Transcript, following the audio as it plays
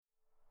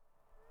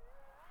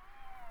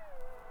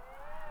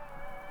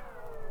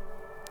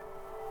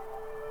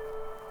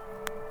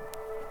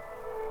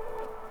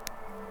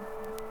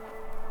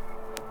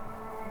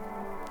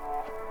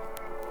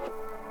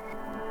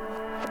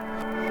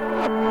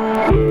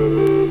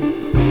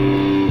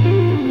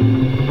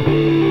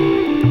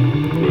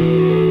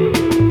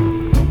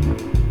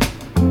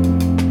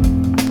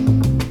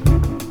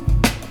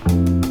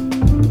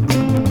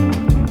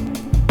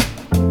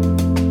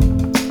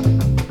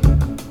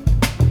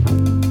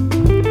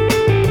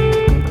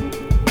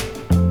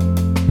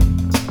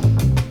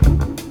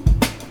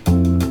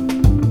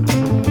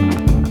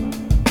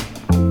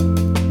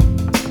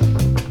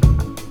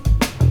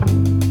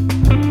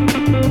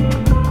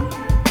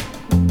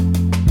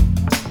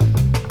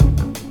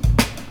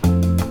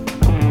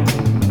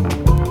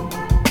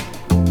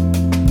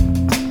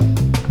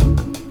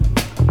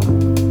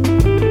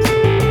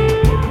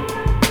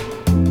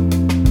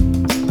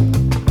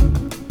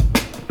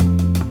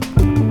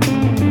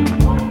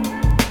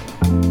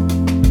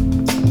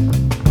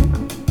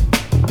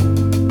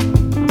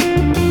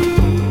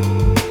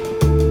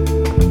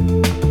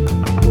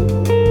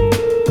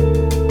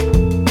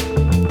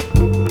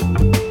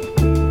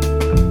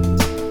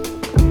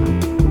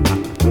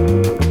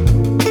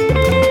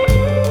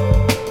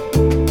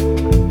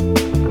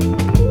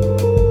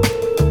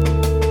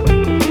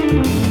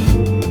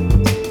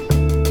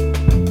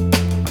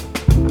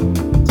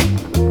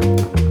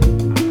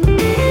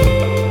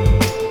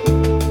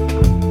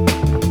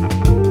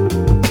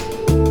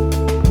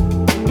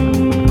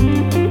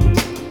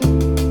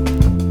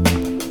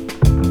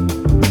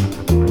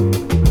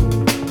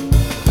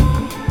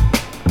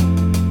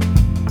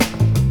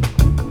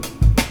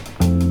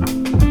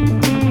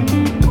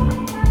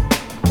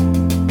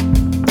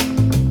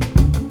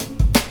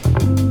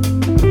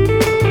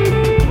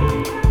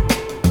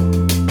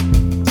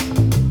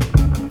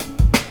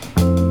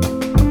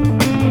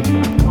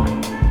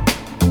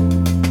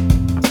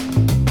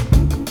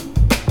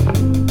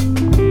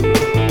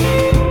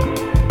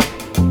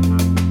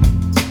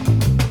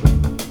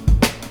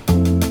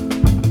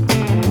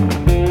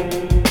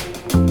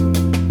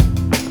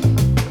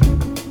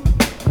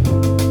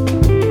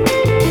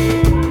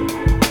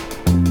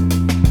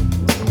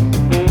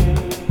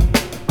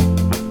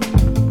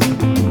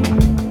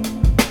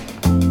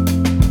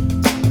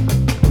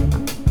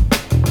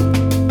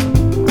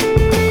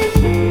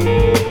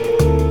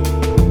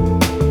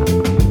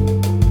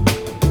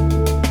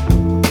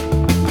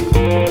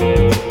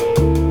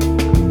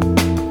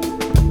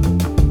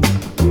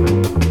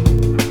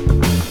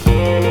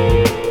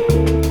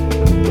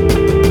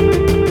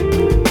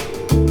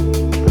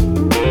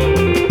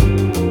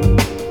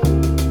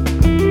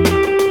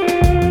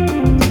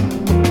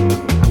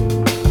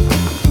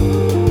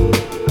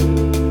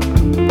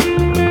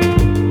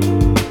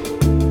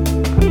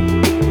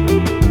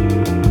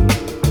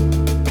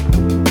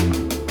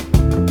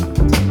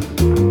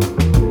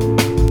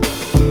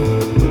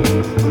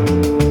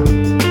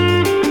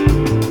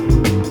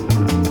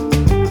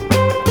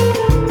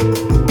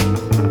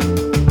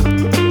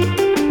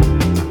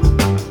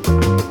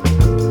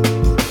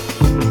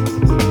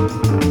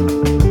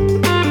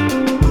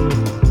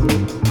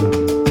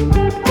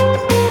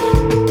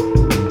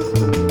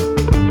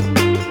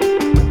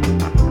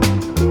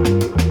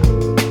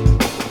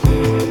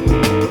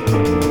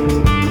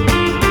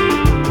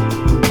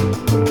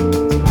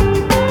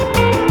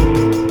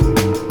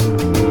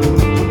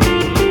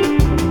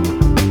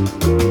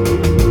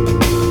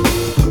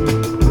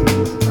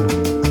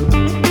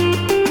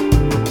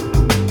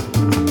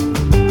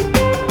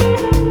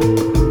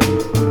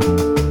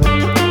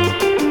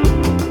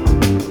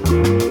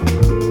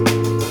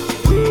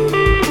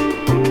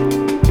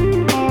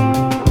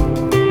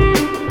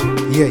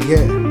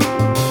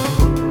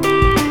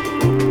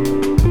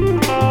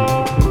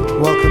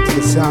Welcome to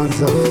the sounds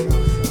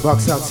of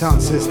Box Out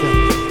Sound System,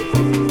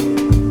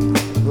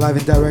 live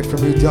and direct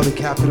from New Delhi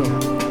capital.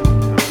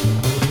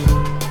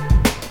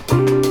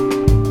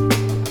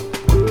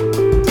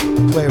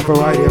 Play a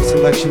variety of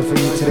selection for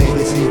you today,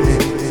 this evening.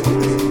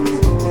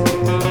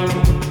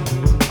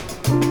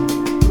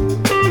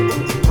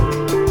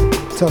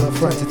 Tell a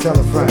friend to tell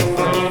a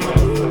friend.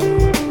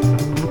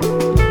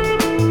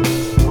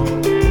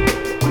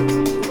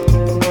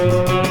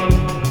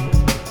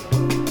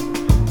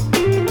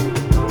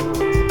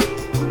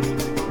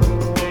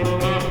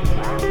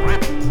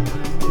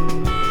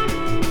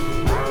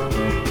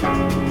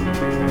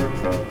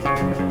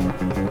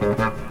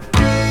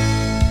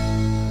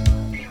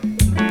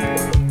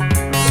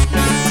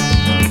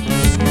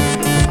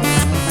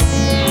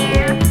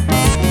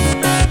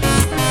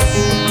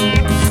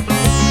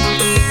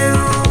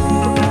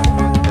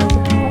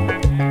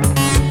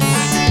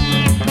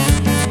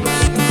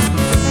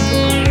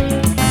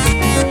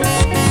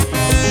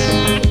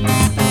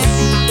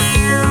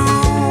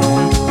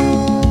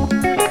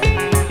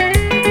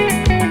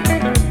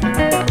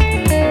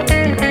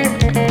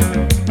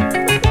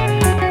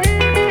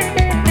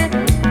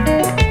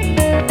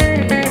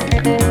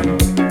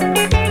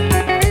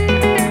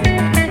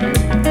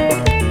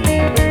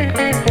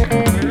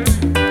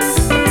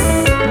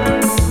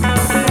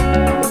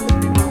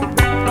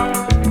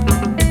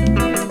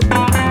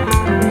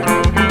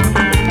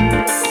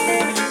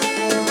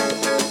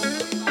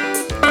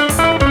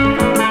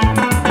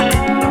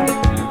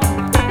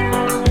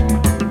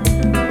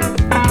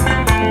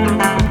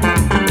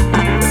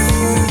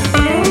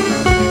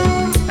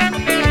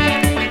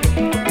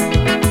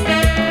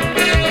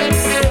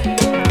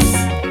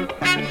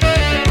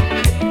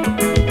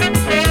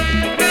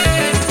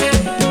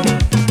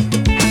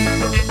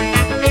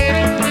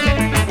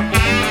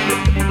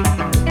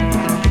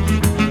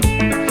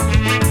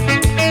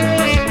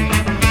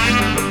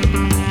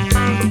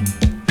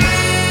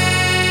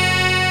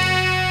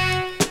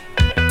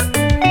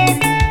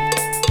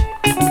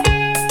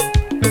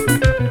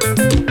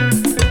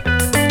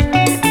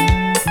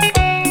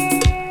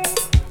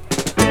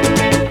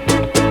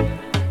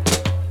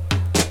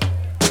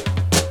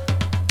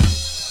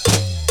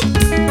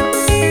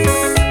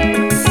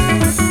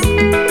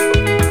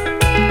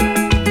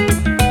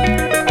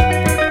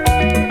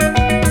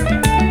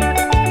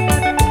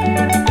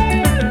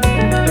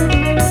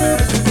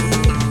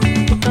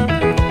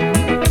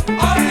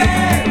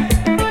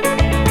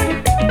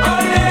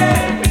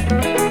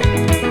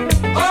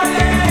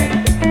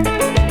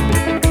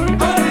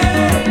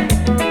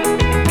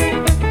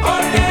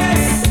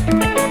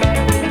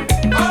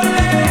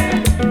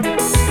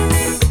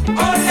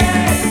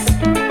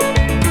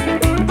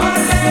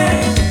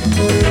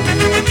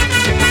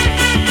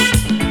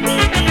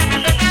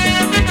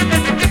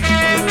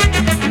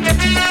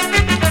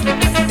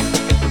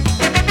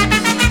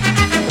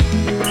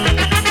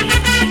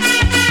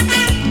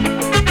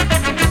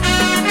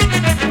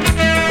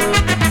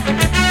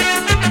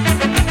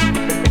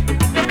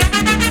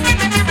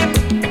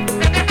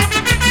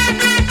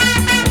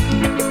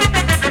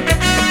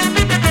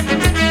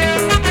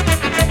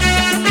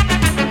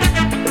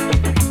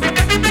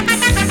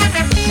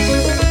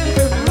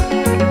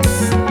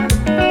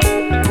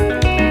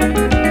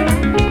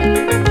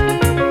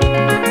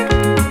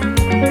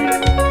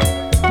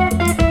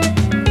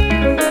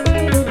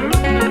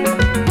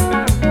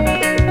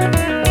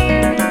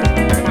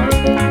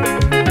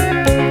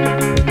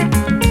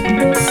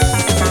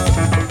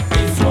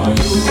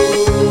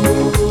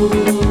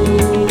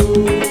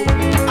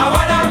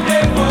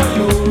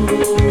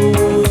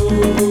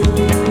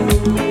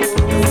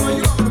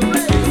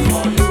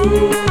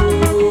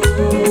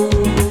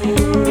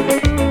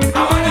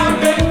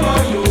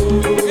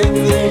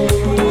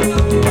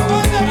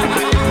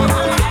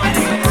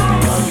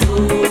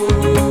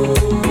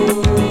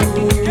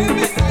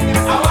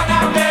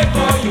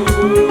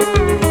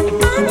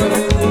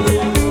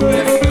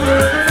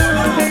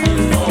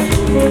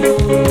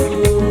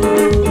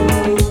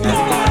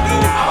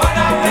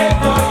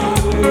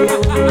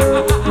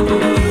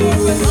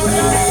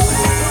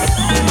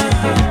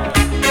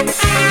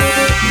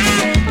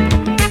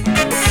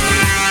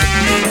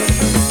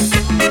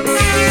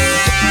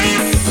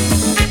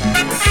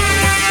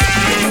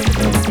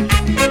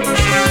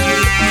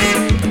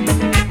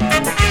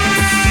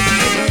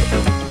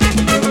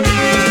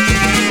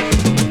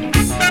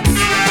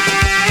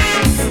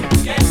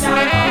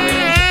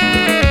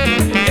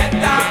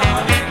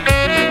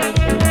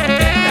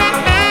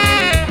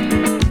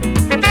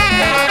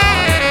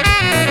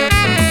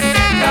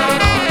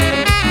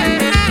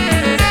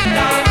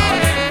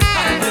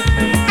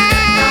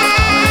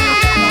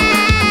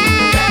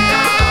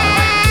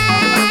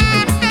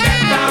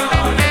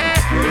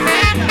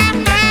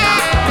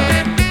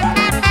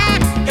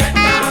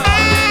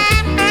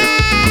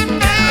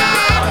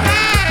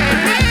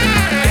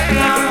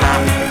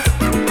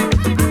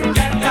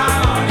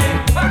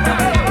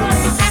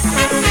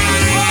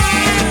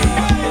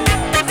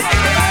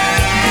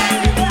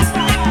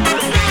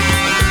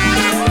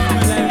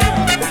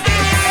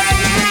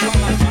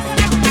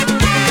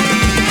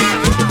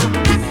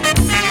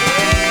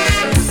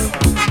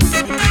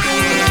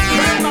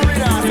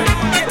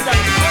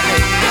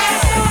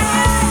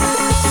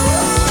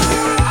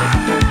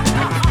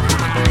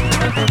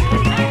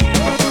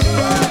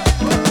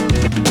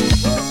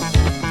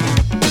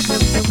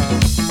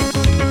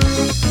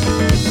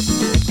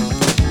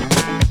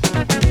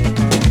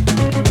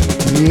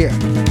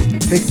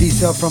 Big D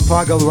sale from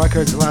Pago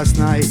Records last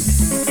night.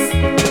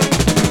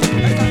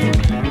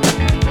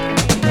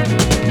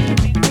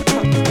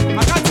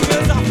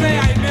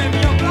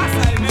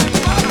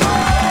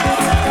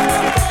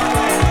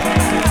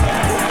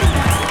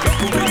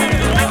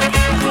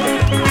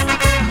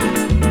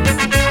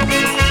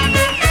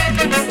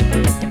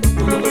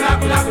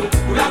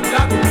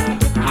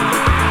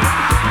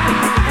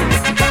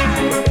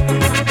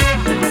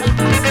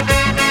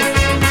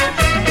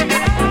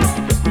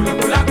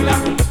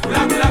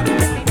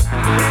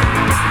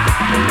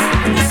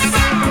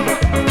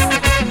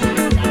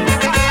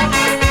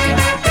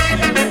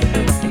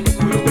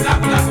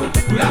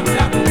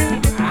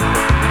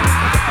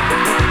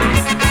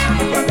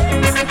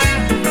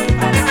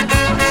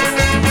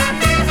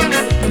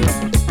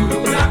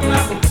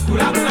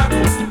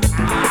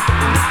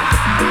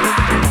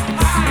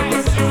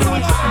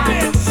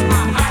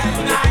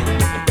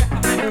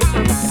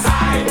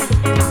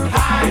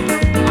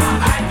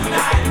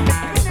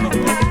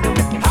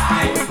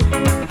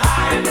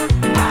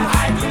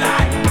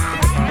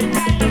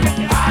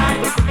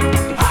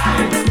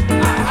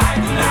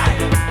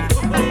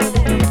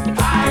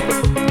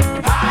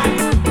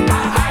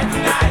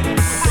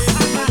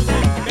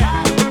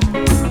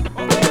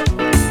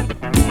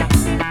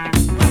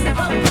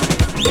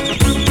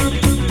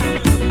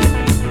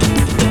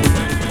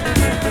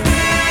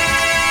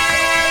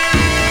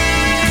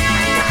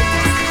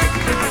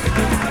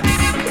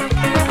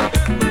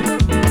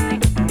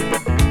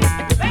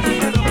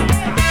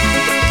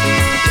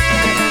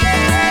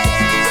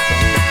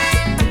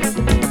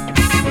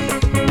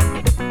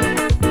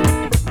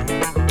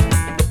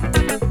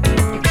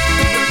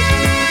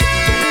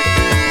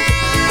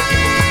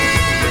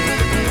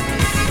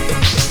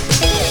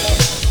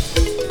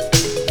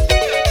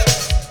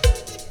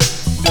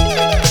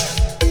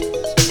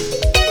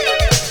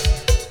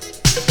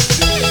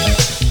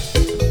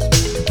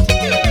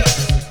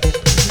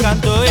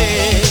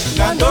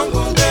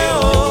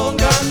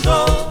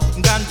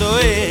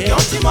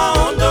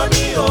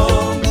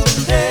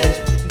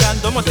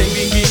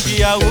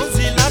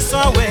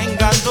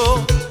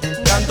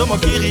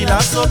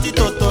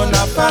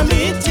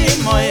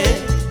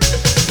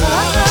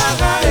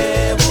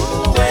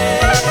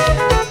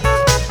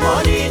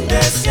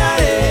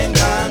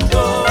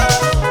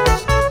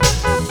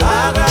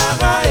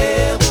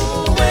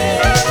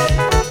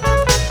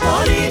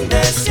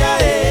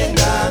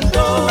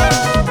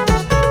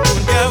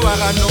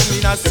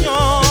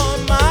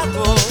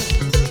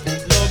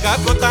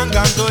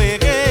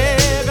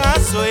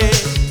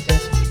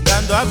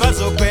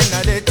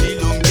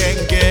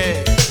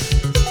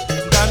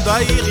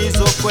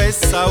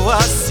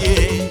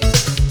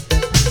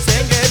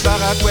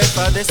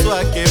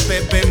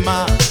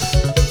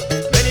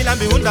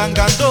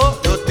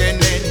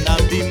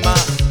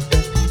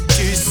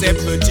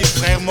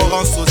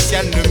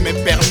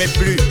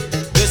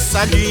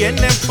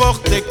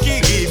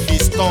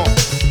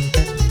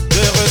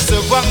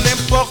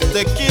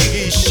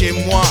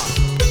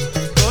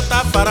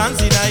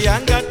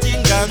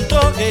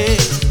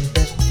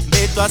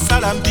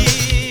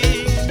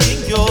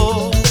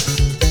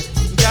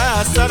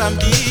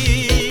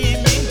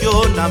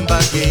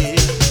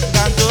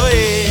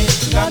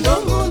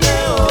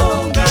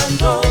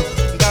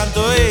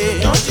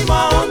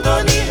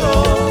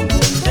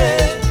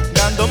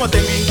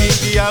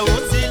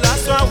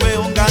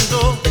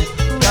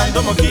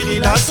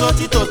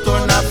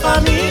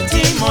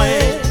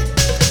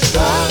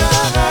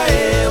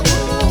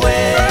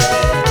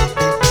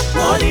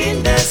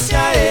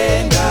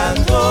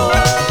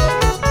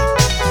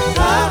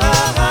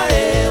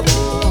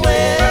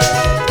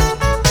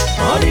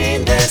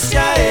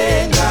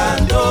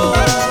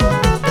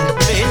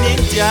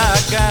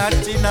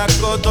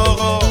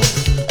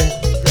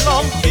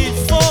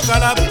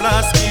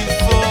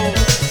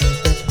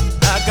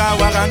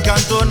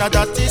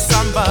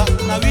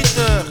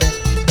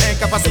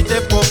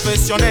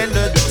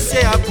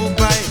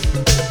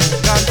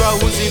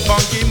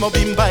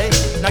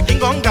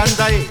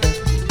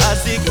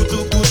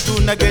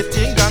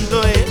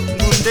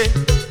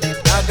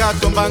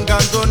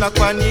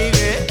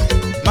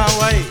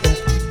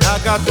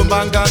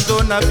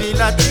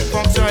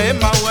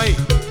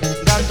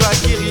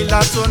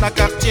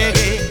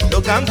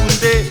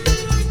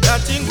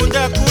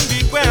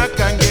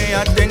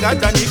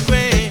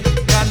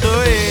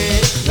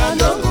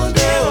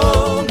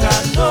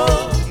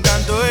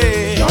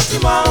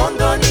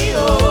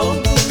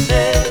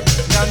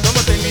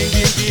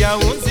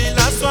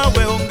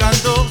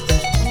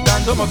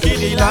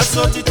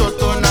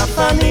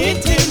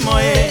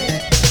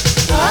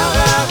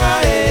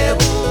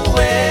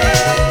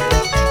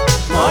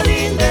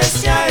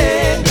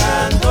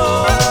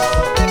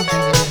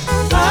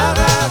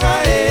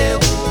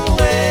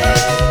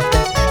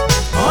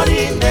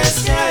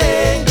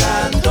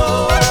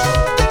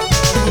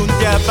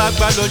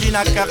 Loli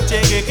na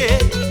quartier gege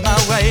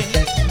mawae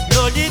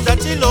Loli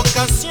dati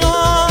location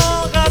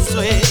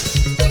raswe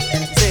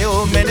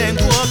Zeo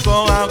menengu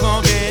encore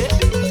agonge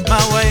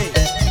mawae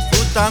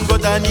Futango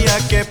dani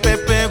ake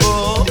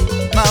pepego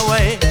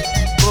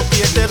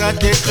a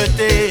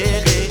décrété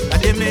à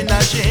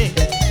déménager.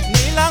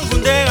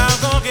 Nilangunde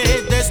Arore,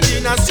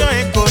 destination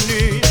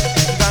inconnue.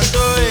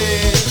 Gando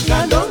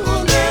Gando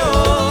Ngunde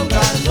oh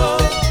Gando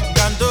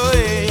Gando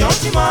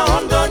Yontima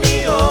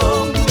Ondoni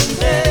oh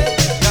Ngunde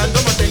Gando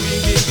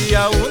Motengingi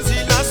ya unzi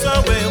la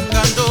sowe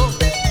Gando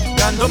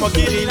Gando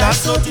Mokiri la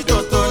soti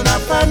toto na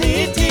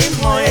paniti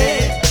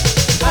moe.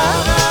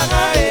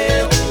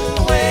 Arara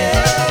uwe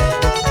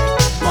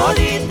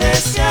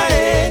Molinesia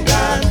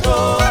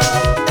Gando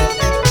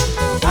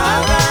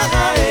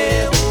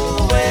Arara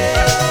uwe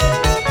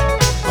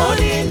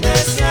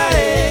Molinesia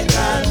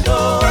Gando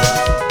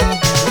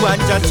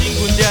Wanja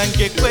tingunde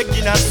ange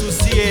kweki na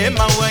susi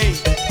mawai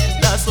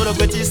na solo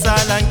kweti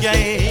salangya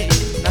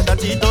na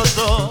dati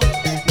dodo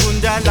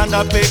Gunda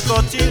landa pe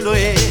kotilo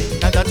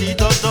na dati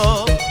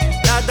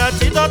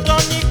dodo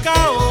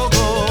nika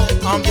ogo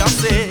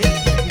ambiance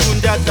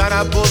Gunda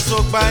tara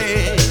boso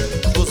bae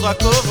boso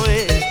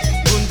akore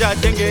Gunda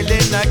dengele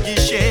na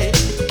guichet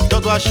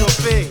dodo a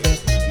chauffer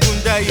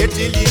Gunda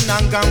yetili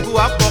na ngangu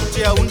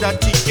apporter à unda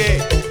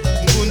ticket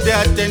Gunda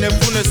atene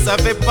vous ne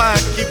savez pas à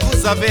qui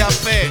vous avez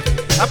affaire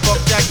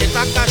apporter à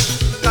Keta Cash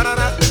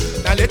tarara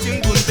na leti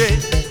Ngunde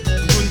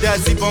Ngunde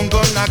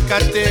azibongo na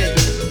kate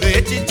le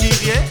eti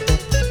tirie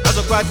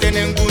azokwa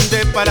atene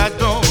Ngunde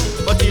paladon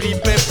otiri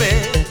pepe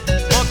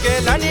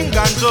Mokela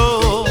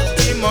ningando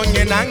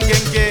timonye na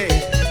ngenge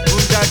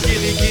Ngunde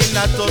kirigi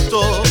na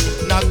toto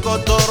na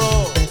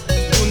kodoro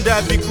Ngunde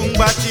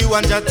bikumbati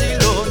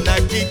wanjatilo na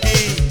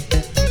kiki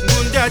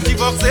Ngunde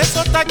divorce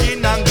sotaki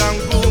na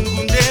ngangu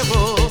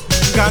Ngundero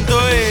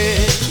Ngando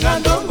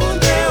Ngando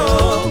Ngunde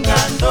oh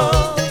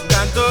Ngando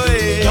Ngando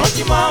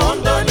Yontima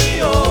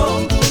Ondoni oh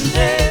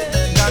Ngunde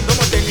Ngando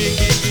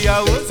Motengingi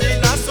ya unzi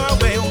la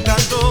sowe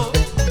Ngando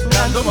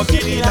Ngando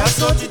Mokiri la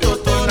soti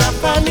toto na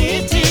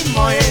paniti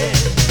moe.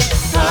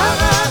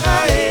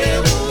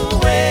 Arara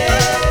uwe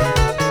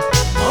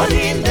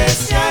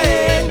Molindesia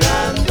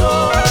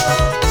Ngando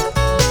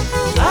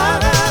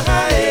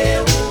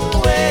Arara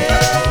uwe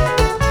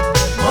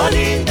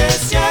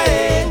Molindesia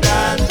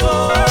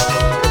Ngando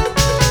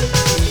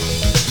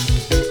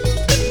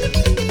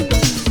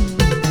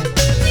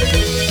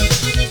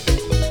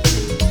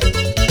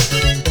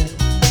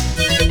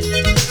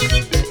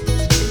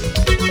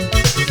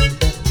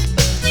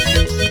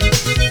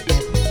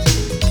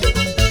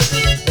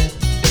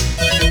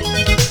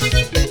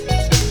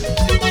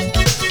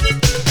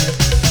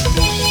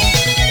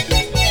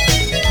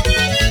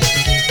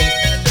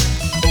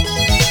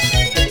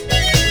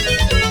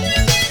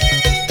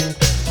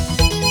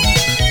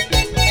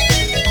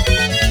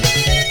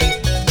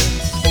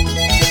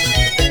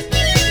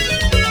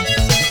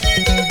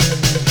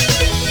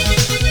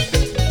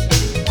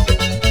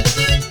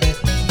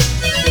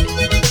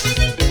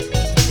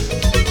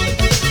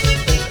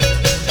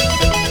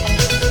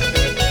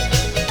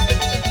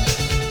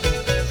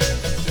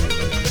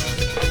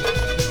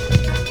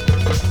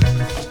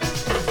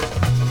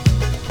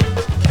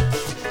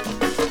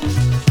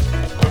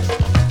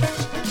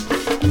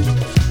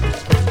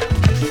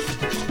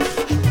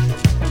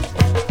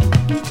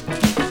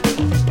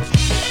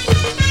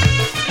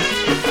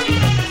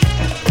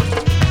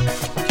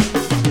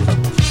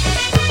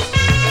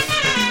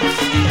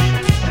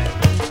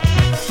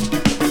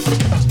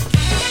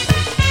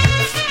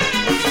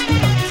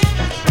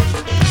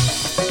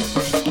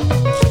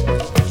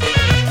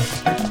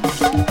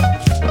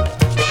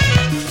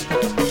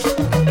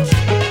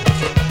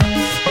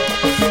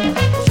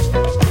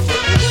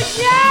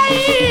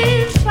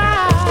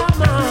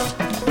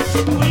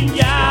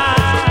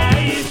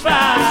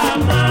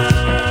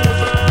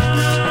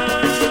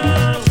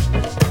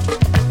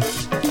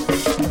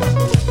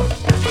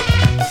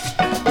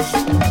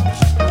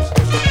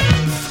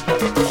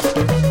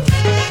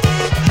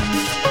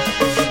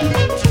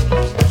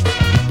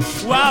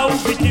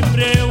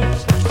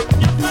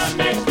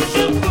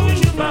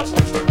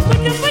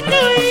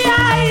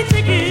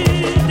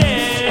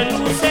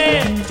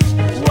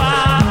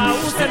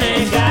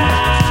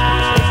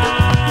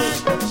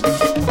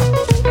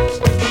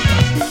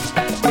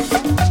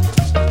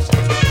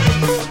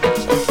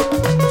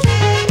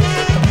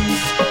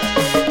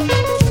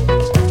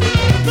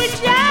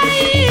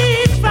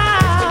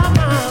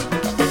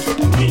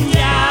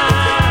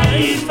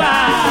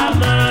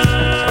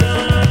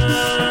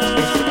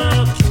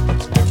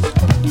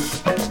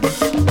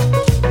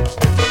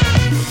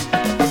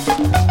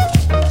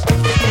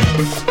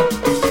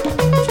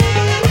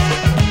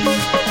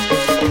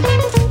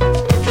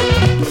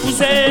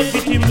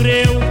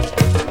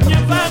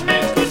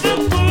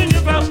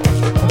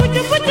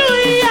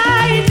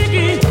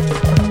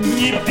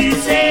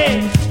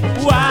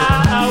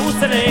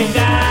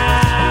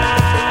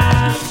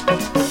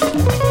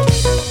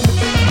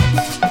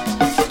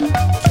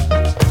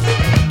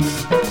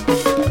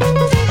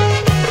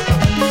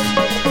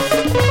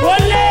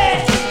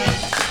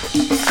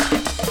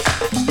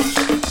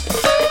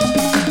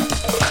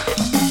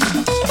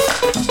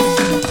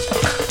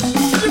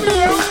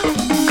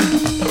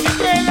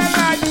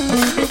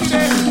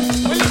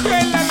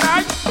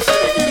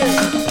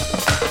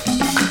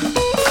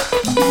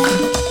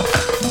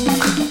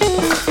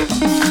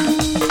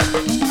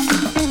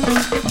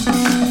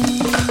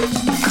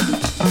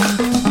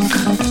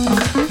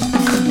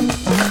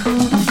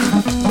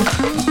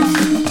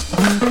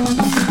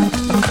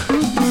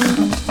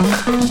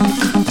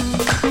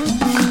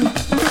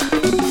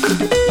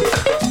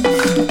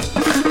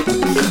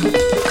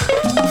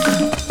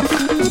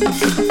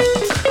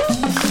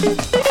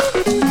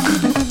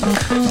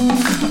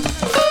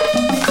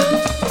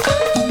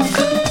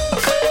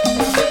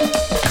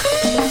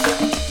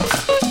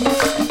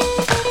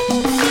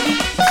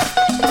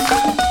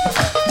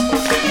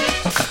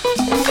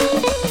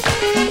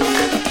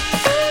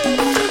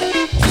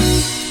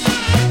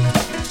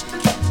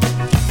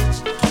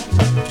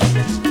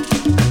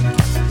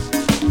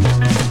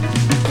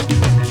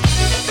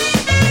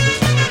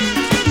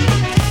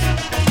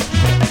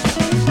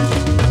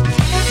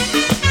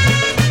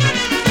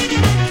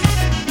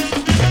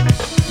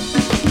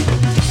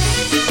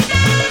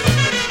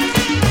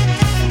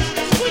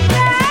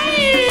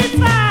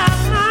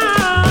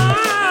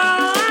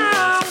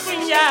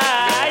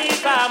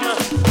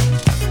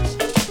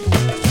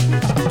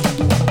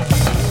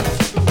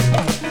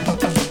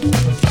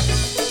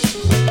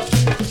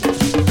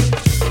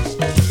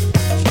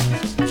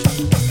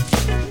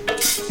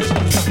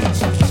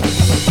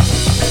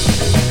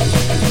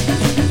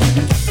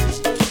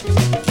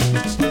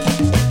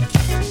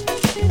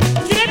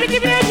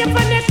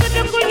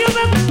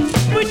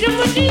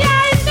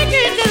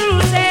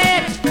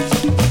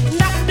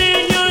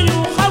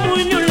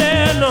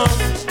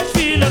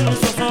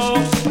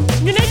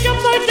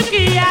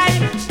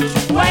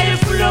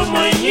yow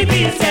mooy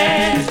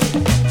ñibbisee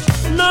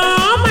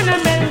noo mën a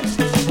mel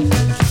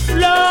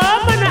loo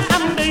mën a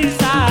am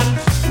ndeysaan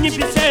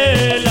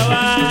ñibbisee la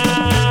waa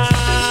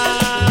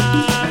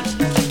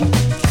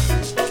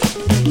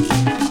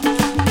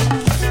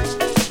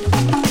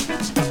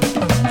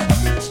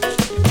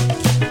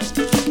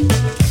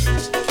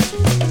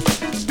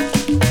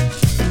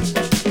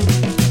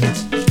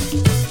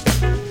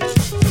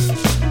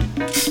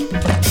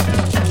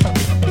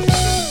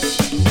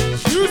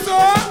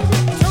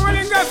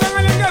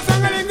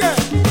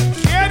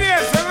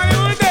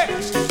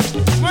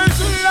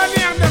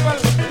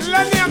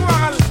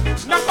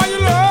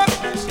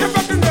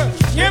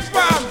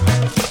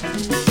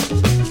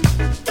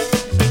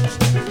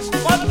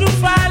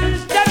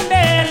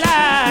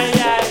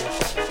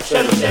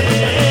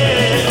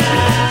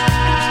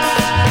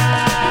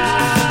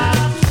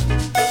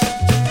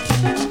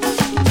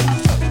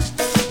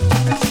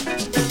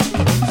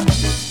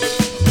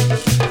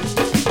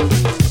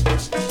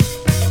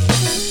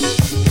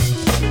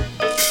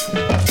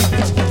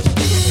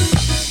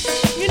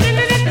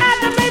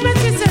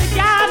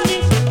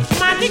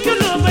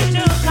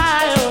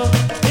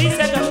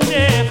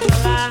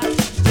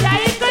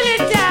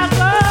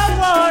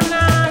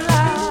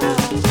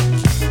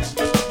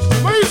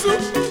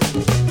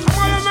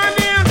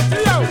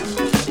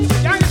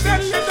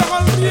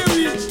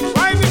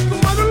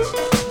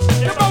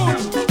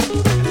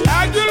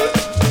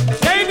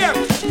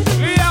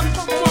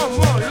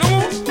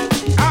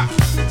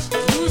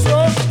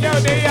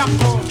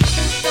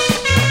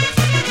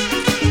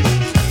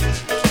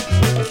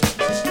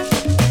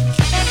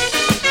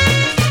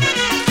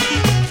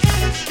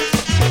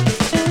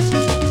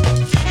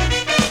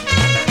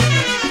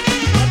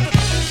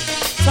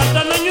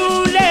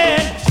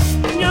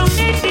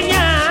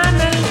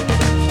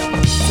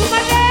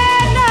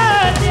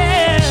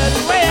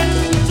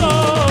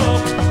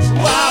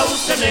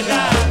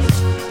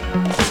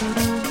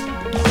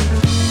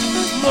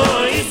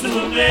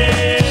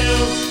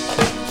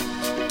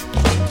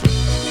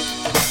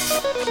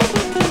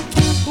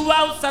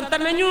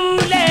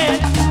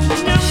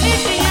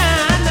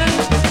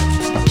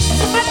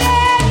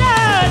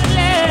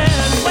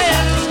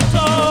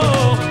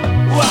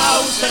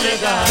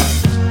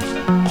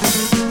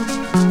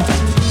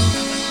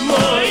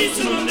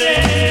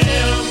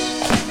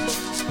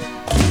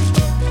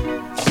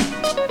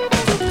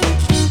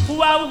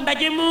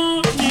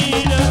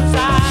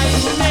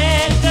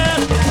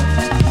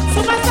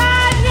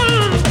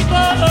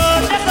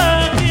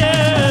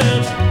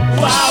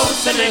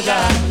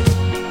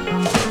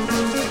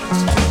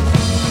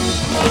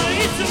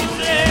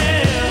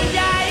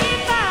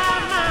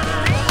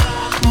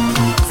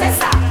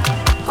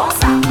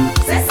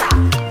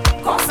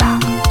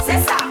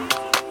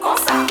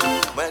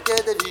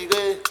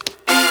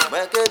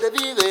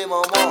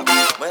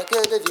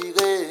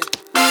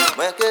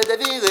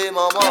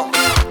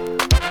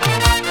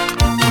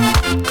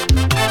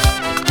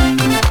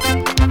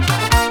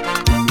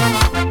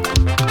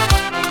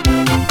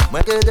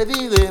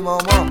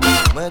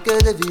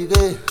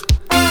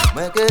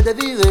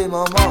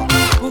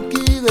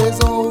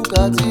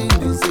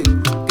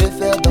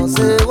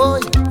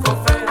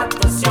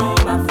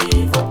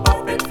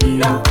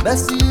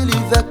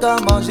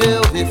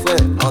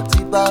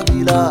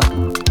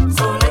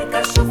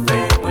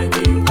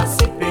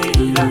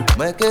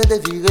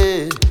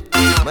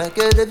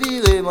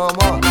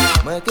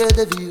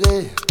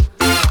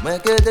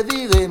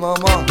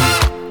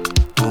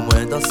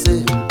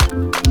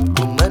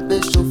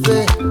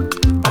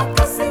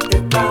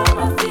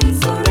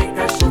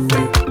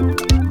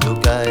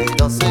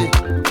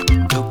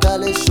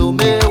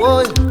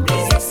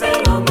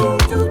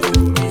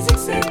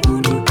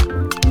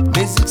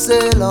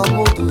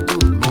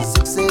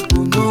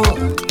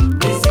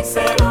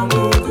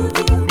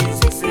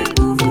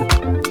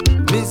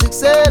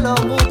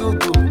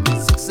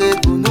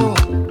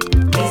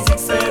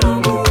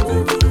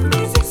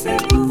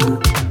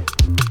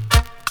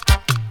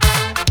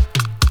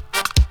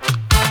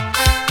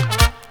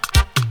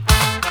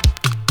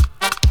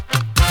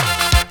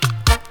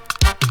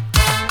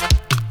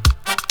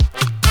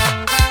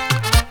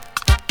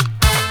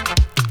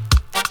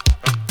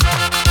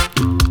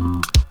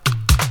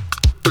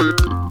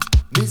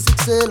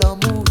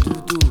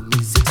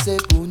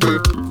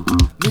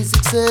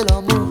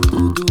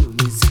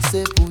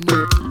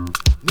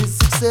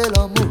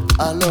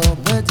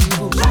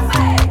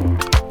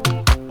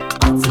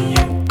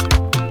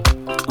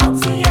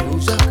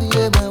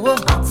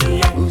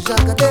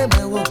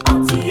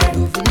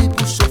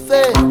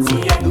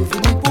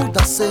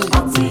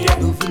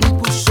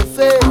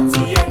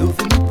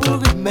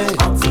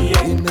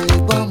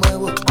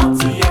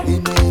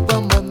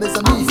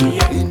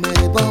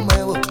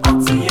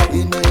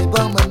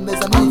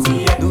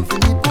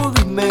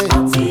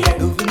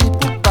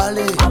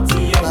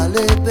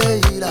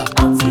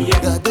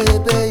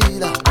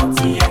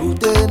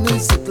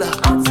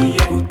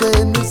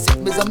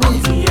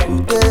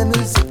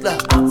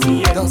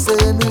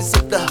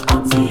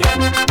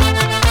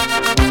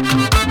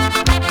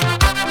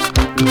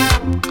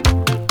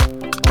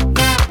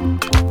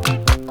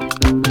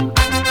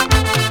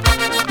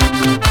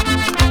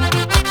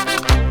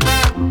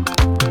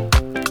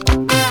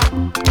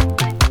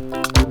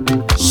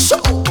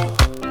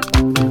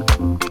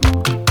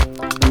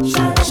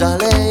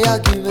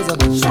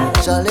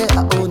j'allais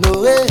à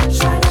Honoré,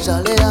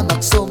 j'allais à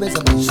Maxo mes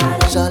amis,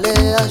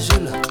 j'allais à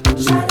Jules,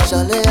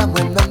 j'allais à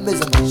moi-même mes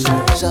amis,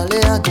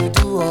 j'allais à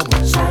Doudou en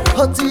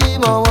moi, Oti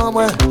maman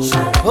moi,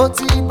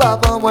 Oti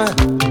papa moi.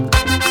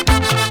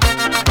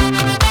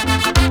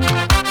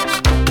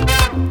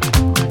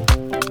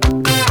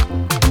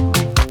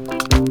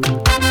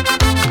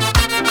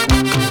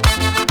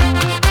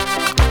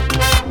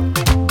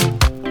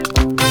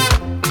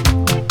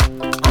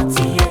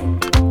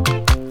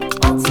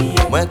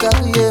 Moi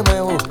carrier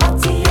moi haut,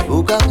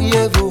 ou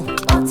carrier vous,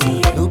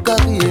 nous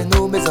carrier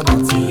nous mes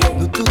amis,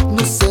 nous toutes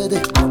nous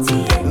céder,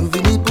 nous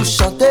venons pour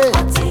chanter,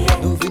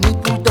 nous venons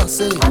pour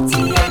danser.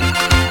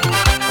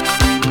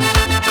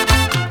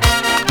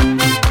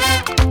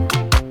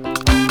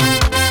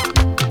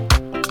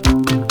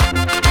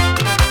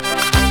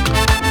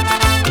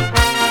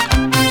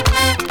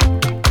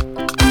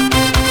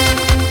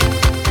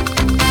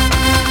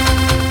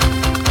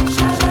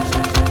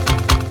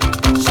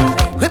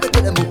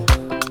 Répétez les mots.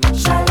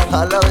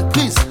 À la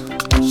reprise,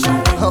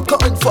 encore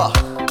une fois,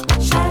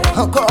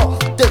 encore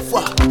deux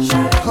fois,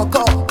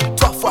 encore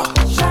trois fois,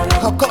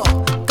 encore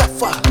quatre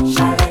fois,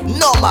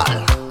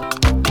 normal.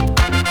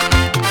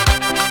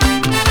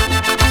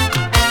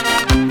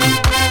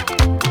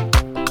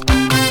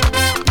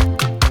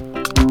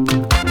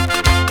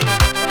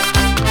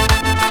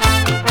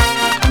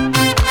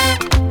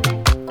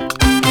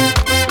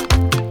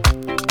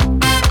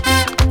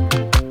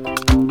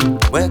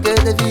 Moins que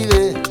de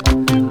virer,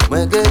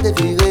 moins que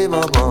de virer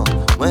maman,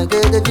 moins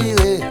que de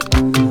virer,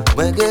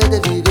 moins que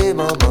de virer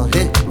maman.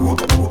 Hey.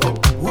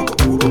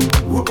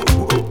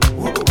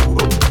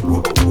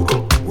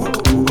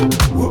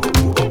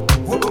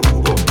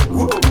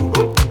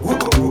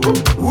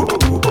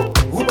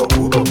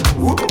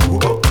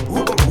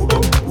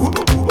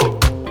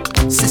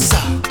 C'est ça,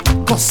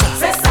 comme ça,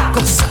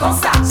 comme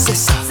ça, c'est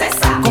ça,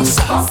 comme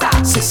ça,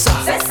 c'est ça,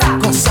 comme ça,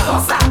 c'est ça, comme ça,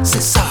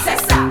 c'est ça,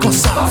 comme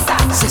ça,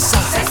 c'est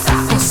ça,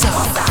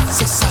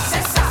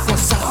 comme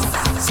ça,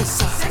 c'est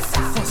ça, comme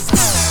ça.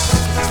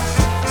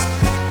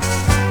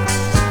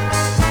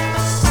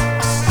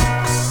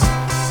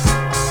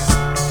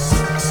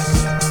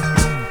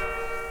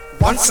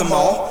 Want some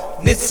more,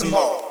 need some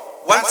more.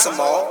 Want some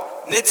more,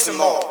 need some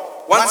more.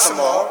 Want some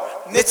more,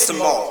 need some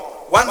more.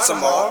 Want some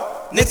more,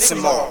 need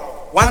some more.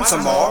 Want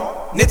some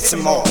more, need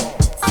some more.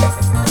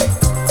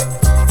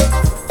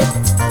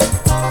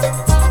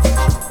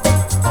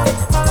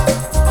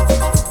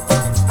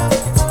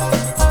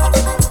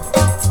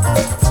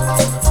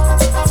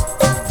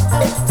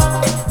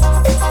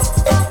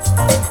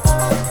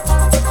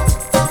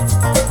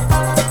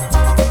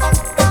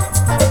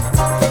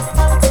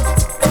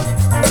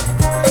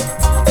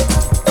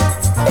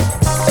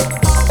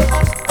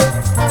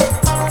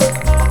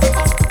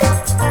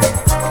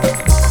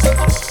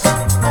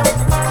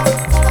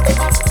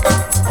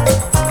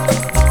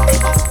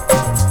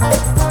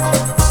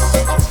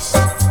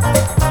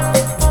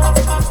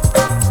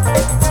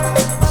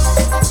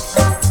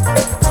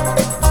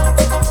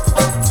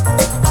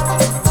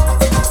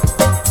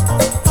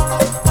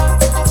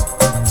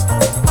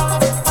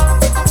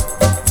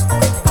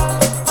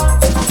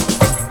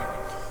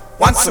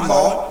 Want some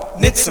more,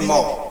 need some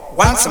more.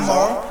 Want some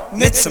more,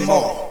 need some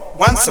more.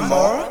 Want some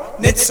more,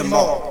 need some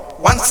more.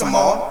 Want some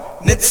more,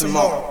 need some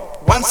more.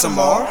 Want some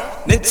more,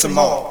 need some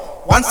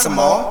more. Want some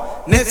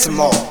more, need some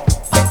more.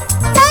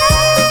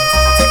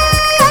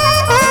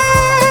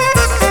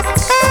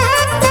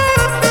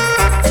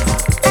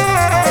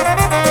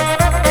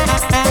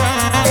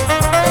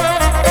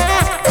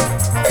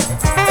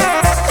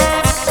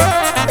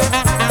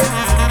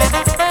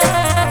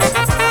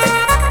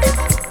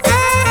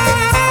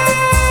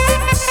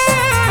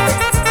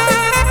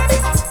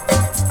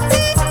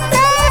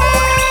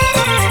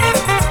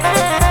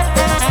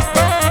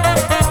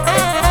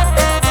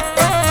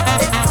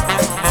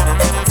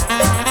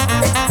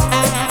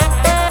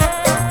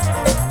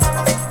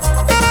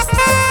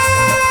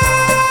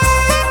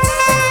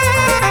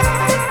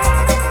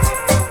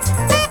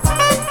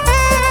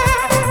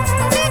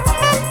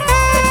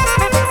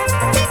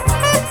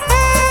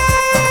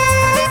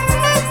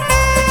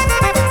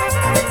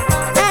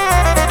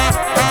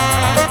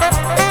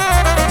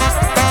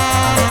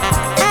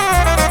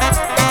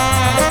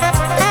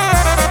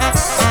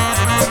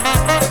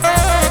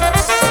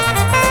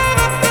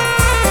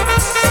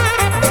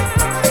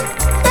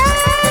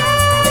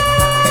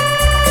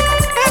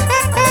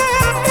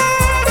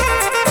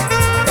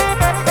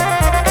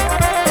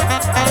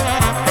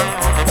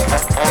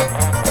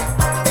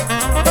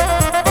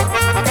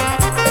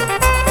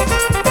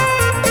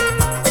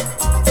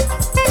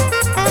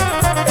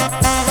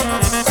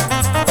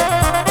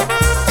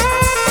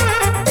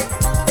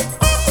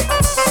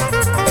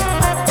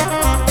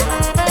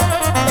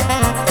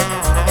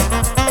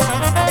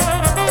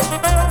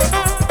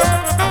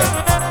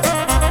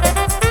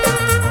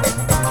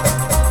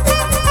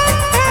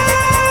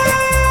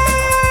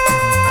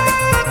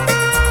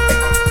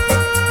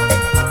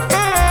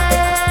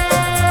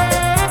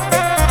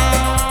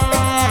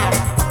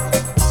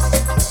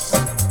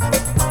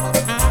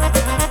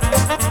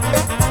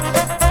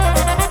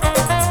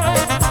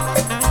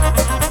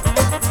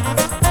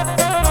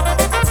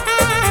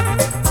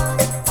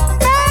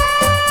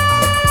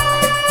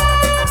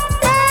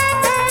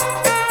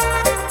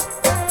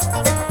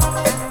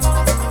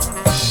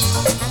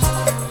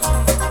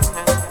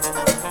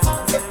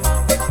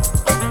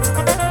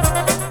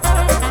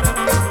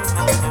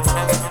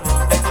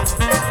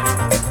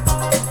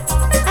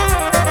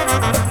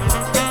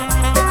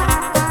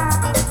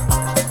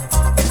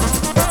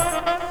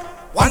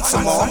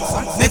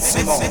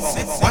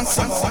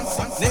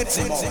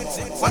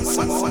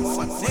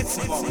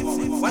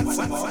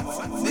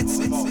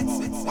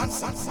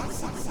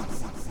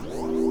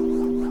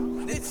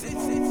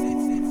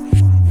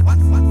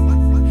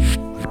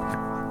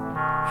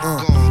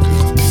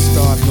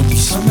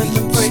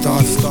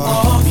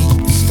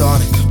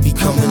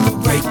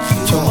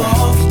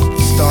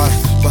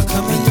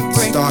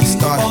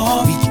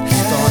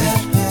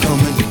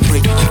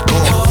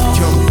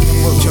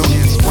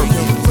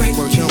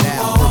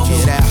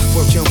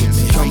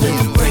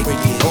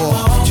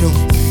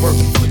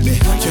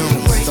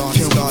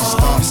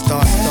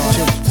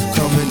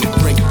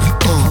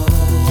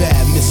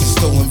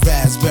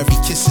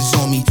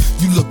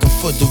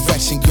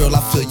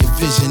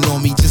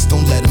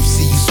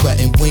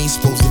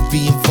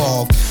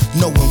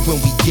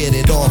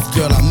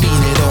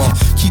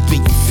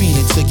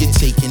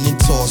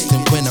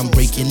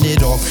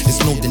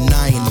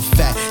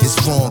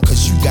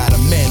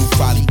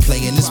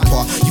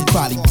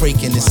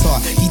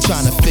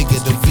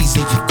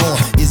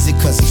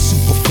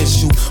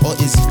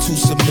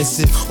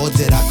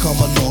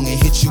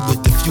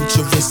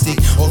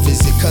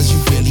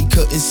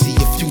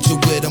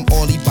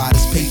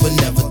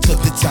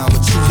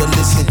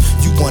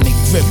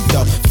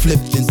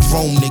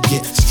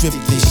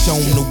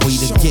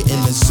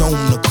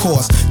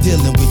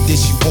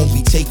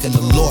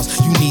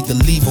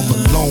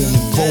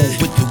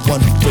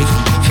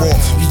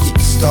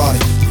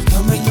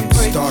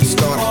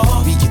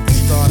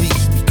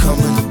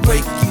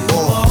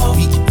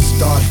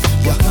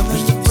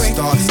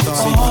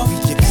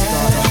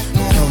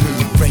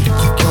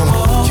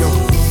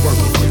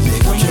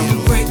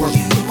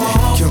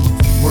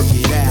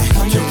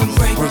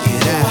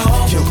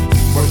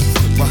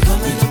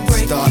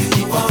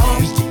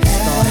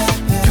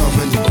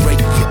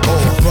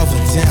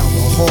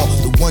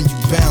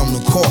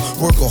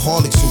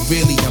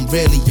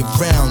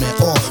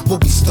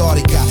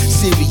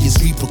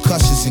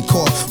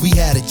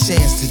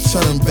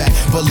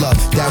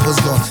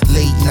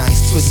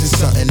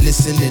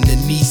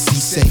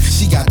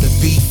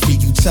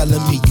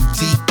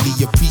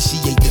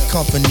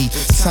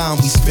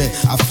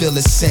 Feel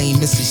the same,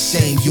 it's a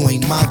shame you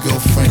ain't my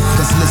girlfriend.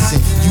 Cause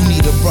listen, you need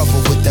a brother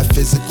with that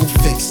physical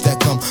fix that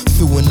come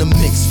through in the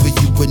mix for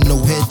you with no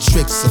head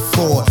tricks or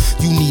fraud.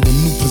 You need a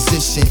new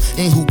position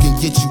and who can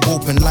get you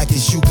open like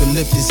this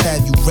eucalyptus,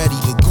 have you ready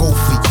to go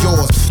for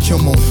yours.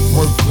 Come on,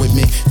 work with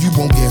me, you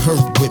won't get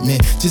hurt with me.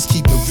 Just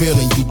keep it real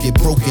and you get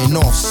broken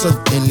off,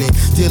 certainly.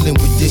 Dealing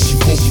with this, you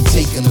won't be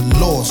taking a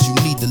loss. You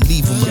need to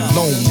leave them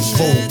alone and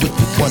roll with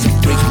the one that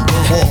breaking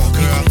you off.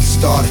 We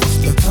started,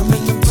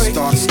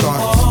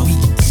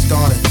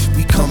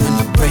 we coming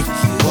to break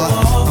you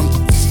up. I'm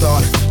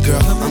started,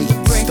 girl,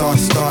 I'm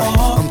started.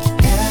 I'm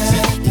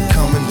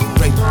coming to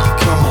break you.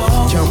 Come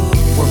on,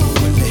 work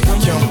with me.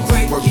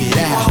 Work it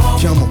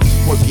out.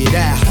 Work it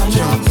out.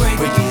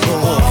 Break it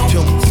off.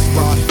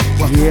 Started.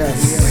 Yes.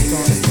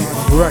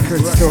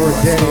 Record Store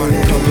Day.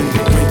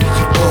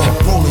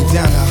 Rolling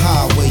down the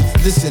highway,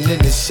 listening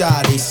to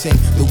Sade sing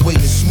the way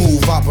the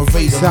smooth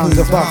operator sounds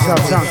of box out,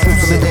 sound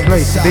system in the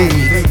place,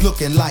 baby.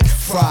 Looking like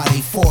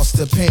Friday,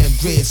 Foster Pan,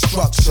 grid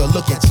structure.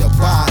 Look at your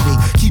body,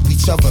 keep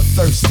each other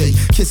thirsty.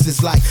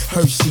 Kisses like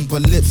Hershey,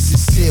 but lips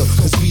is sealed.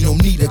 Cause we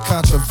don't need a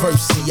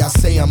controversy. I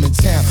say I'm in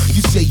town,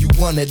 you say you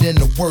want it in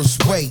the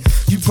worst way.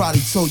 You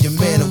probably told your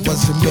man it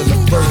was your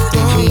middle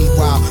birthday.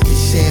 Meanwhile, the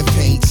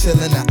champagne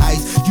chillin' the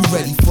ice. You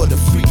ready for the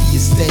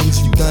freakiest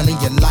things you done in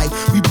your life?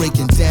 We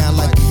breaking down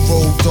like we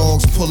road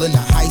dogs pulling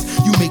the height.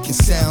 You making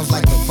sounds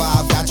like the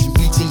vibe got you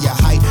reaching your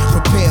height.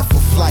 Prepare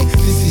for flight,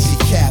 this is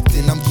your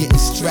captain. I'm getting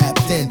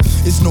strapped in.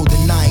 There's no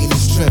denying the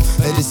strength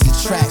of this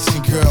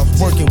attraction, girl.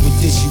 Working with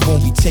this, you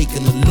won't be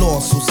taking a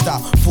loss. So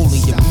stop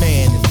fooling your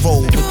man and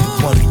roll with the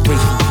one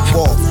breaking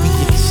you off. We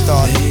get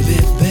started.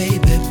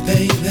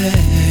 Baby,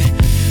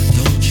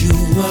 don't you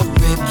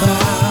worry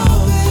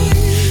about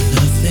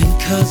nothing,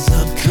 cause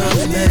I'm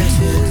coming.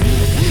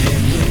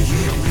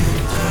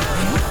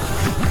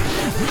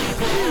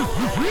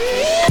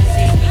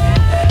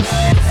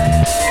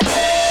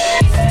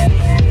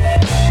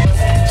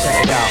 Check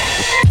it out.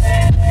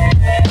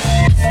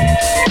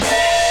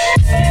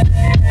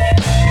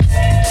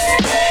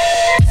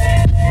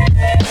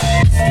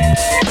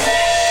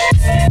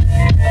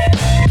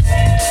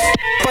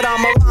 But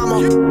I'm a llama.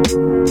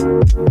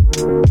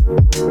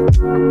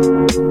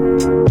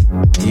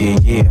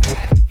 Yeah.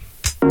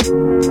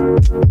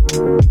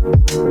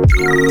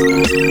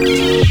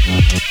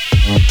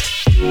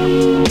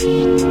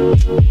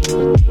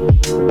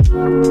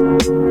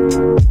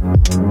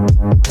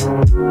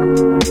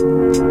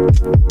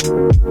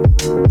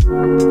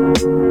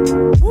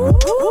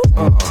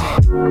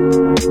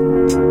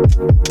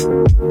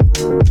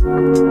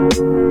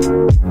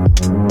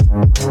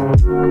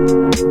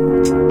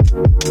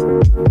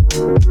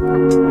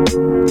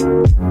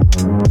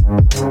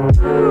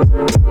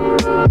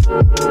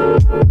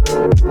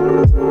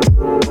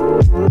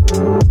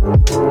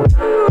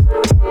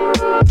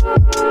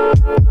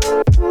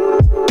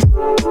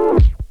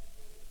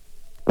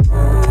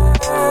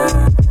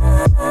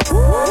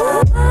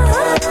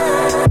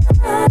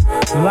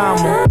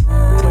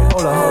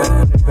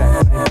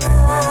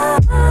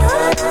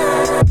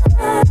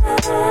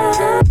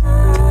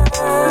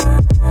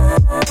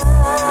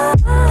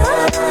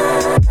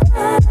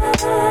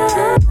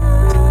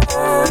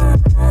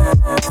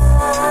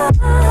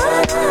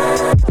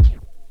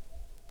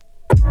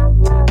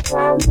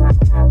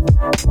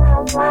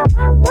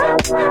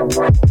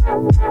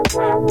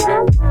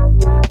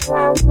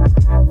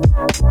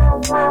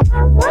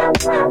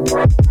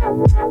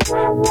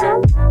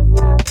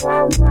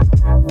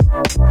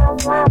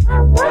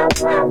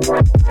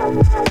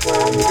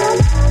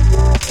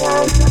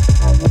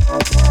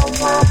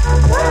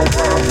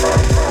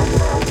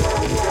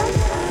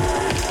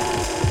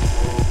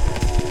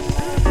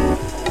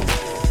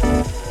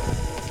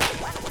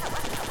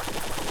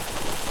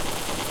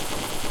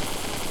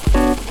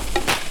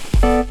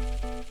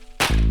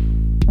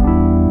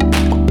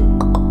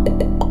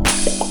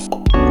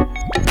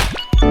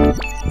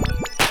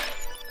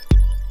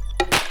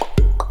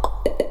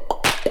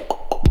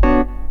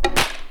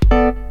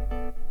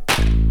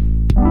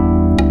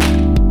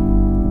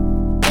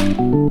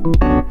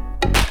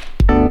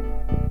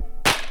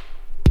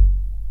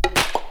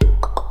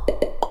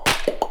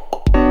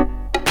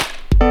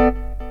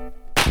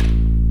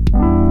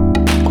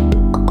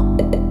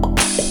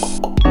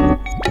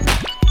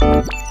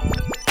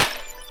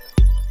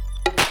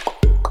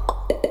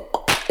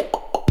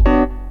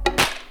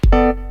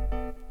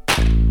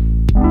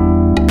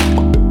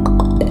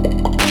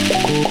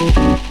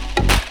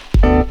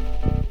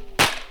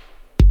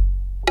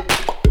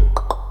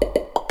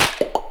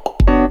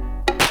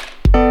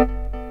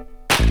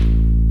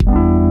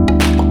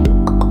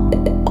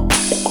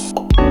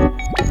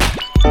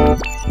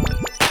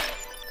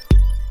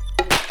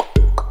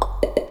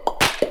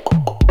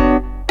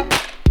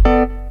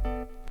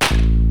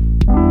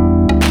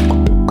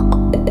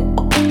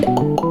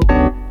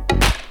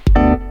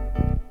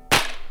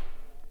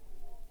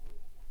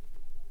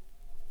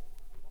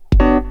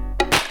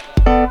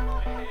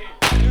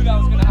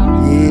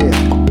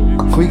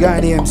 got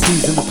any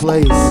MCs in the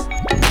place,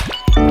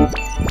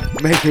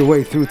 make your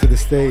way through to the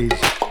stage.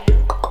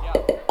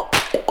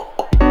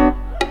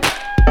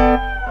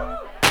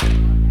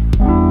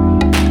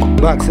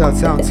 Box Out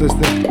Sound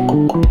System.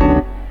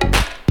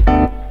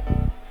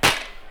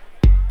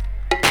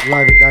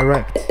 Live and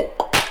direct.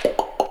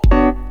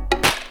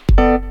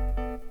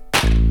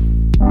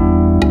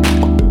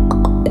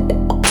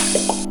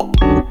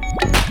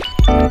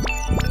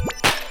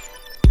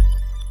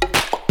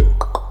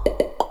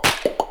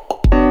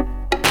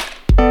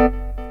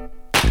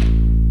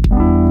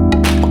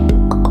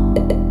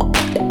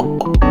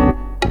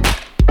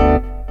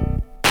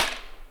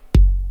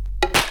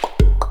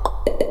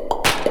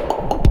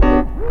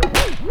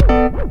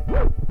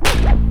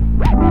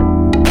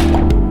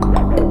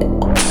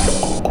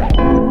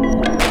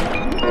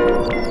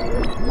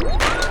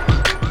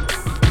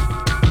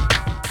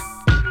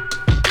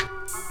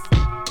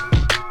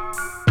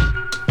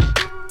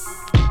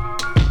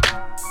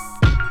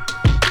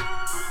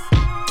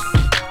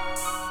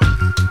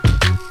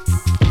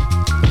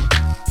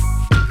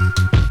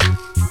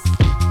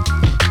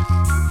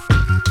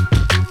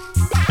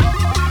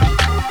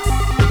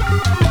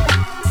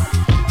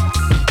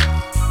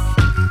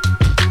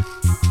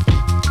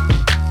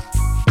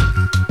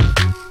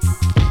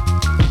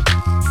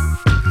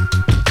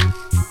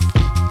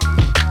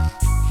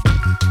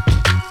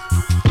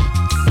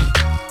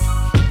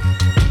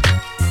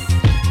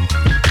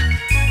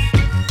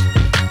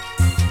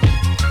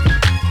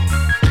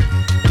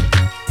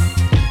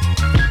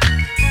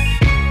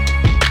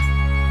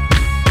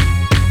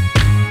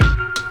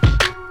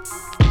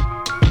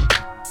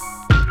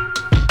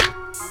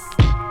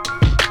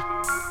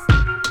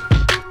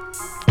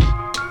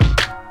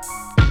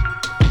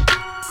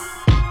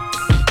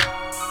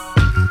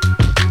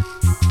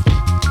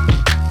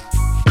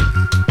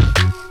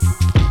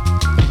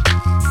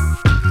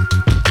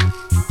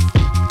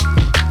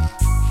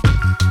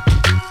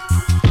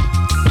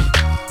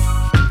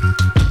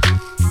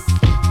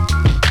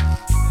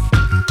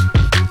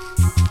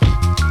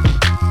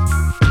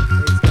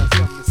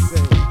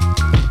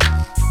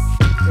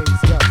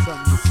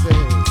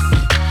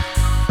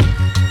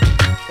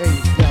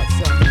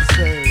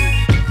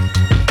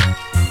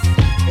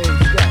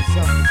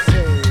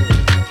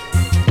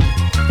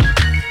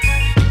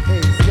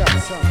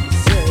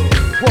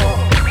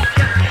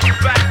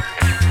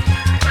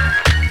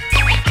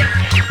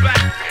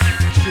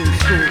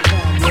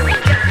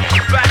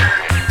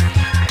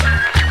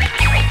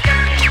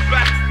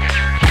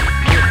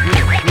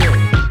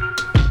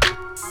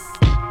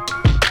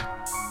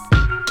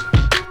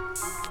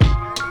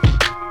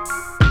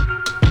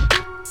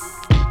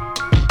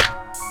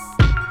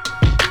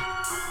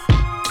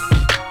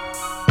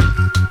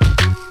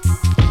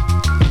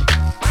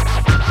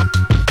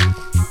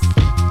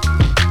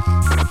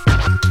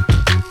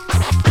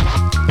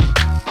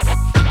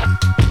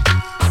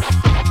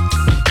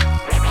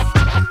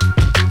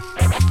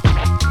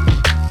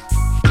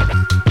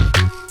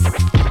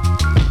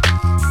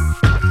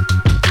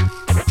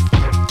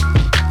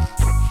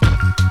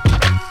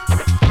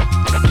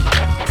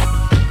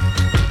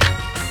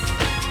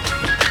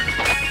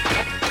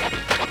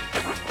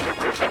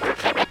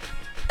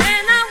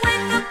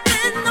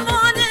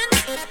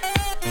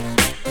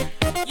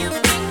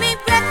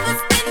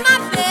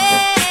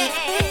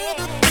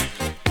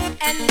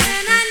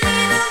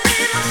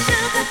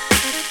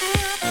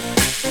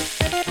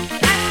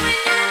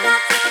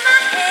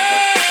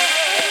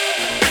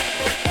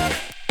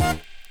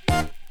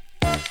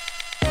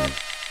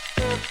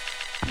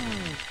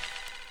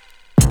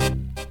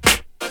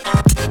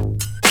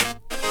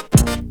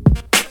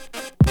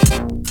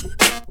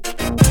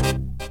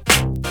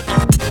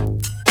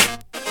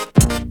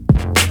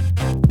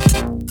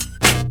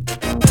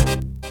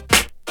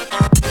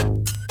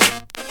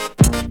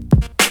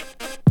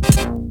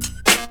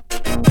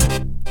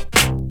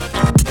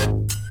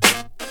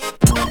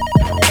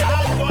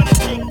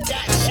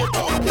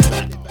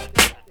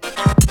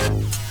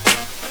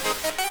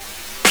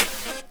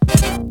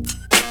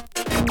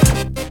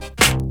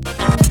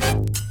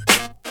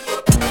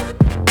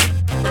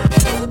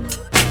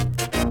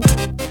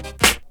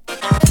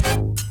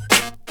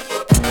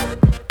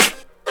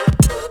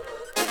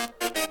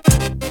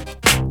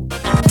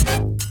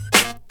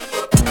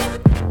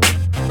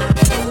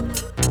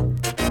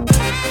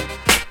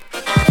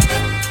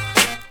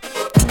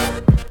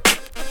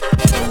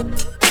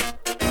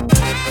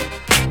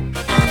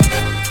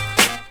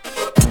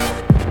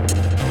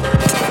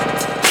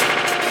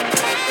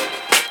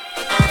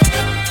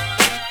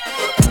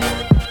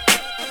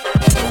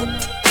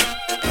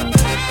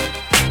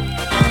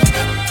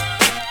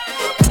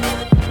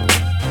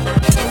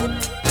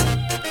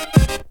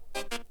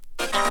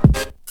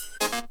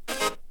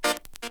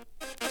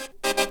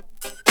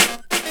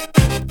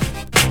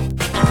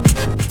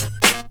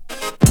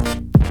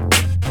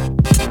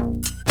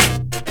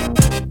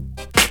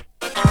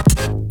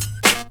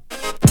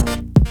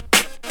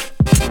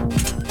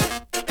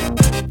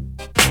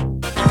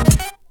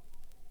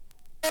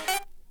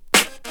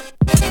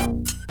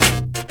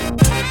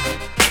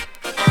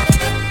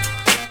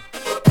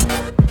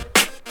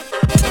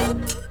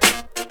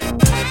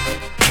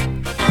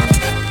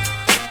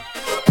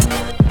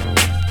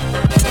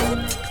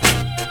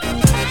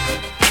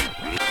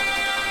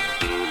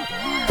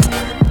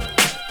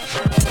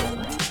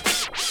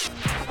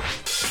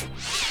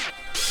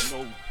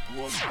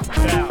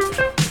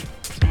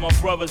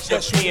 brothers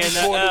just P and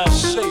the L.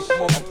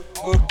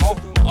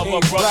 Of a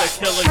brother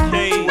Killer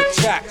K.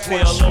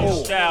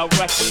 PLO style,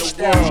 wrecking the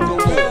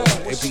world.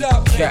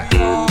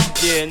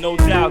 Yeah, no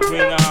doubt,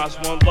 Green Eyes,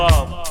 one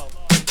love.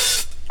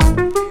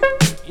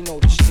 You know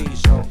the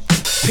steez, yo.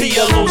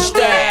 PLO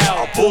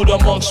style, Buddha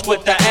monks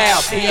with the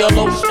L.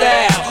 PLO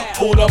style,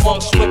 Buddha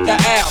monks with the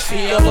L.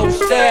 PLO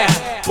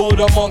style,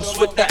 Buddha monks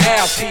with the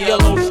L.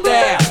 PLO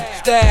style.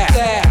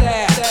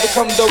 Here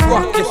come the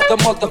ruckus, the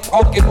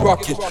motherfucking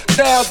ruckus.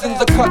 Thousands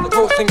of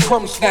cutthroats and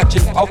crumb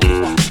snatching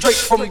puppets. Straight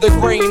from the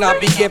grain, I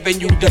be giving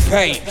you the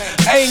pain.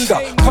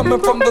 Anger coming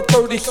from the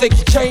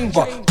 36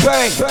 chamber.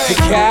 Bang, the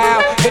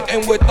cow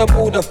hitting with the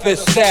Buddha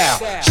fist style.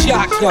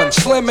 Shotgun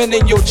slamming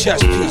in your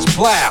chest piece.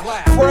 Plow.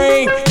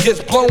 Frame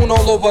gets blown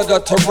all over the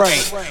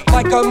terrain.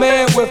 Like a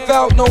man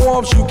without no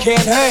arms, you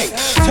can't hang.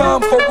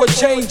 Time for a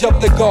change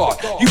of the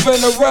guard. You've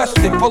been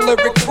arrested for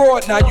lyric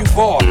fraud, now you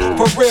barred.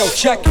 For real,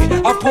 check it.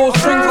 I pull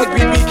strings like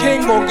B.B.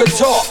 King on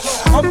guitar.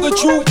 I'm the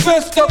true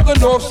fist of the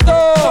North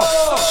Star.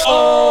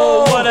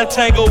 Oh, what a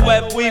tangle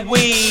web we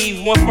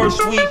weave. When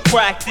first we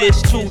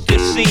practice to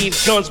deceive.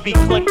 Guns be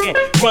clicking,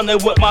 running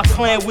with my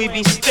clan, we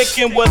be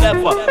sticking.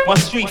 Whatever, my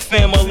street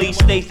family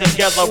stays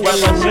together.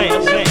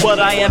 Represent what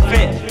I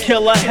invent.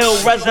 Killer Hill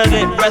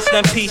resident, rest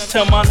in peace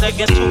to my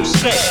nigga 2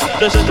 cents.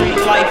 The street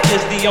life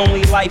is the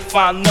only life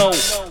I know.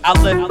 I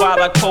live by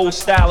the cold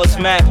style, it's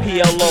mad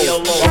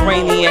PLO.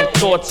 Iranian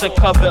thoughts are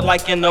covered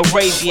like an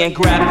Arabian.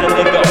 Grab the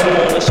nigga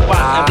on the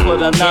spot and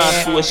put a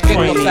 9 to his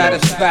cranium. Get no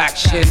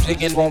satisfaction,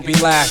 jigging won't be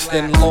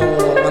lasting long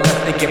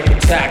unless they get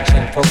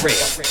protection for real.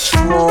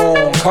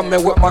 Strong,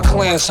 coming with my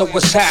clan, so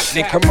what's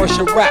happening?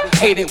 Commercial rap,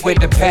 hate it with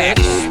the patch.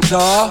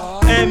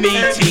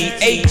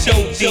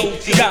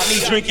 METHOD got me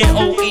drinking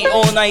OE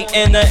all night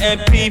in the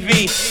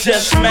MPV.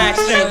 Just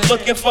maxing,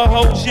 looking for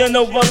hoes, you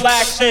know,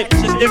 relaxing.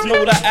 Just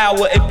know the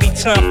hour, it be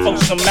time for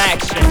some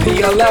action.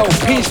 PLO,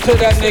 peace to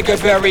that nigga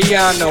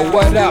Bariano.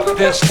 What up,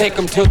 bitch? Take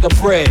him to the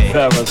bridge.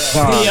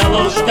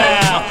 PLO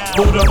style,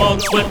 Buddha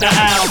monks with the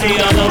L.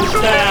 PLO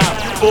style,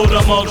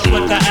 Buddha monks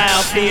with the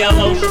L.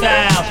 PLO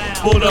style,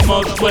 Buddha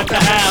monks with the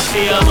L.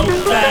 PLO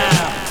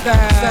style.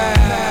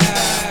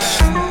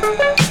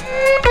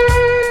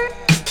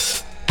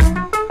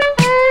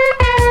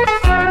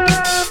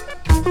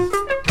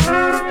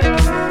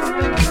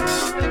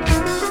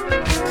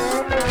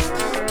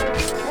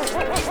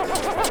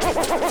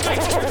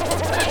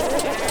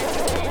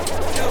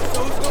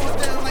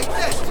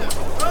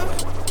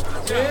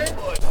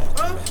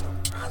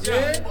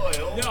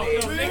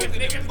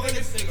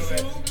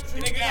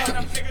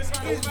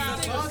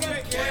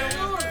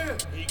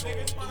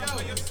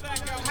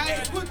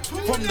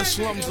 From the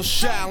slums of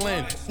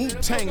Shaolin,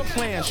 Wu-Tang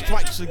Clan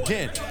strikes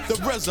again. The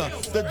RZA,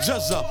 the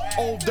Juzza,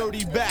 Old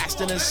Dirty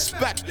Bastard,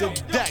 Inspector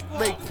Deck,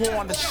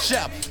 Raekwon the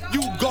Chef,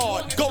 You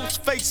Guard,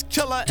 Ghostface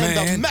Killer, and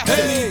the Method.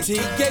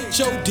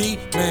 M-E-T-H-O-D,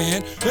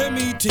 man.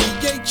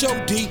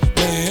 M-E-T-H-O-D,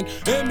 man.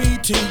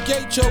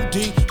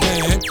 M-E-T-H-O-D,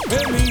 man.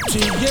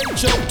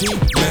 M-E-T-H-O-D,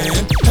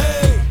 man.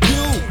 Hey,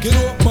 you, get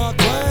off my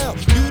cloud.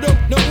 You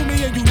don't know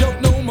me and you don't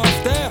know my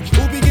style.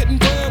 Who be getting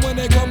planned when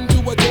they come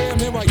to a jam?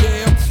 Here I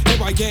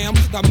am,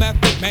 the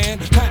method man.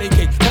 Patty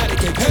cake,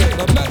 hey,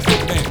 the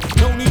method man.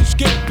 No need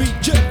skip, beat,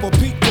 jet for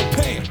Peter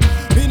Pan.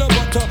 Peanut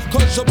butter,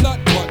 cause I'm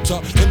not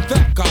butter. In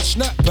fact, I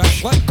snap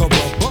back like a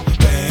rubber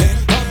man.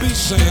 I be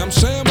Sam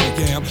I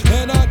am.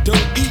 And I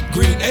don't eat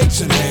green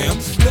eggs and ham.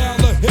 Now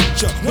the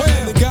hit ya,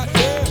 when they got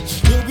there.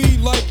 You'll be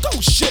like,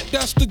 oh shit,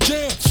 that's the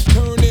jam.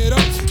 Turn it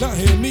up, now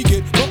hear me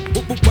get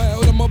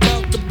wild. I'm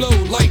about to blow,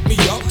 light me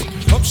up.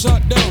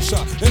 Upside,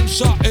 downside,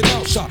 inside and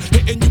outside.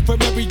 Hitting you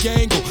from every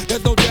angle,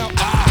 there's no doubt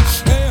I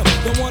am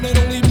the one and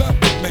only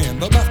method man.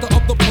 The master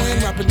of the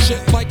plan, rapping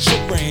shit like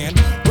Saran.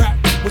 Rap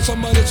with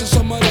some of this and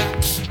some of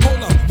that.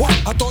 Hold on, what?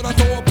 I thought I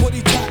saw a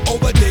putty tat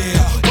over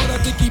there. But I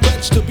think he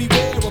bets to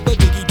beware of the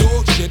diggy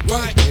dog shit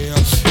right here.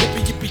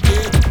 Yippee,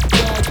 yeah,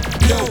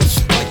 yo.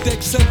 Like the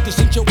acceptance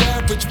in your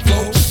average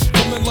flow.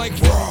 Coming like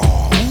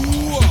raw,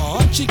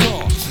 ooh,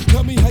 Chico.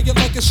 Tell me how you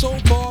like it so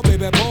far,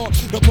 baby boy.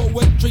 The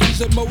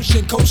poetry's in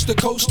motion, coast to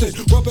coast it.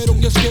 Rub it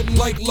on your skin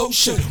like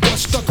lotion.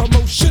 What's the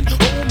commotion?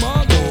 Oh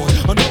my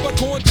lord. Another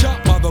corn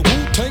chop by the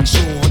Wu-Tang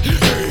sword.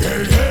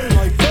 Hey,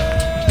 like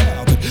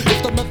that.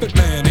 It's the method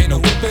man, ain't no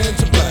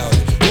ifs about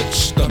it.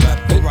 It's the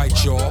method,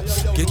 right, y'all.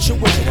 Get your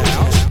weight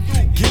out,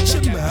 get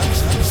your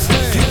maps,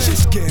 get your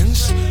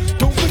skins.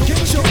 Don't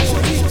forget your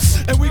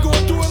audience. And we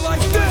gon' do it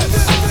like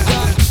this. I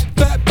got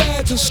fat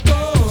bags and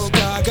skunk.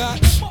 I got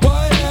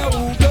white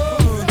out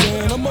guns.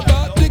 And I'm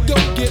about to go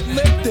get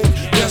lifted.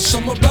 Yes,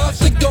 I'm about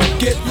to go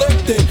get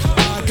lifted.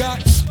 I got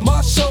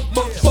myself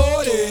a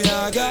 40.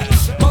 I got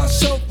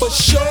myself a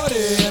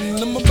shorty. And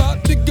I'm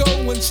about to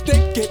go and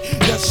stick it.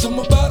 Yes, I'm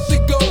about to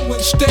go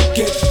and stick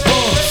it.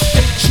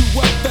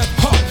 H-U-F-F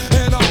pop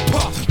and I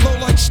pop. Blow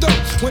like snow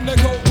when the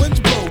cold winds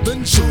blow.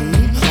 Then soon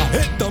I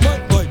hit the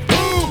mic like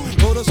boom.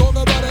 Know the song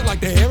about it like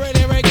the here it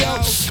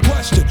go.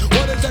 Question,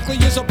 what exactly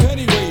is a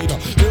penny raider?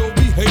 Ill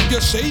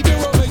behavior, savior,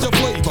 or major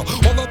flavor?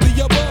 All of the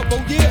above,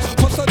 oh yeah.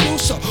 Plus I do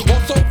so.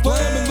 Also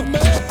flam in the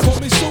man, call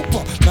me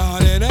super.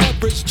 Not an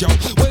average Joe.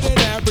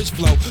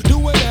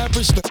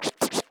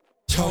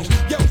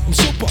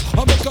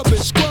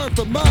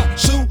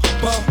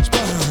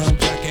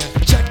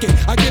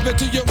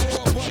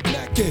 butt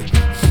naked.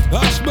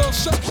 I smell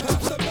sex,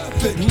 that's the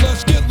method.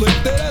 Let's get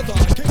lit, there's a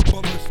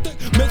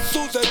capabilistic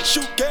missiles that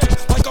shoot game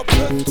like a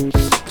pistol.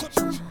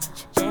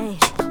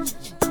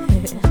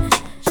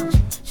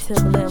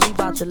 Timberland, we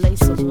about to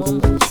lace up one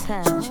more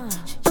time.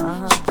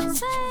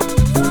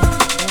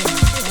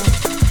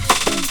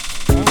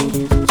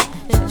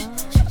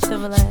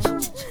 Timberland,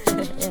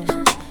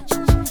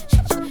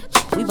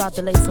 we about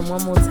to lace them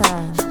one more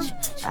time.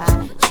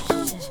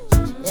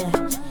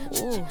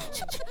 Ooh.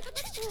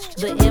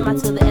 The M I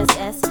to the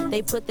SS,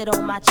 they put that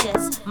on my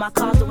chest. My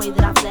car's the way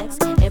that I flex,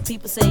 and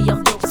people say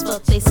I'm dope as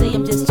fuck. They say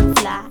I'm just too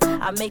fly.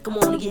 I make them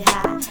wanna get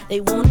high. They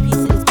want a piece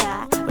of this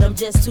pie, but I'm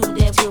just too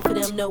damn good for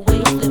them. No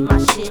way I flip my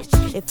shit.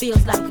 It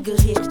feels like a good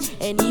hit,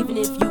 and even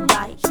if you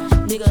bite,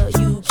 nigga,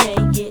 you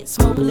can't get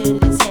smoke a little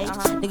this hate.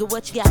 Nigga,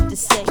 what you got to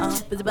say?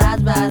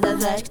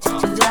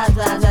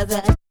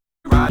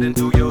 Riding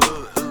through your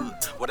hood,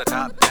 with a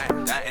top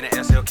down in the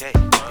SLK,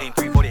 in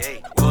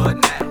 348, what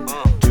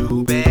now?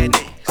 Two bad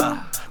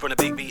niggas, from the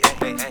big BA,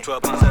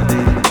 12 months a day,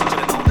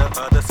 chillin' on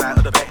the other side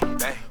of the bay.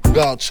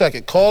 Y'all check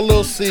it. Call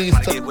Lil C's.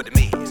 Get with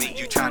me,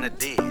 you tryna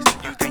diss.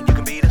 You think you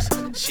can beat us?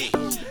 Shit.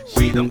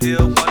 We them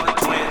ill one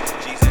twins.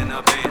 She's in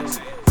the Benz.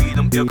 We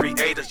them ill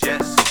creators,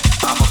 yes.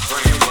 I'm a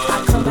friend,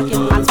 I come back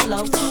in my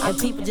flow, and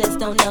people just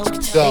don't know.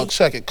 Y'all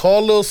check it.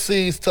 Call Lil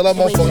C's. Tell that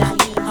motherfucker.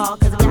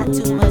 Cause I got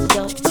too much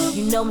dope.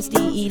 You know I'm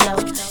still E-Lo.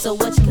 So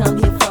what you come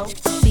here for?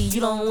 See,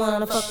 you don't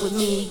wanna fuck with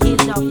me.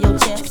 Get it off your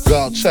chest.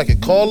 Y'all check it.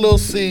 Call Lil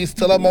C's.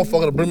 Tell that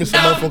motherfucker to bring me some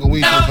motherfucking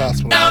weed to the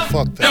hospital. Man.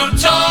 Fuck that.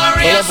 Tell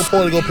that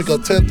before to go pick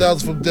up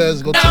 10,000 from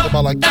Dez. Go check him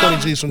out like 20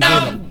 G's from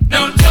Gino.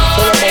 Tell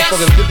that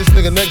motherfucker to get this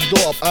nigga next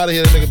door up out of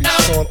here. That nigga be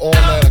snoring all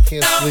night. I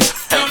can't sleep.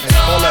 And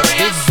call that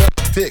big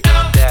butt dick.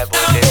 Bad boy,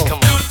 come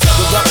on.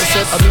 The doctor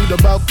said I need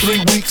about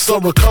 3 weeks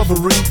of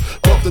recovery.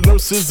 But the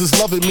nurses is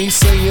loving me,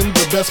 saying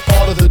the best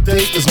part of the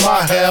day is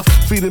my half.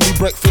 Feeding me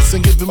breakfast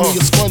and giving me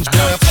a sponge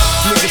bath.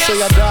 Niggas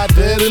say I died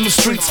dead in the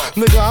streets.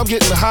 Nigga, I'm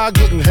getting high,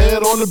 getting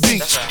head on the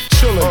beach.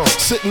 Chillin',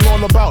 sitting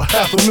on about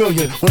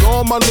 $500,000. With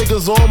all my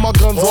niggas, all my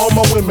guns, all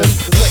my women.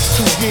 The next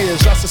 2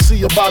 years, I should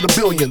see about $1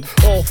 billion.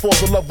 All for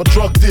the love of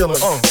drug dealing.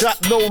 Got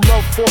no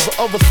love for the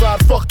other side,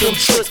 fuck them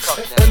tricks.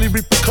 Any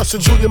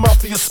repercussions, Junior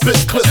Mafia spit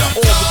clip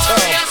all the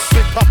time.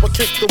 Big Papa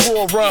kick the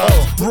raw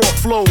rhymes, raw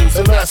flows,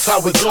 and that's how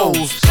it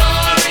goes.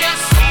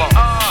 Come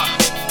on.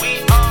 We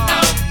are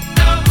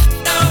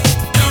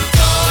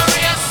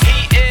notorious. He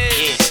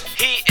is.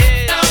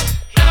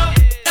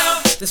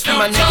 This for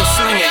my niggas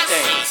slinging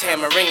things,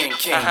 hammer ringing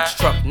kings,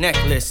 truck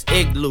necklace,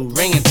 igloo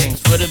ringing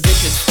things. For the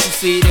bitches who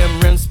see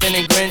them rims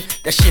spinning grin,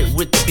 that shit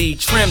with the B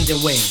trimmed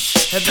and wings.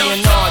 Heavy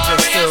and larger,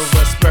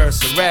 silver spurs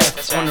to rap.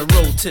 On the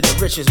road to the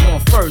riches, more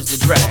furs to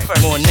drag.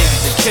 More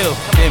niggas to kill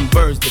than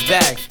birds to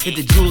bag. Hit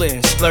the jeweler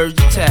and splurge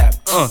the tab.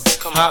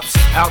 Hops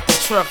out the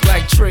truck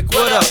like Trick,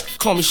 what up?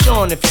 Call me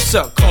Sean if you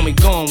suck, call me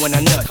gone when I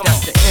nut.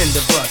 That's the end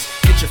of us.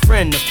 Get your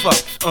friend to fuck,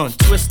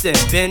 twist and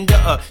bend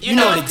her up. You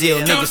know the deal,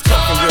 niggas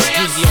talking real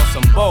greasy on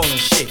some ballin'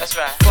 shit.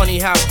 Funny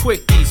how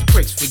quick these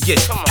pricks forget.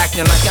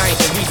 Acting like I ain't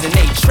the reason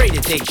they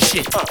traded they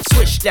shit.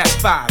 Switch that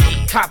 5,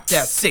 cop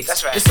that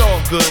 6. It's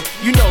all good,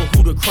 you know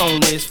who the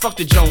crone is. Fuck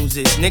the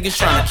Joneses, niggas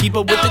tryna keep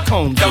up with the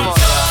Cones. We are.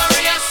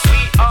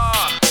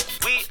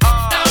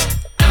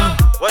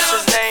 What's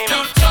his name?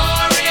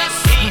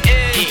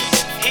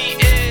 He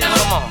is.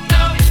 Come on.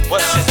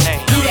 What's his name?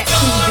 Do that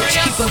cool bitch,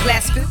 keep a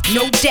glass filled,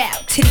 no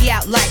doubt. Titty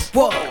out like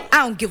whoa.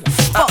 I don't give a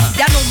fuck.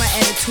 Y'all know my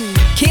attitude.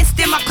 Can't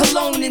stand my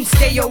cologne and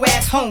stay your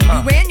ass home.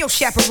 You ran your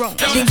chaperone.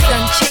 Things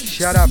done changed.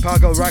 Shout out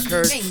Pago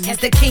Records. As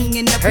the king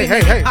in the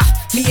hey.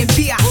 Me and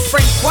B.I.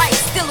 Frank White,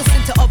 still a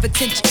center of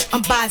attention.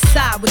 I'm by his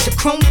side with the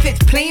chrome fits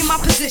playing my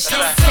position.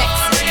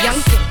 Sexy, young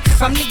thing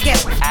from the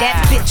ghetto.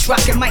 That bitch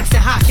rocking mics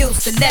and high heels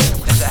stiletto.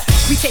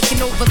 We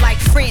taking over like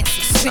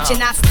Francis,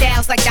 switching our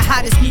styles like the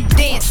hottest new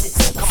dances.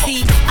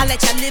 See, I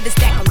let y'all live and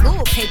stack a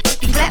little paper.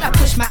 Be glad I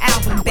pushed my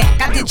album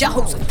back. I did y'all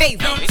hoes a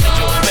favor.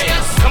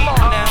 Come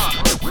on now.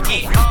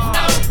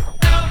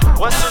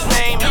 What's his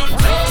name?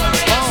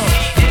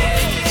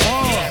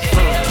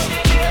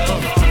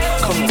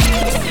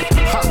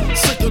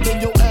 Sicker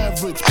than your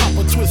average.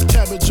 Papa twist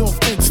cabbage off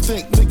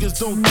instinct. Niggas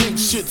don't think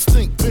shit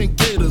stink. Pink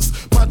Gators,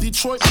 my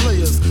Detroit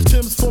players.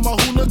 Tim's for my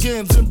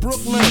hooligans in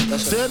Brooklyn.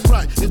 Dead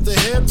right, if the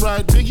head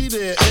right, Biggie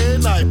there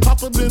every night.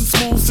 Papa been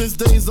smooth since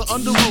days of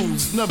under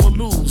rules. Never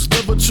lose,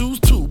 never choose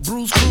to.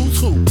 Bruise, cruise,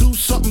 who? Do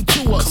something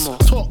to us.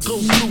 Talk, go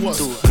through us.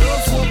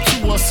 Girls want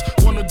to us,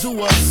 wanna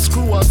do us.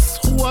 Screw us,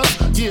 who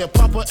us? Yeah,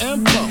 Papa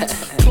and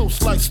Puff.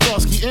 Close like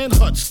Starsky and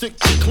Hutch. Stick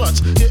to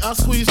clutch. Yeah, I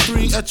squeeze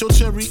 3 at your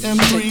cherry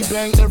M3.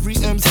 Bang every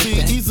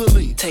MC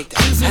easily.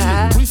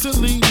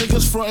 Recently,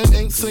 niggas frontin'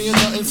 ain't saying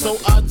nothing, so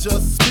I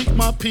just speak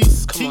my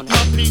peace. Keep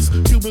my peace.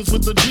 Cubans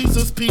with the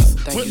Jesus peace.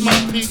 With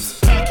my peace.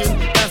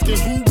 Packing, asking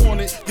who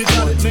want it. You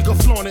got it, nigga,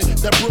 flaunt it.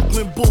 That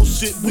Brooklyn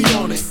bullshit, we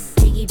on it.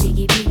 Biggie,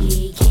 biggie,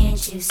 biggie,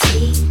 can't you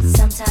see?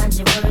 Sometimes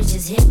your words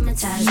just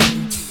hypnotize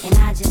me, and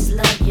I just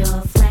love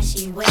your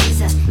flashy ways.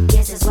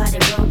 Guess that's why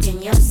they're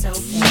broken, you're so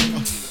fake.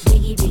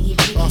 Biggie, biggie,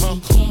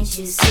 biggie, can't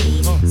you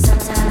see?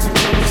 Sometimes your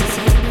words just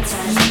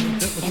hypnotize me,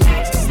 and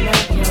I just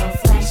love your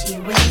flashy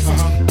ways.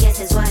 Guess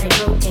that's why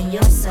they're broken,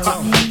 you're so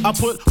fake. I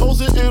put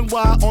hoes in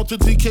NY onto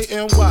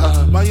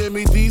DKNY.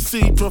 Miami,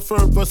 DC, prefer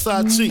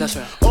Versace. That's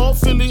right. All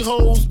Philly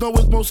hoes know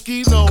it's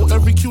Moschino.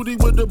 Every cutie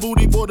with the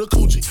booty bought a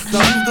coochie. Now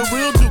who's the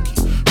real dookie?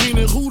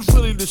 Meaning who's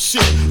really the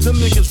shit? Them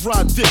niggas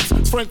ride dicks.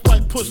 Frank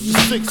White pushed the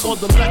 6 on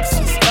the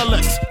Lexus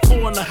LX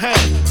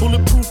 4.5.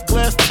 Bulletproof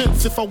glass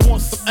tints if I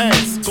want some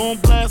ass. Gon'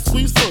 blast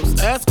squeeze first,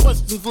 ask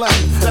questions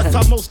last. That's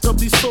how most of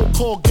these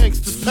so-called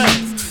gangsters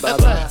pass. At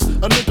last,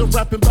 a nigga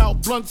rapping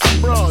about blunts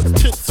and bras,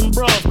 tits and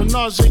bras,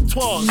 menage a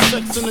trois,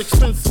 sex and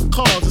expensive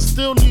cars, and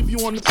still leave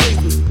you on the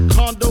pavement.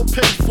 Condo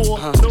paid for,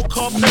 no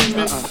car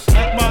payment.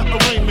 At my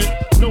arraignment,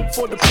 note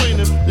for the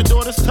plaintiff. Your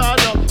daughter's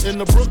tied up in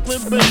the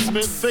Brooklyn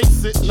basement.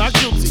 Face it, not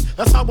guilty.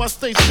 That's how I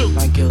stay true.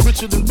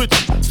 Richer than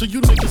richer, so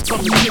you niggas come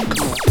and get me.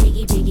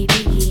 Biggie, biggie,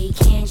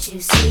 biggie, can't you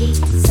see?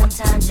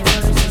 Sometimes your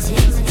words just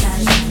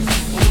hypnotize me,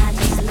 and I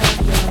just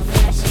love your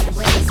flashy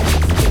ways.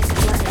 Guess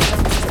that's why they're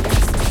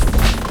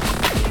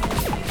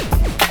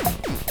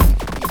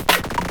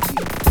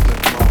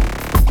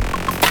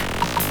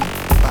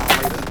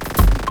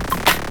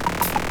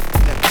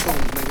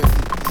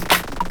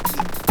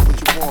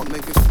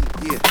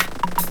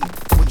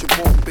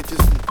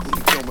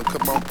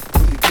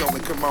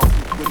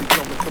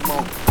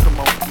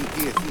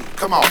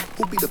Come on,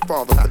 who be the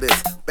father for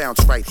this?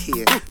 Bounce right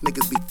here.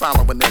 Niggas be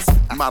following this.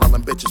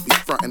 Modeling bitches be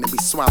frontin' and be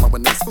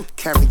swallowing this.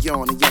 Carry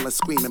on and yell and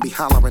scream and be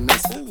hollering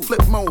this.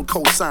 Flip mode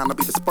co-sign, I'll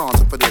be the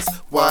sponsor for this.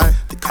 Why?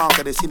 To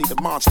conquer this, you need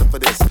a monster for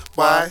this.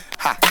 Why?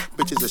 Ha!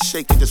 Bitches are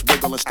shaking, just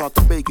wiggle and start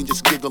the baking,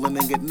 just giggling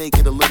and get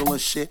naked a little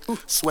and shit.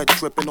 Sweat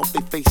dripping off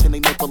their face and they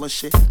nipple and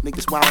shit.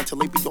 Niggas wild until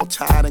they be all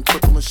tired and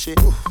crippled and shit.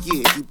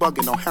 Yeah, you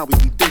bugging on how we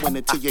be doing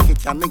it till you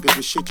hit y'all niggas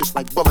with shit just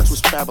like bullets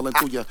was traveling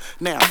through you.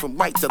 Now from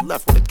right to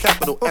left with a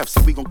capital F,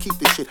 so we gon' keep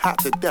this shit hot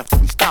to death till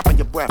we stopping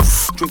your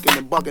breath. Drinking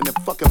and bugging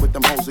and fucking with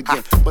them hoes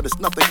again. But it's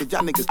nothing cause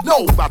y'all niggas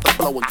know about to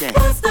blow again.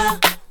 Bust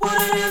up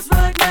what it is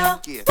right now.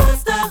 Yeah.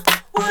 Bust up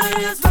what it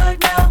is right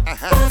now.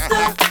 Bust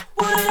up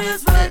what it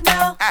is right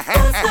now.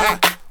 Bust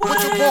up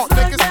what you want,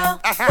 niggas?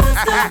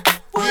 Bust up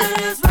what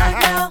it is right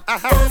now.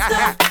 Bust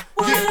up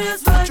what it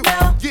is right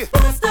now. Yeah.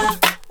 Bust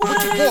up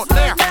What you want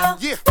now?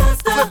 Yeah.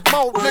 Flip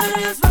mode,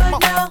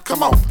 nigga.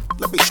 Come on.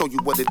 Let me show you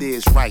what it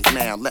is right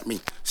now. Let me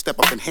step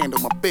up and handle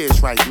my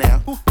biz right now.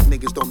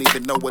 Niggas don't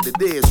even know what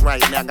it is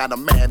right now. Got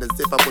 'em mad as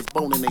if I was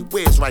boning they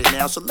whiz right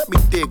now. So let me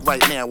dig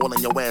right now. All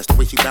in your ass the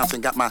way she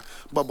bouncing. Got my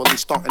bubbly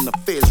starting to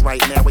fizz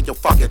right now. Where your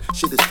fucking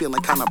shit is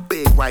feeling kinda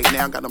big right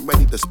now. Got 'em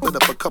ready to split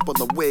up a couple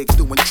of wigs.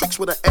 Doing tricks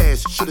with her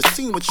ass. Should've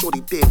seen what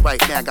Shorty did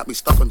right now. Got me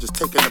stuck on just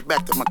taking her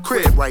back to my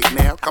crib right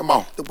now. Come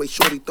on. The way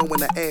Shorty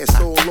throwing her ass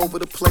all over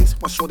the place.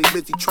 While Shorty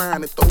busy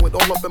trying to throw it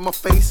all up in my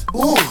face.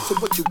 Ooh. So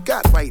what you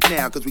got right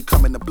now? Cause we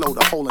coming to blow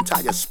the whole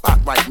entire spot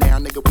right now.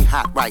 Nigga, we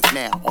hot right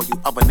now. All you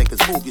other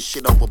niggas move your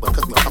shit over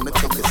because we come to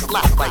take this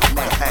slot right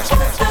now.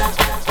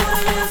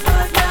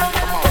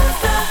 Come on.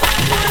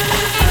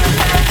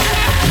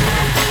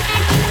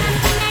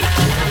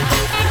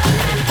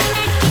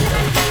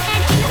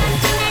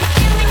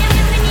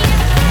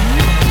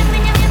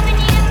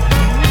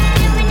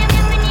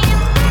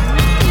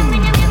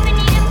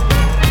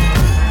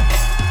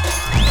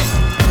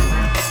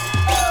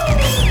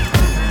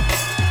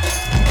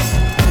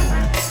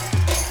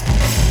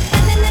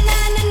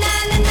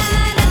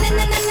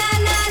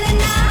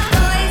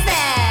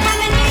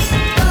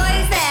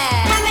 Boys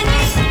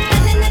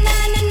there.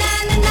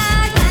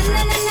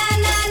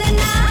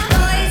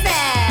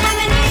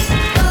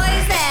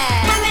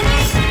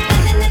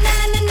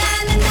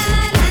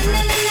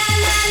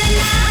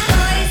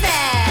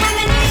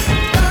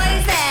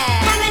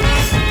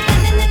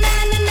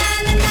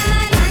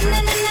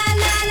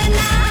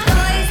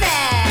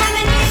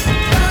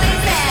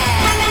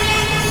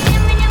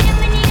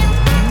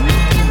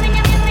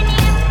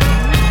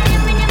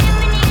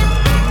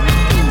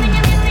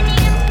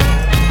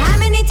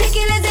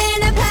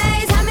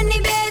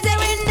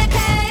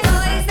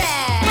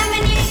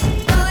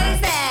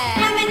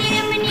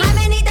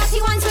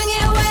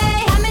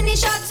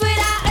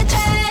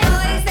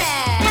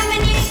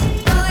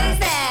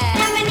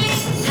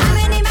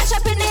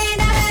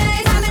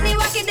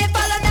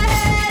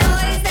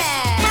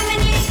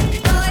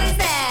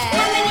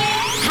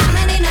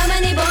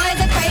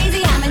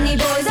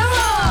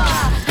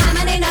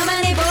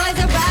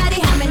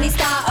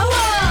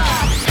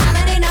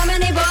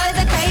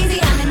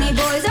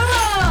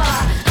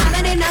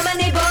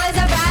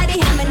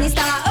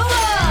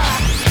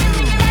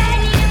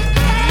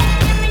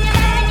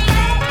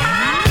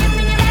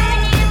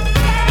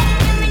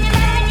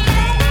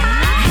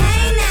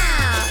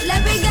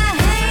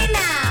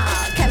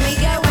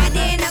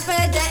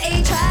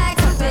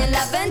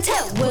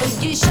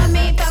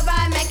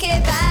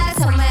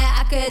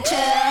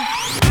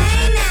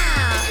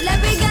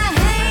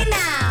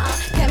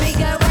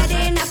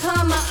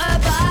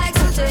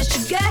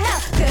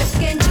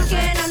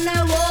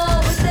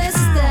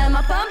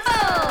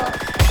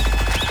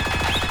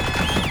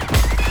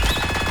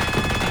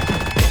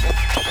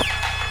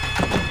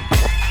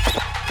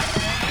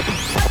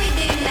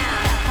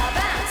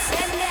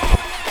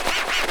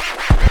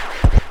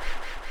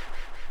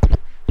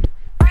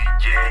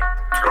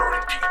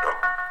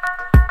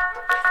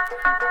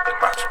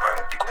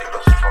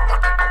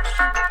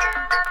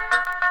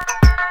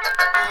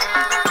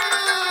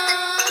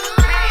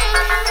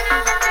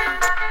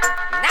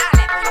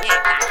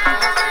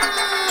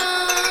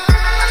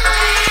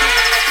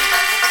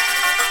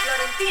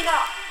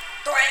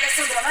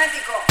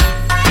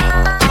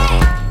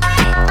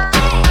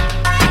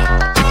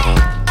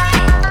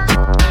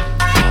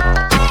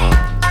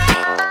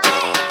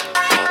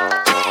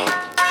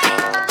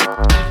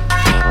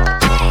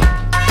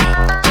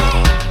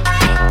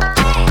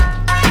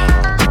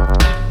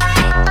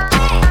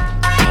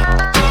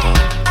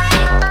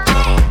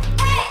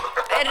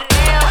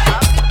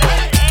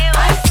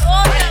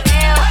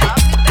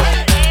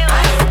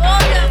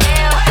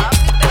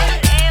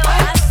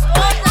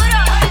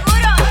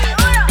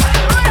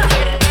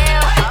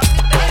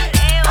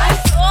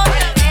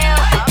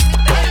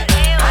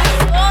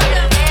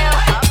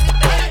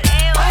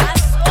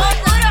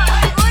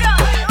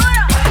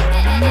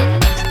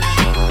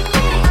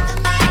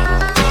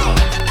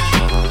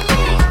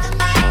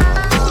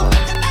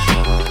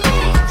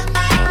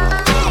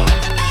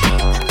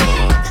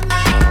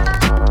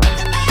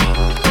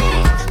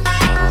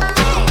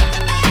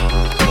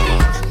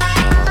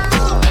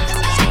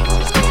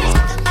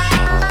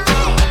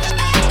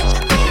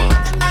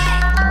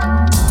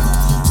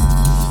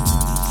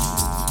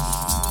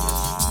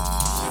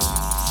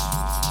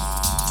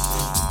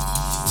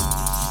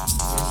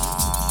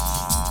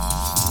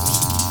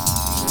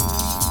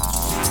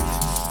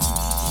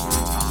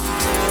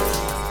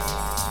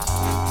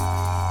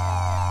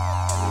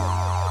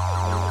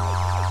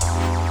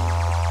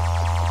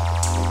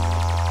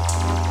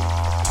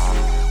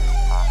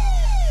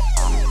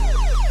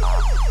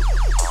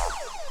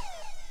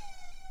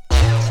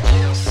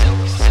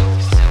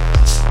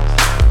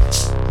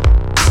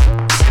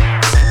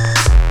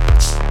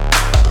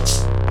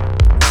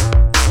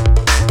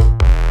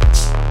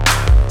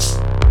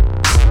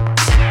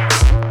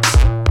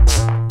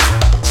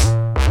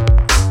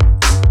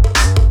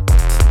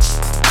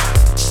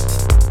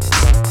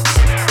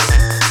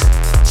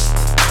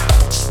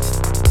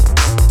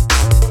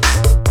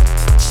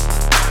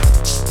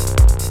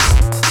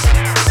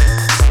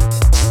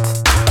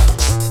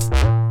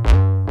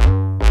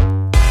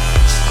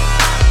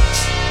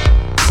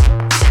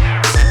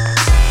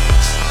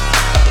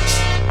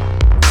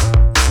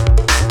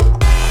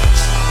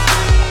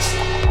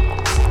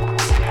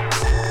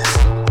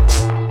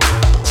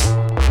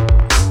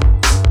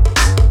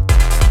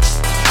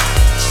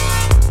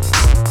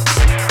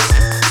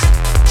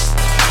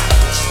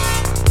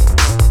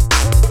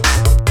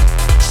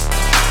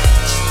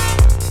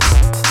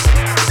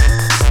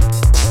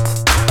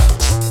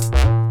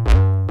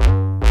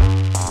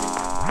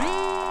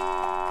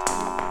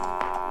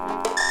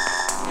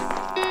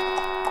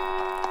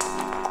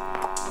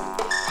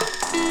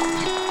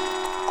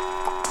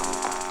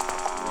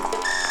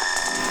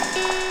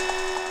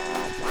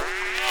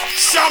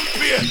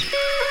 champion.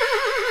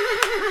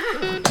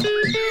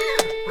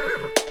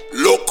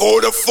 Look how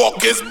the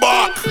fuck is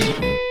back.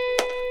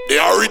 The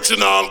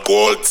original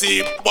gold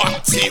teeth,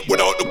 back teeth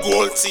without the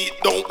gold teeth.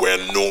 Don't wear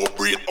no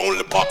breed,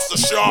 only boxer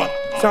short.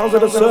 Sounds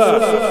of the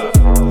surf.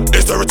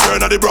 It's the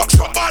return of the rock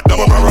shot.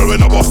 Never barrel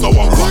when I bust no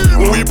one shot.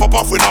 When we pop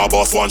off, we now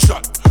bust one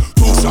shot.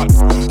 2 shot,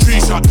 3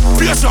 shot,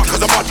 4 shot,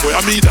 cause a bad boy, I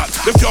mean that.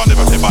 Them can't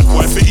never say bad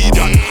boy for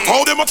idiot.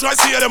 How them a try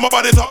see them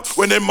about it up?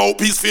 When them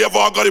mouthpiece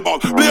favor got it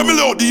ball. Play me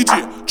low, DJ,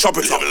 chop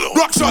it up.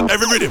 Rock shot,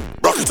 every rhythm,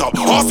 rock it up.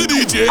 Ask the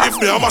DJ if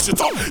me I mash it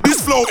up.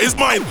 This flow is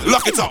mine,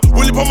 lock it up.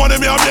 Will you put money,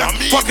 me and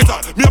me, fuck it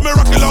up. Me and me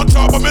rocket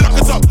launcher, but me lock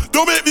it up.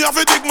 Don't make me have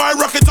to dig my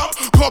rocket up.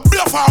 Cause be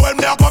a power when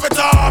me a pop it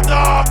up.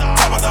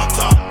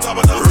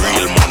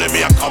 Real money,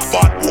 me a come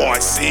bad boy,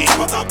 see.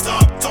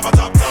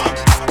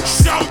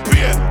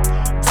 Champion.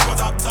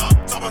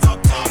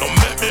 Don't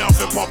make me have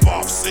to pop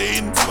off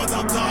scene.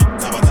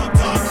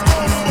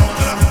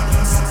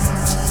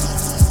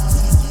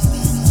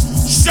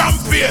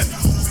 Champion.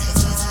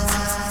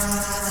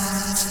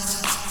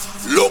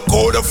 Look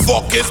how the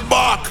fuck is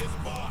back.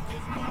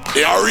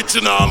 The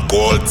original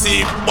gold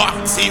teeth, back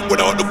teeth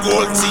without the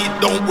gold teeth.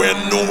 Don't wear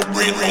no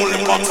green,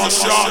 only boxer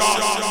shorts.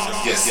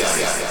 Yes.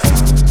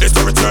 It's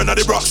the return of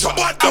the rock shot.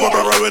 Never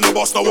barrel when I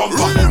bust no one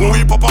pop. When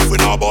we pop off, we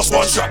now bust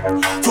 1 shot,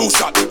 2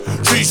 shot,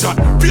 3 shot,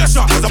 4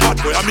 shot. Cause a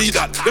bad boy, I mean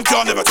that. Them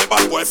can't never take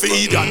bad boy for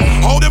idiot.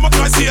 How them a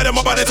try see them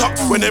about it up?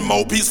 When them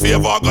mouthpiece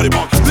favor got it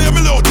back. Play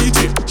me low,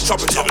 DJ,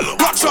 chop it up.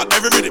 Rock shot,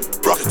 every rhythm,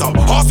 rock it up.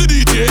 Ask the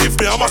DJ if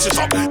me I mash it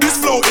up. This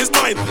flow is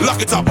mine,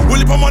 lock it up. Will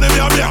you put money, me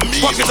and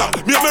me, fuck it up.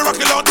 Me and me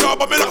rocket launcher,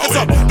 but me lock it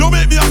up. Don't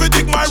make me have to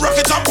dig my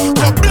rocket up.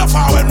 Cause me a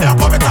power when me a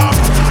pop it up.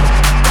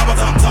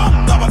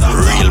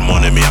 Real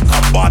money, me a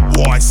come bad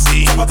boy,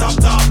 see.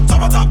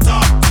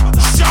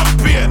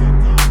 Champion.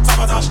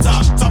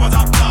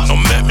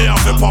 Don't make me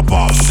have to pop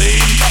off, see.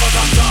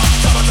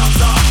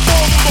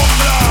 Bumbo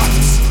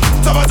blast.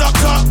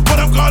 But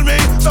them call me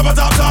top.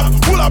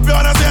 Pull up your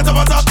hand and say top.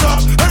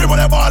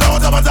 Everybody ball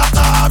out, top.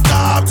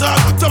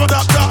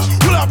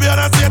 Pull up your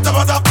hand and say top.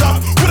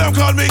 Who them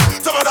call me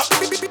top.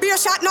 Beer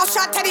shot, no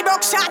shot, Teddy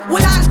Brook shot.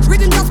 Hold on,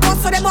 rhythm just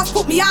bust, so they must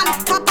put me on.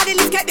 Top of the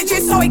list, get the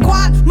gist, so it go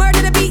on.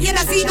 Murder the beat in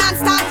a scene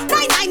non-stop.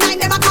 999,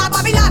 them a call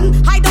Babylon.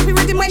 Hide up the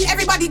rhythm when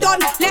everybody done.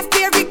 Left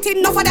their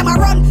victim, enough of them a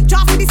run.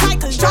 Draw for the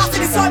cycle, draw for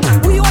the sun.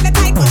 We own the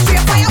title,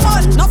 straight fire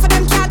one. Enough of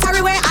them can't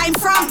carry where I'm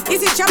from.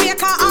 Is it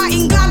Jamaica or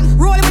England?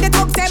 Rolling with the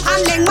thugs, them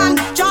and Lengman.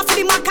 Draw for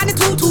the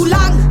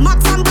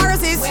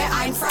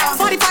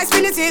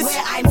witnesses.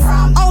 Where I'm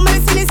from. All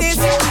medicines.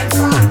 Where I'm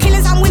from.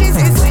 Killers and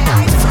witnesses. Where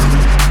I'm from.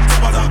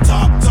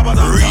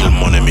 Real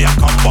money me a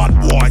come bad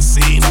boy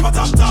scene.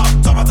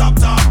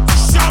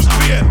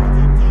 Champion.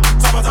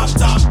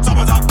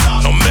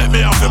 No make me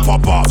have a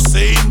pop off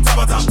scene.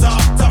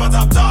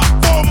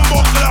 Bumbo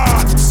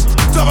clocks.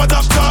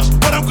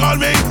 When them call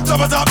me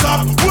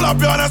pull up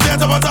your hands and say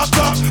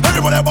top.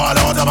 Everybody ball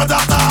out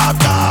top.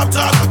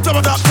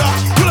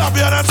 Pull up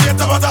your hands and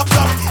say top.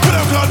 When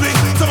them call me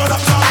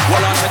top.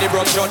 Well, I said the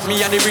broke shot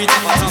me and the beat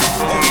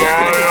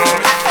top.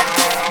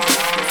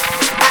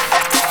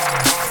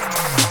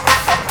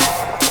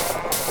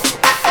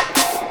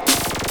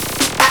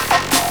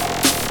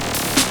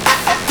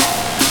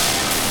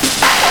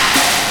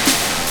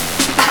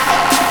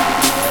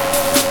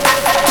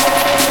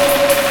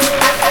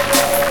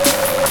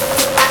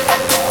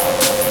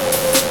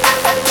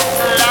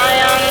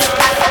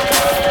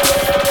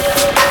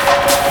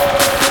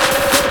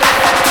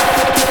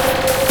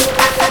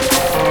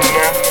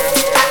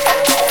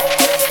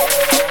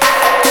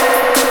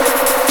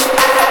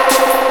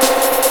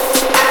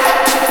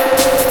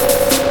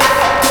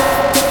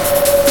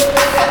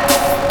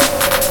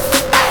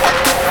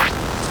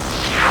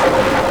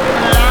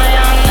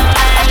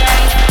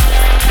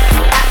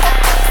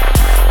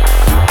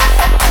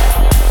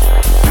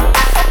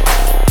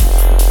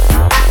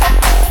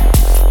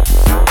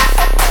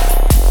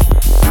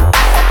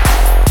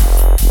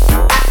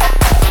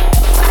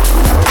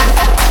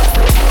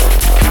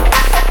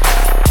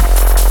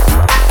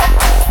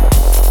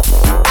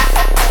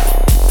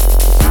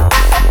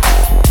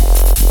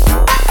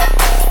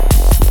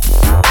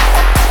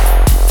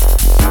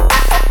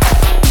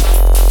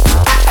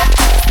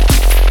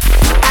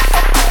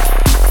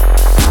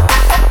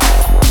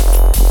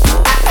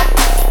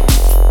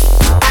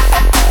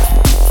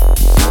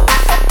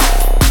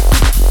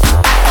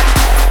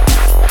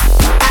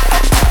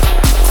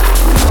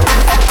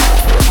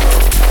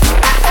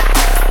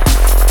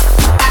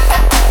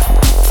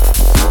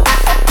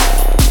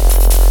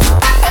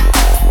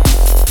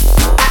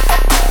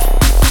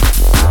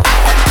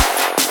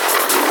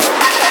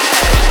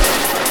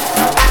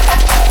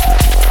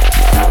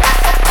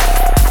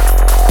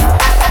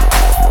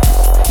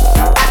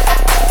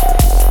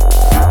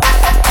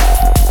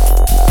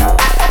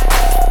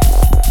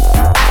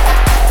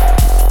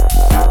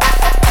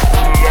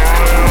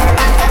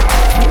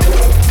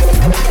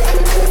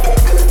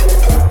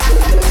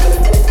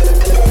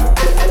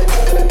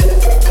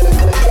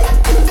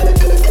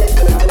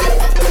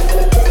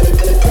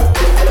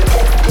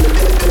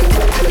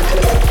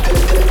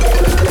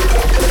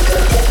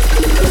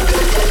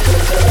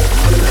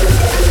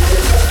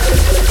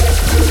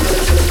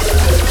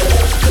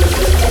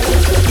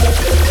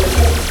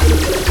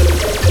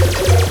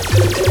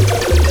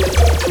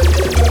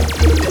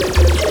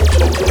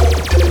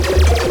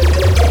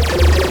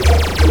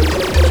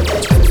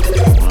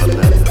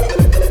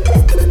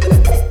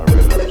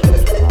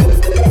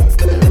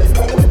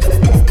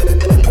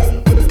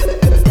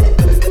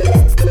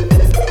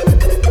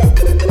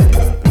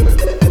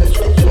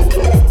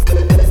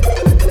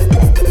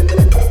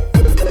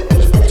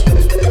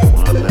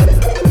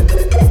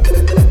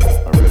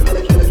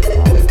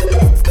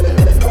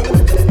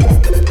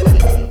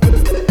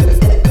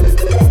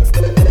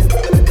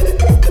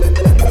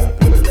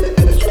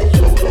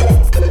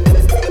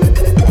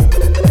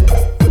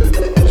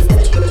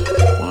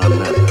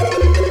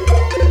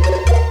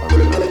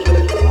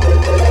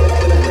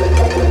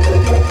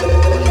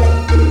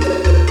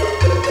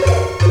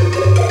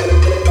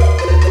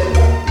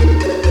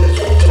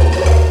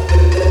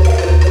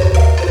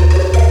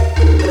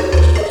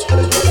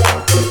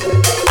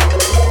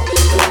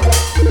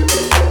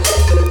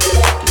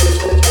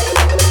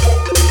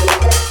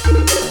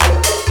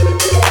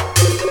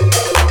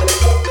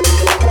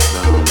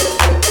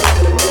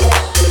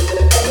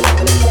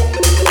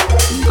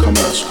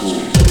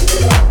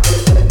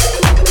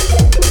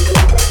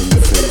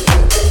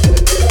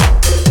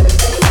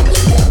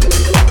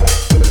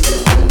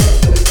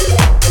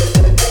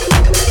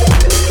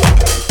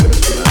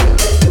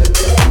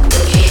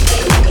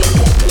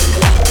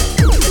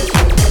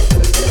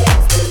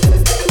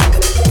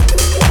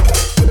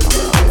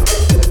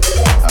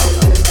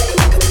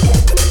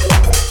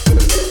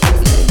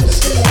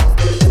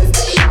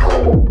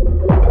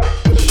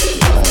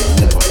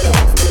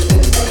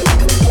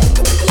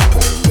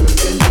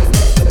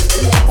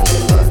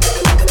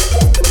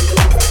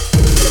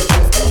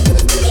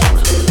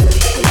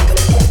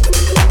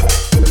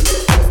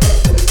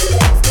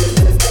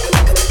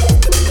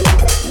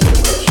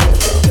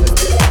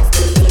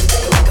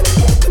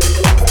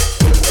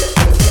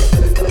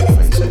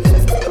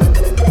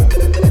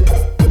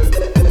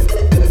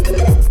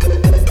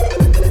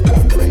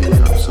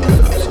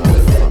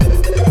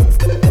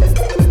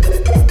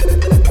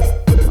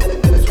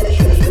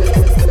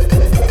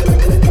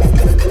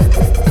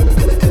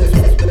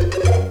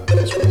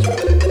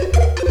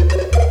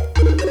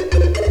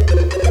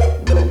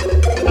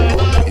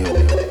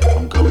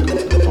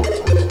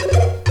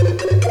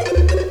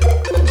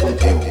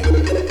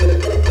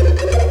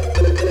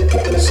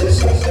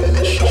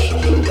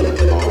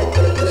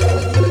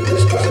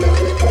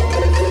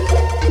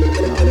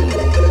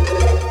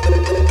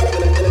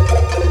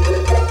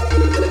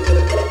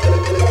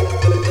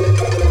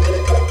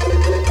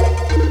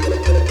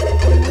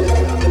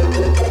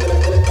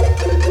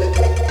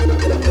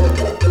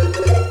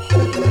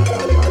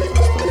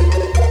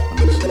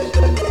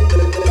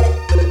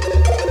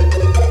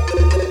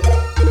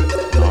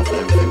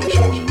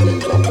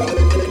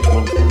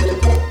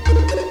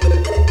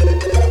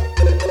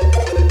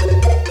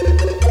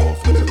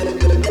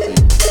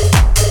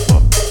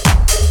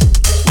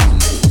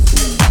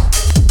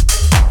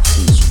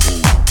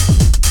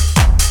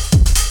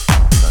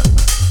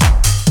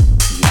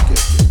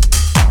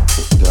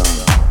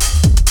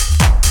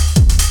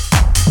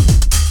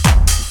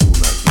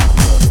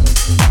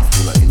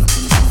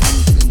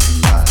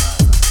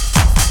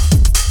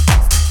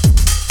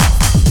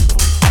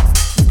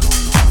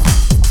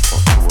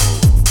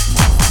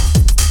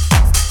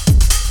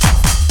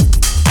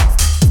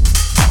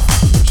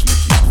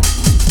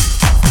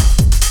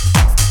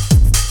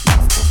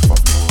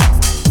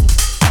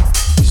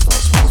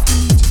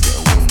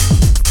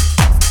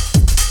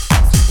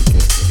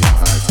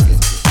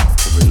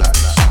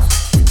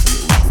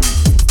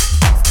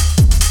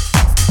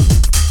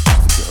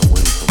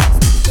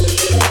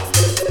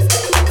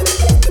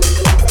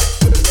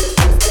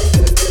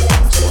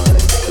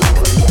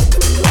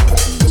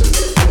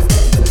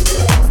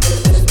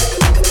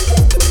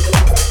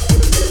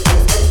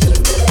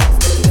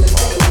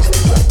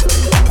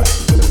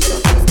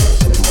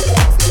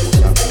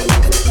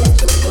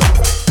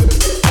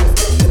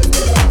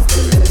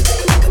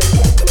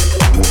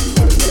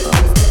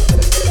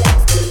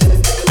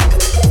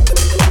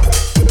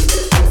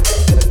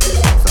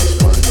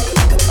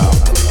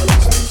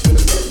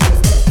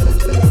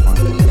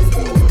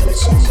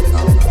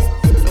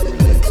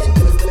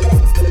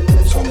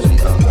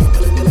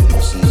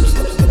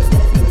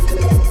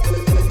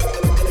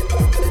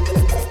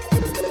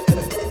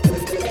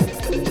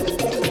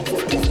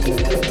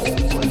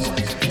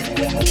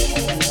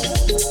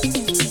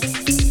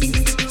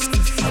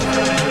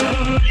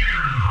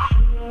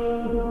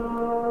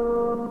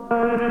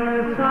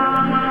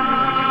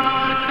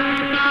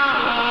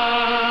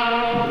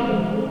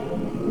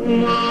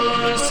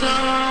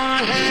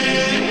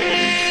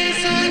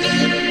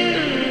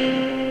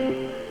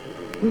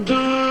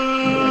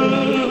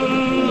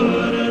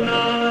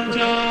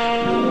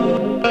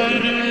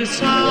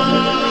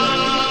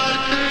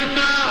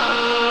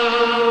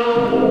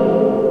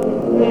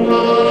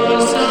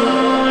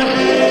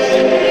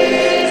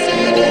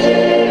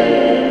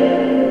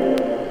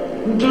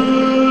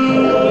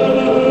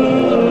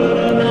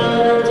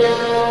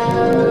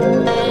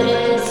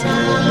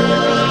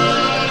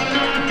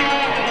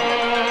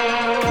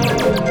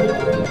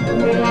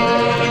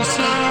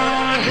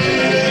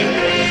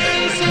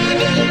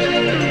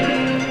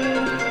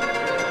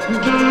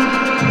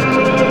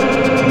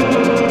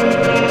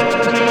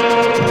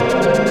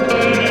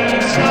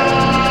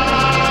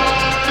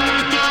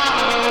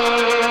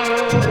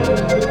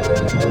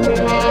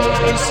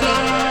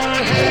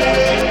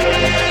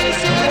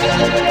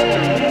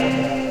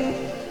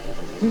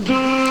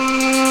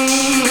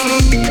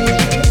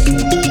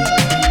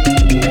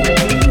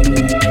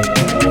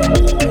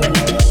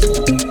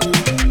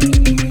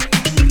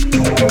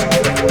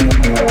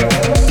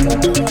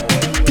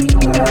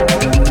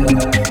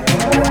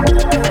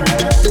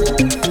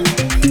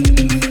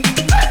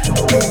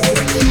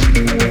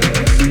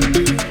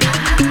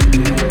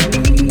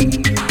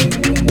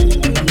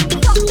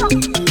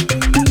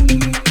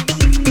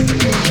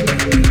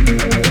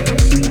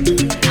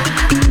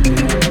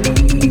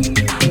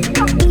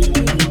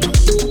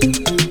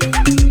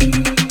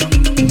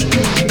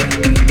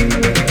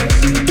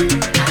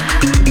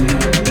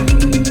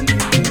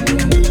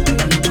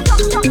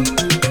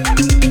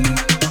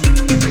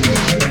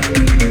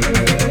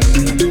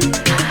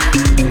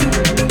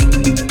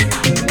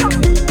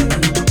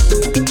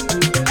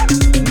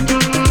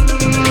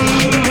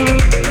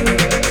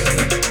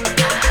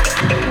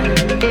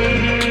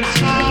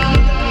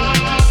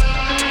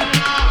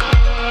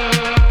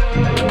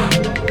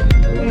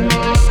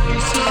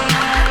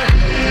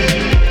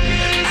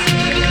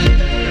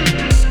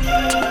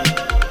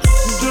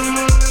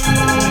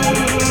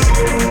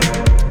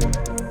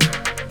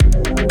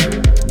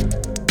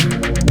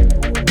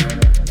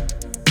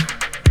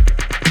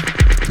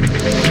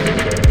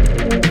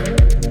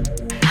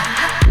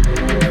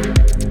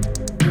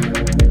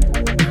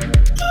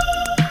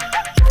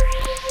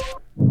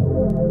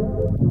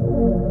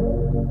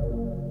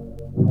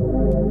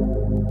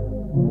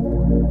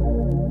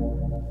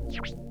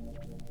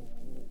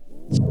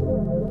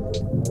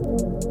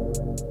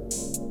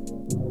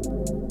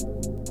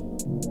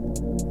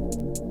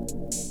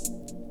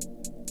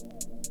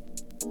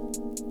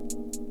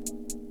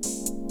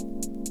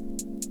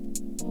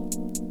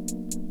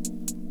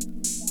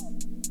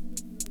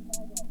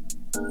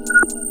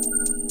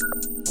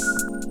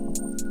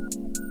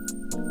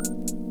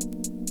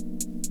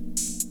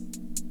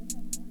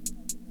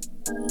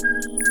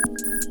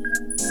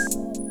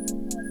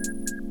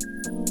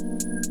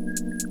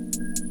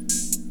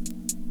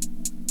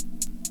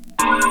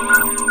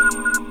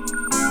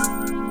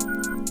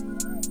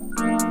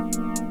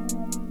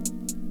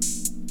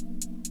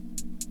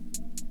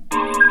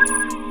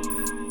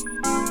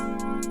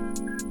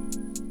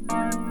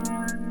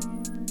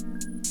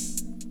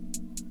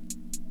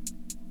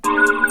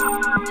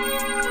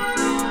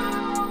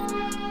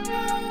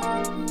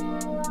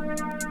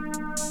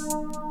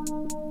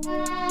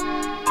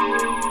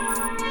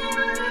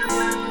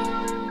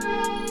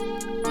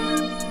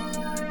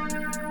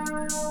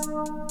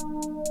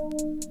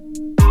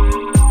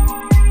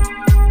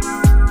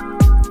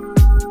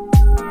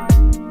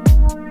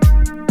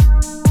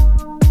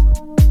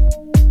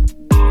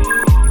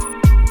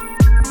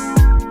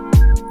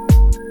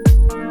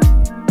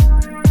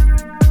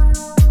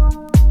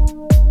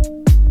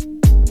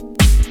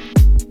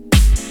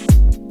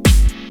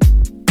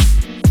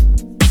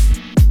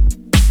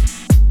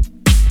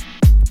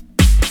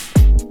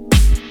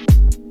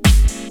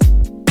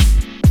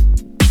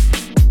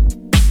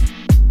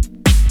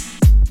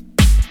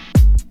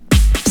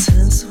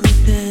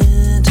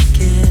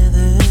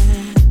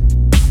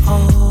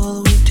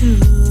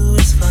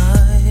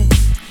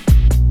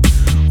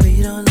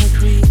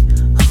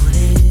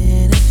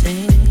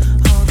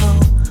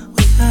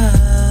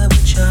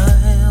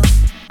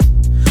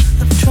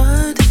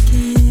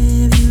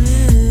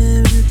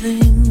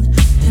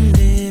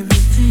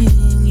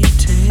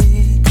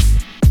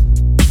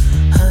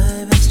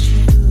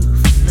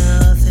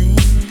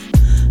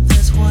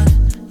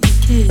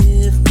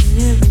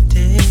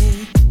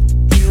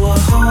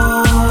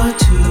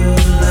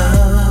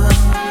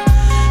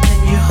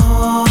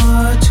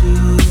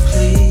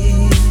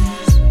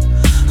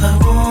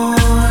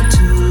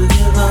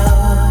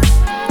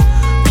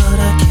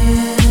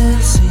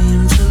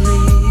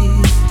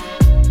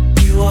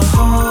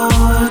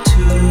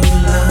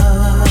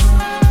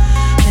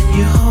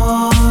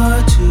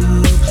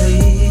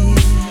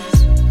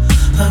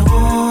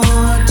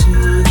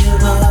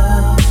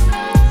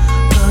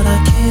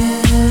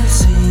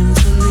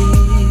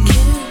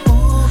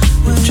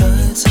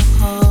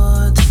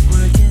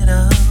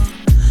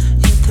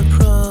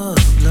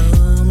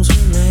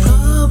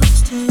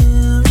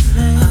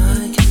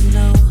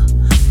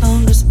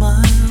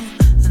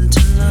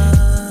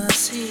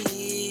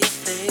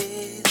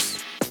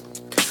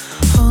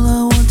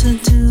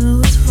 wanted to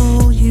was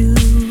hold you.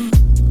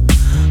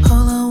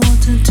 All I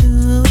wanted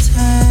to was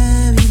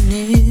have you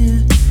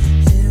near.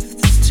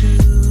 If there's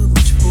too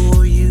much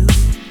for you,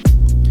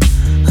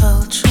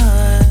 I'll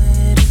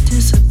try to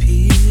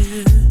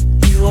disappear.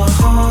 You are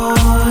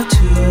hard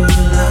to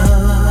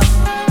love,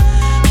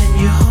 and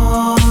you're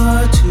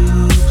hard to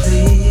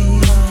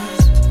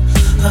please.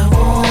 I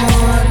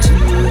want to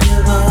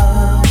give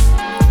up,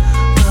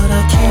 but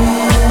I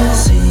can't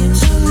seem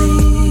to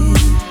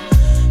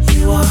leave.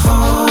 You are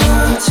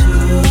hard to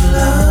love.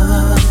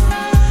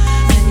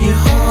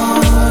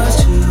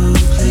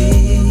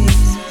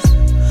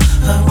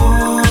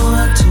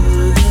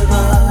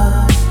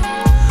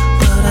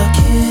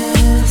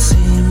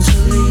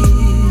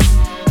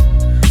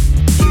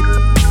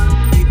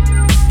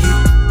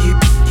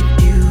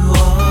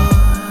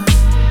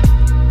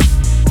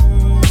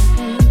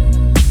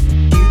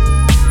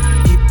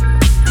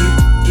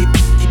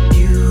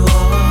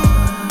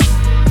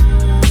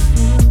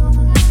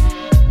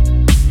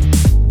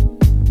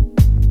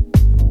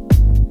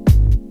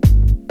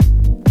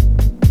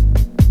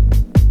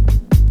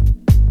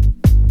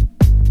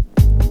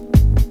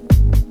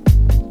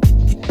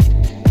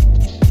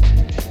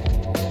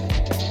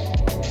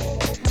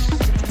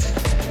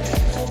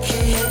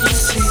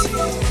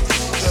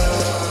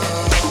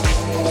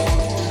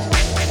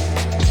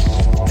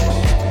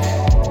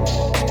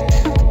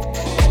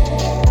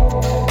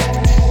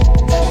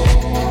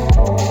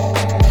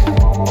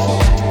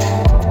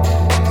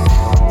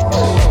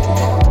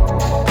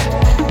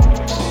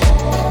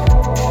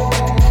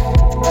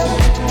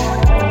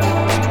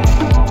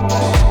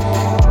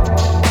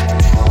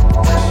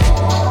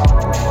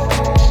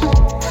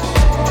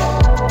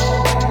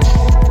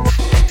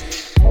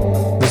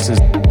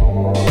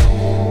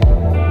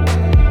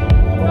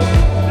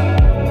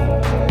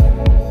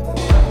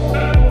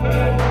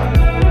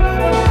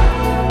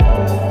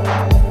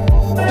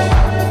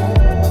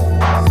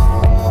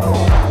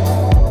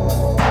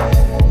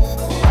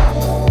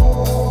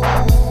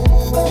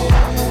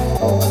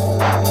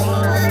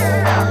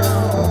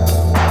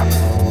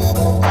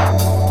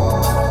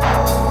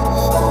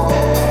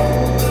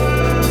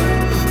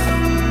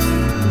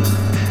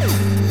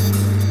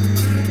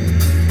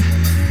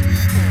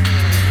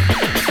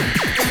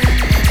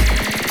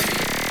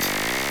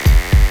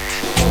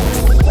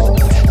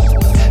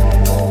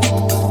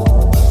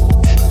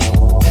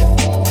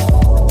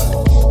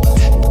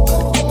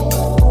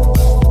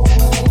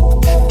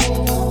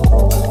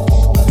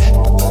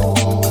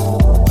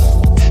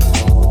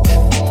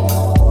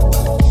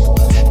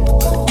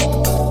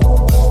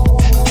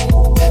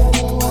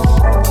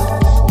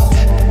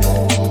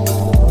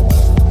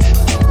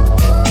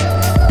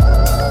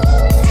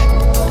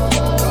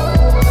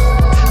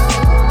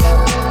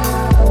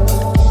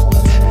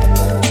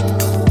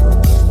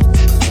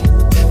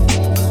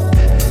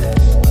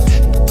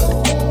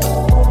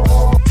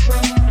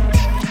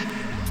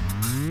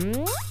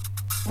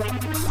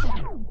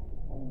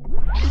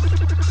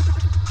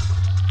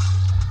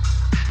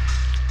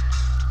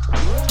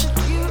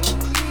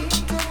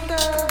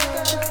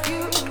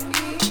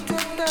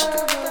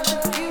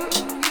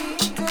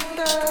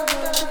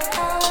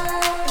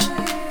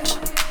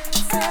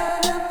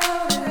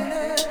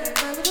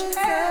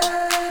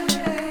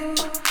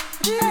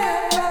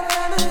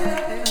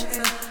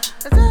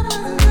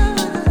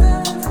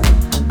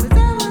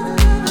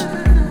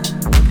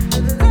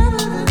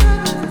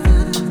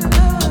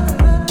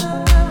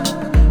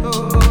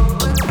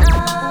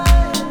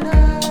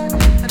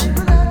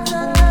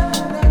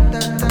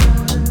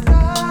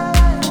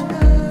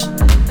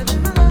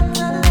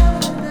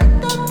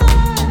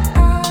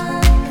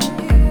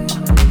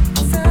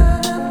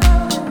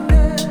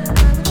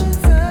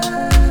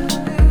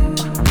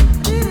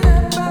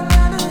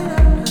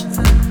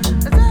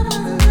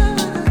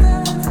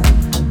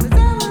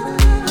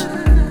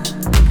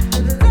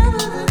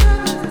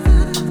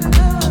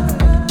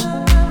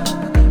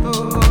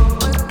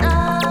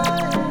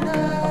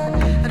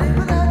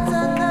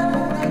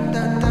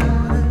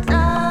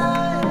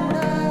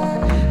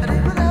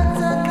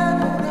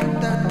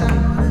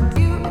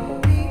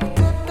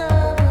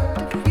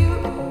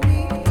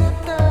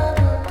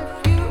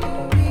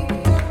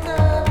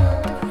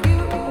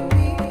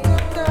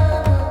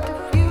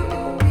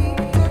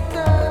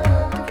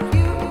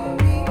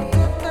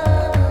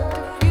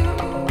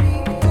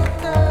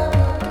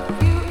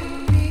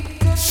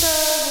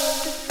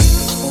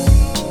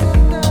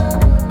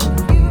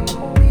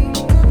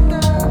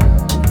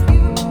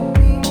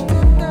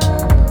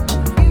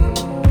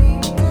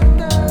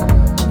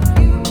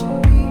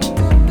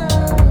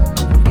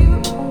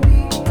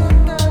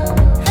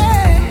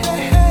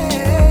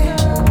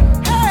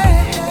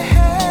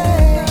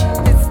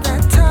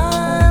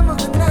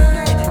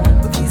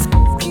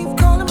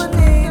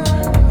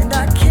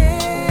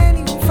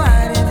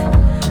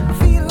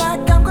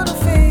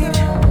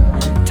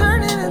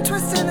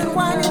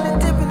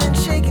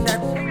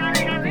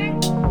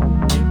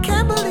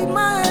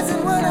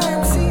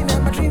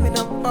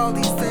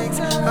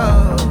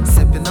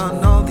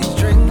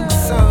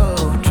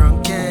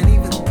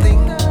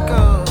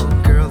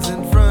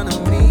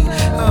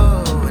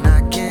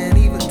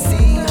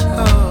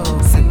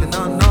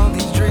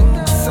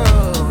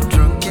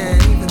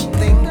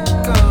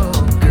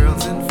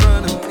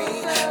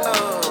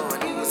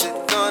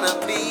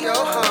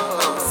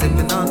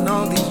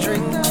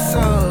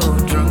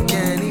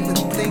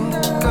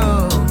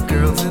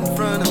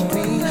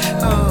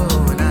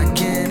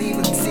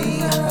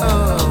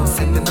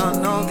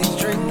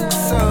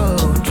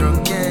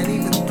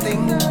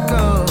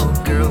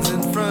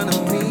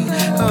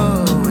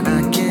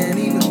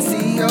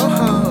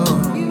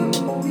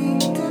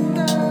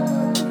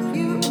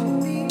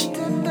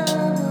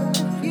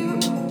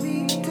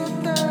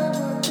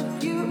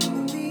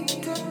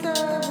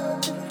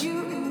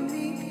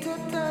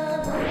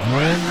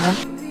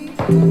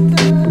 What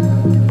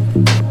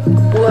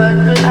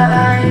would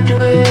I do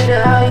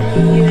without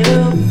you?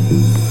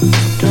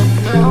 Don't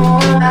know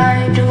what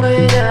I do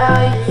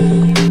without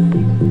you.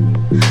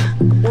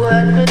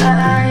 What would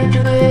I do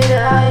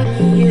without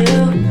you?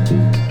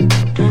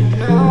 Don't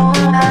know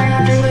what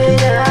I do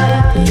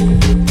without you.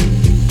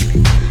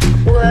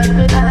 What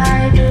would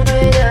I do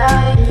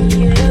without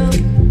you?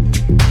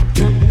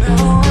 Don't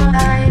know what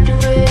I do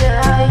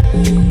without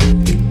you.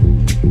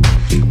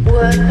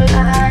 What would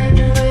I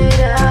do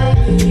without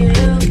you?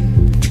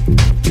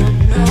 Don't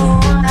know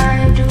what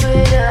I do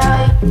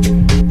without you.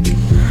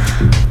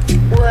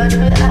 What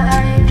would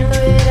I do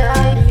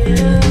without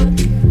you?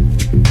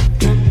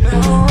 Don't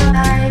know what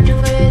I do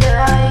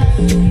without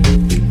you.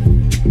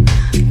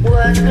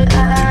 What would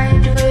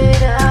I do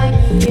without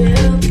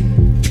you?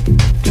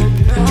 Don't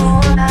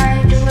know what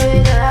I do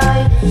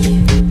without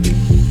you.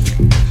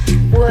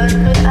 What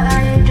would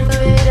I do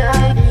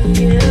without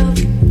you?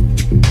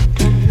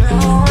 Don't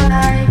know what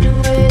I do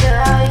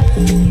without you.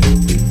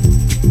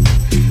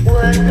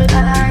 What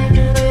would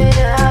I do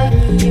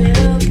without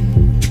you?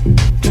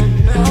 Don't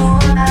know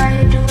what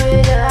I do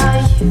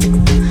without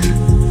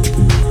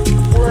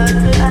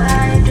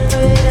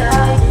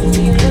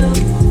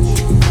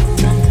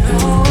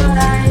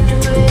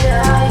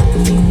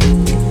you.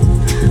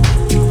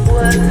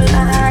 What would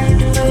I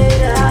do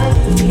without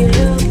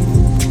you?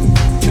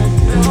 Don't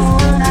know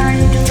what I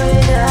do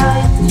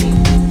without you.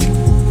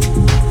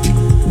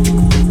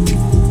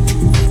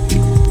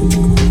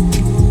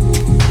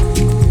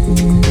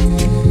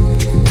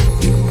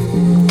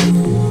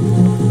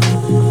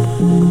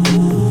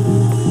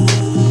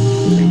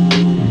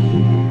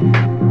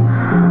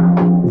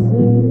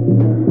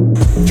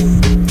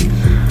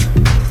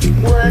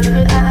 What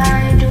would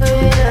I do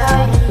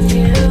without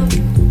you?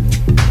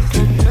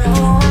 Don't know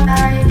what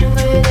I do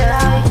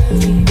without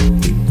you.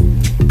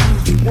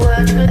 What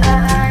would I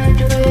do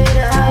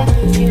without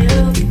you?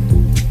 Don't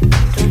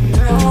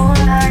know what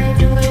I do without you. What would I do without you? Don't know what I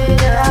do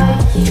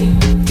without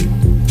you.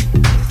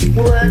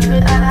 What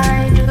would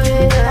I do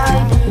without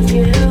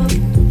you?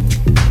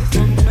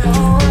 Don't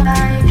know what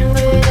I do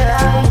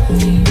without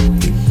you.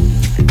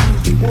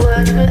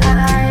 What would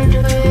I do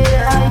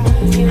without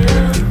you?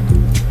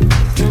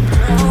 Don't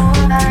know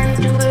what I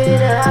do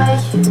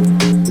without you.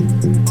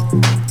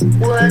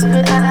 What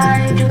would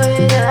I do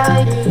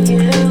without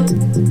you?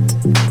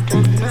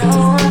 Don't know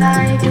what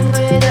I do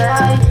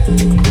without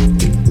you.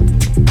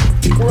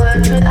 What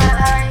would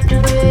I do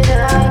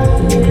without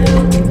you?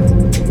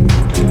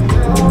 Don't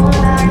know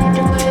what I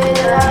do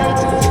without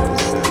you.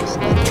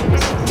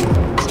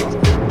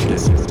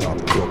 Desktop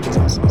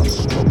doctors and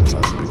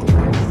structures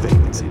become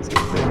infected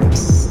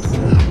things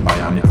by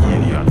an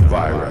alien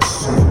virus,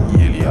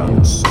 alien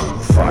so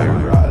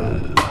viral.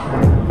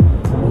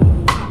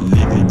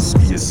 Living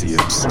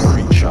spaceships,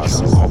 creatures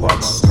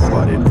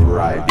covered in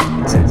writhing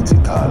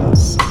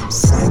tentacles,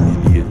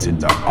 stimulating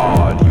the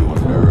audio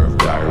nerve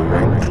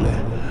directly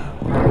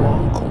when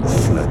one come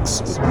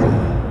flex with me.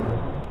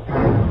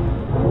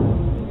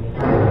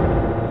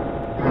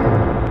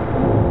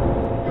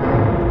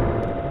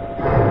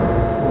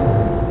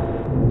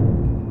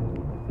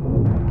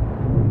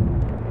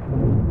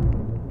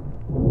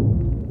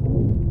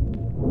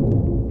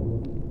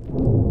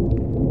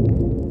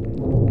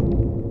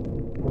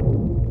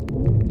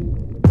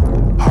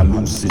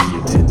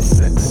 Hallucinating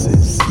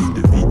senses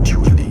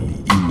individually,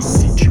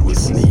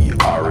 insidiously,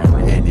 or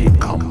in any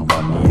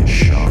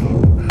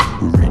combination,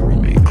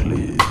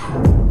 rhythmically.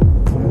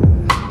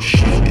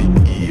 Shifting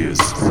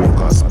gears,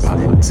 focus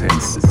on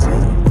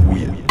intensity.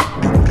 We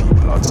big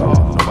people are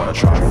talking about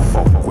try to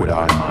fuck with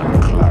our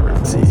man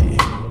clarity.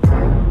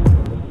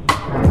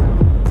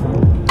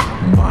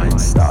 Mind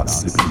starts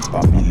slipping to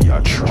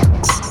familiar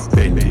tracks,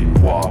 bending,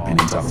 warping,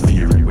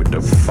 interfering with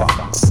the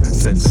facts.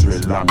 Sensory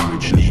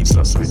language leaves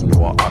us with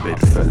no habit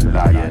for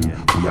lying.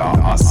 We are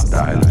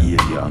hostile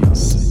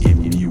aliens,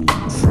 immune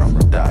from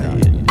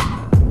dying.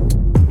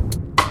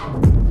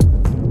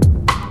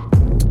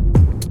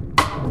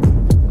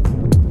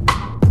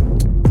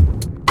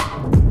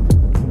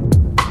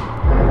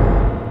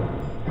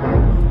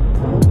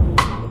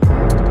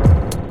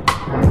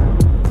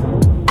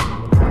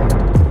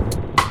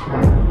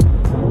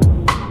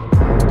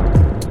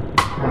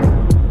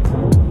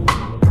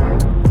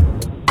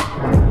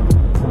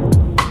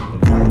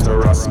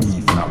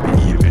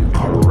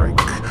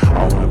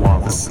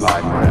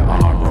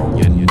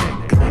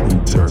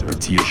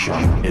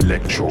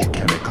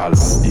 Electrochemical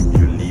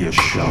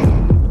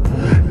stimulation.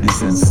 The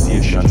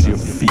sensations you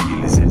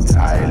feel is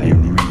entirely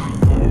real.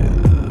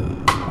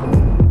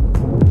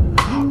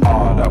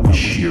 All that we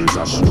share is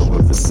a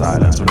struggle for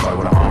silence. When I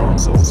want to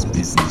arms house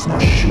business, no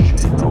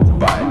shooting, no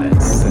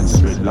violence.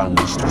 Sensory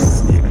language to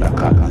snake like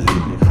a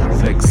limb.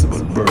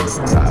 Flexible,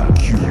 versatile,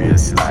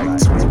 curious like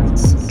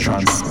twins.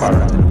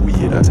 Transparent in a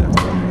way that it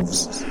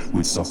moves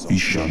with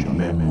sufficient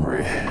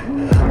memory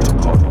to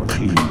cut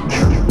clean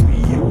through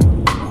you.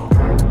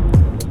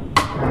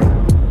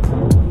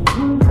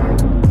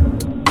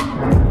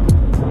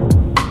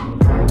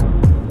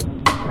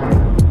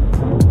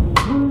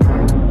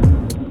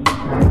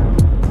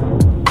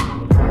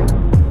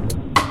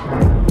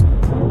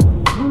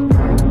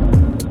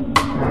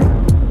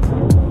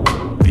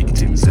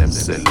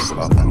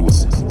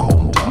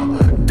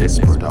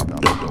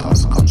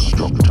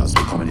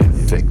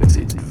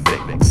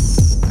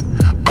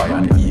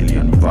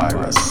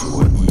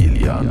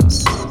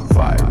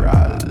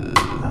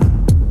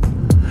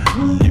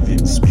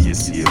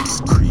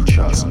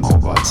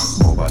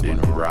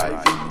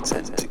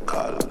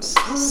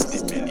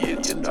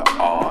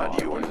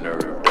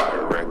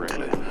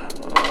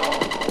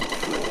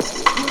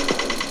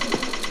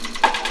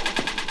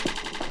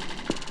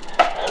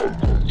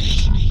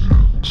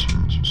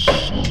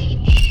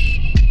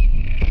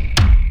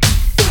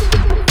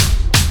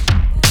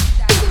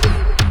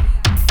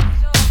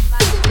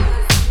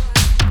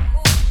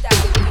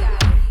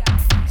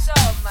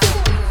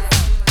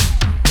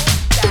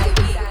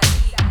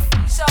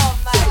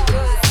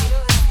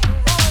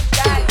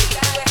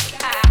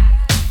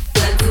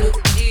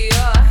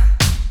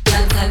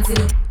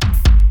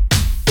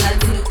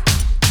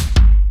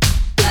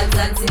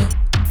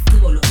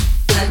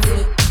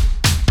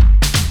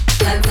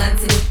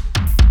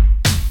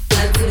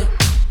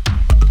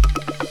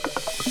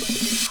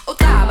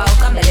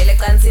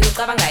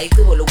 ucabanga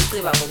icebo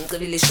lokuciba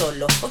ngomcibili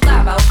sholo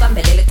ucaba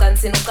uqambelele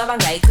ecansini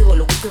ucabanga icebo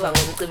lokuciba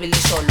ngomcibili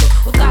sholo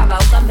ucaba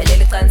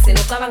uqambelele ecansini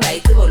ucabanga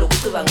icebo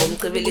lokuciba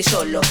ngomcibili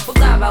sholo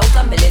ucaba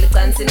uqambelele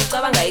ecansini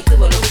ucabanga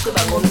icebo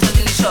lokuciba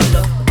ngomcibili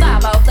sholo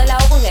ucaba ucela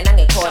ukungena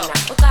ngekhona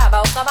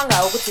ucaba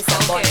ucabanga ukuthi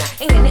siyabona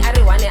ingeni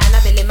ari1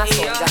 anabele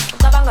masonga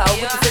ucabanga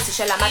ukuthi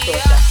sesishela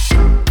amadoda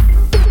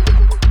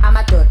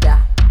amadoda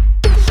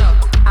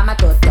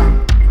amadoda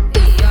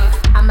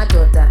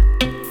amadoda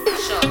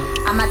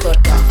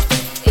amadoda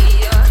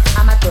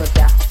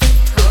amadoda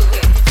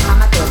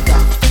amadoda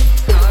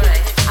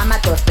amadoda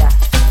amadoda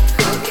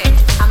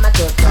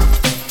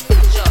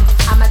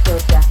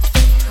amadoda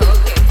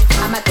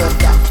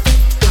amadoda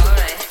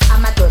amadoda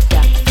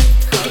amadoda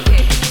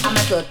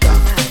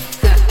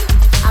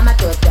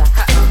amadoda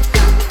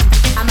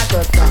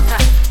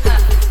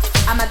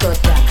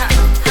amadoda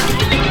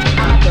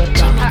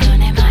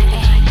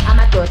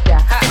amadoda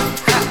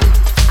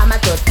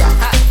amadoda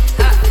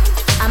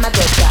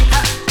amadoda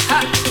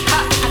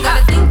I got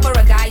a thing for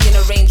a guy in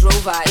a Range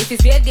Rover. If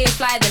his beard game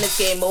fly, then it's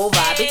game over.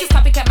 Bitches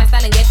copycat my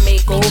style and get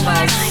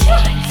makeovers.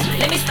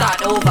 Let me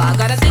start over.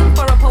 Got a thing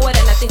for a poet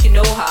and I think you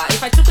know her.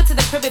 If I took her to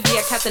the crib, it'd be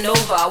a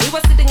Casanova. We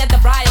were sitting at the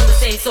Bri on the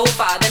same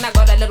sofa. Then I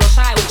got a little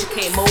shy when she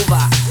came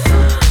over.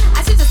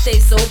 I should just stay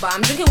sober.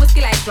 I'm drinking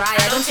whiskey like dry.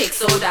 I don't take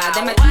soda.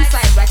 Then my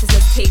two-side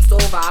righteousness takes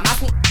over. I'm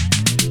asking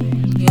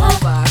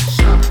over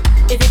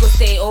if he could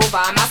stay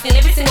over. I'm asking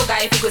every single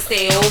guy if he could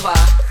stay over.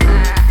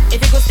 If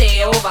he could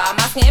stay over, I'm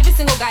asking every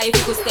single guy if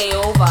he could stay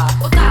over.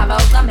 Ucaba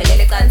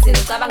uqambelele ecansini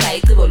ucabanga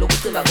icebo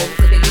lokuciba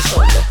ngomcibili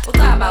sholo.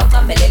 Ucaba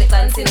uqambelele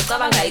ecansini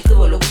ucabanga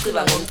icebo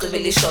lokuciba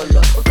ngomcibili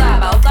sholo.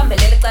 Ucaba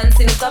uqambelele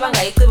ecansini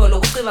ucabanga icebo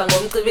lokuciba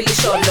ngomcibili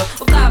sholo.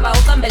 Ucaba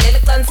uqambelele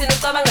ecansini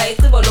ucabanga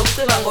icebo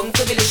lokuciba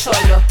ngomcibili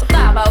sholo.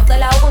 Ucaba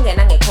ucela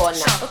ukungena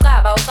ngekhona.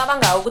 Ucaba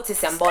ucabanga ukuthi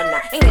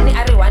siyambona. Ingeni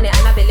ari1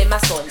 anabele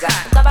masonja.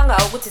 Ucabanga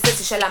ukuthi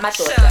sesishela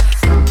amadoda.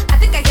 I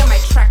think I get my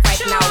track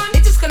right now.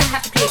 They're just gonna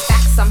have to play it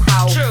back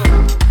somehow.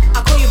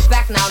 I'll call you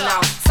back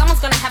now. Someone's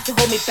gonna have to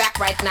hold me back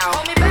right now.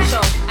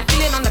 Sure, I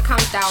feel it on the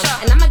countdown.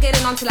 And I'ma get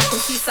it on till I can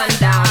see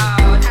sundown.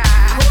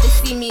 I hope they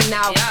see me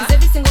now. Cause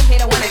every single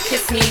hater wanna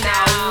kiss me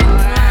now.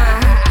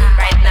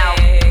 Right now.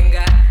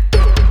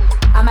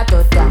 I'm a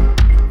daughter.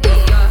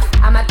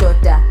 I'm a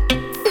daughter.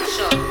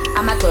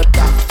 I'm a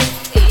daughter.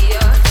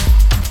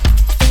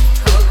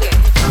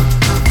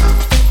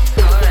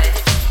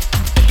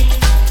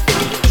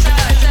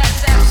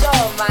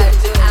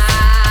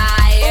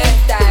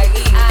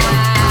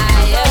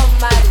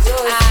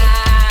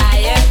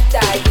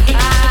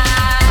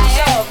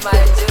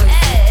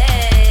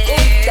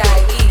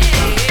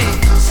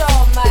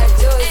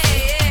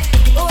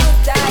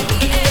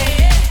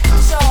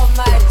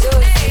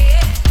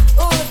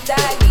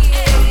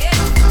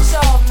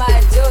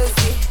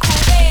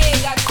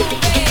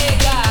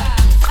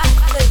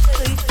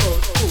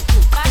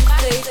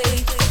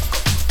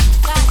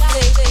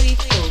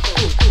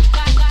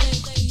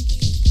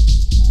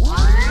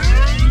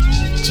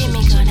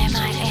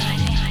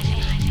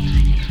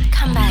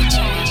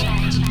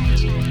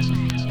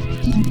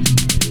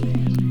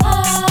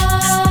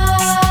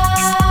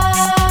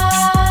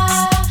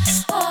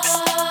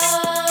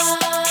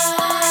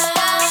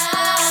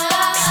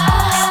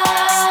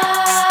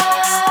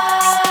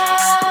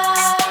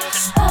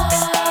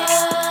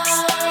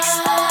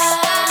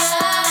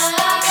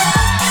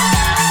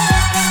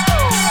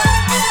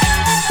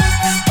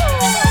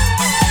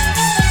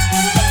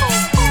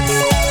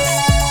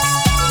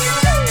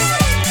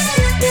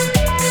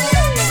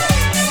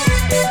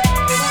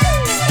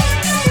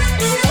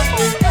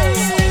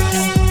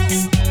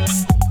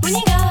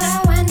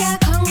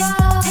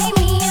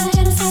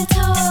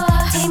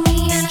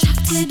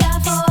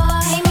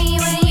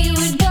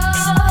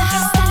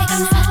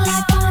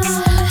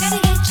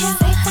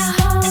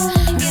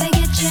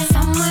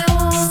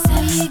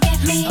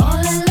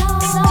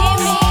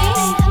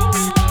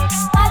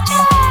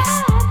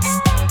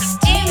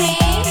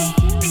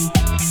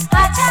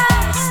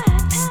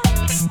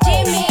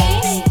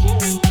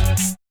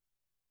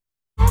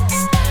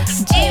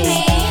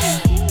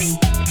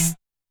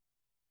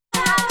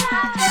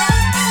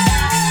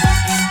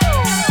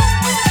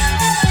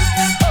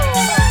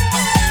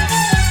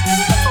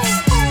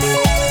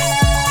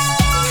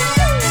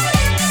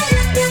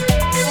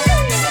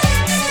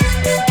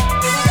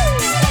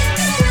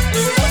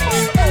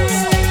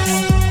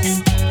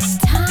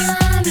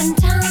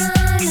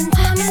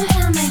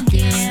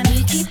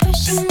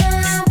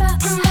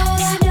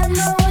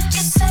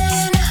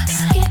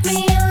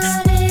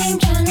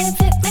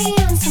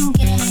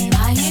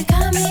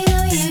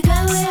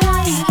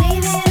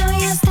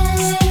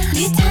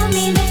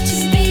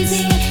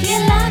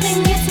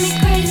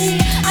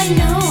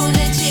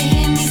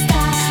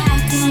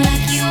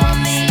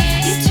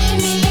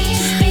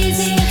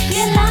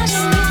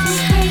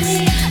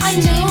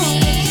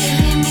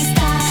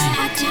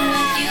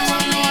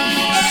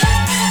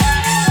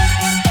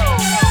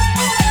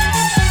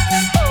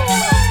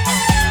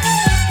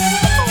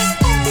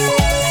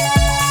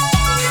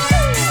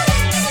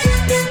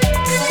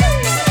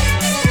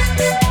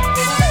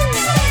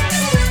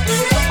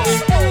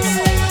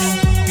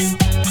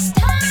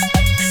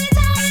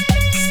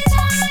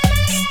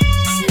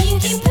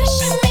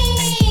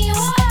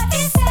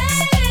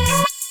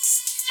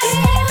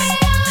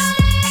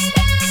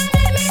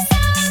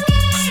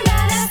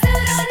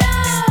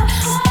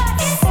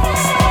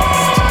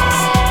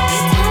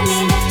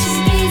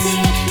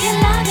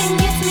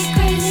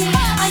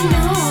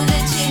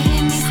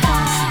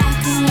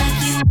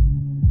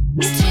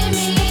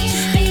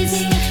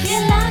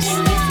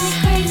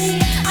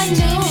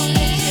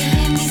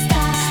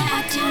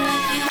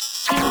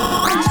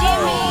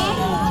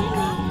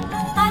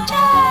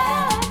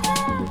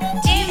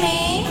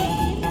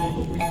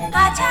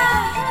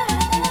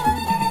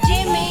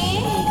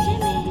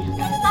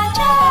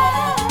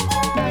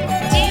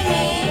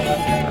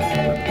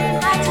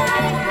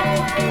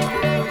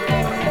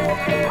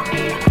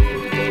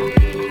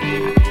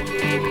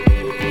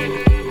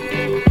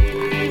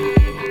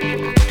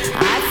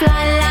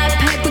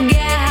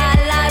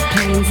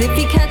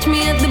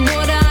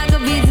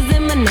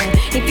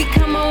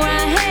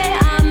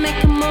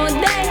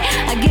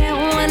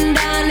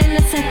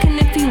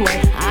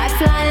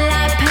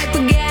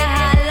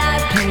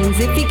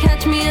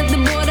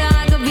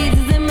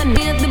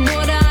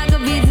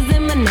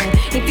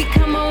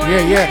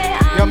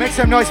 Yeah. Yo, make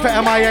some noise for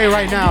MIA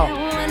right now.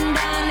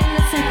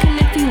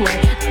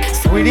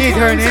 We need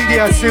her in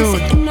India soon.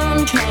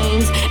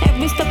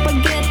 Every step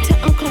I get to,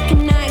 I'm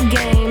clocking that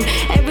game.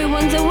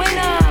 Everyone's a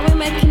winner, we're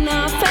making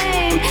our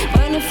fame.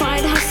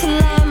 Bonafide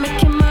hustler,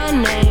 making my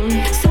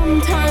name.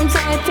 Sometimes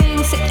I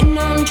think sitting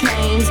on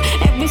trains.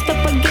 Every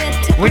step I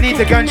get to, we need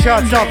the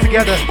gunshots all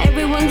together.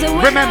 Everyone's a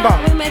winner, remember,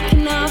 we're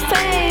making our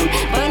fame.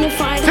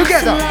 Bonafide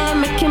together, hustler,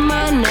 making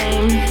my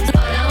name.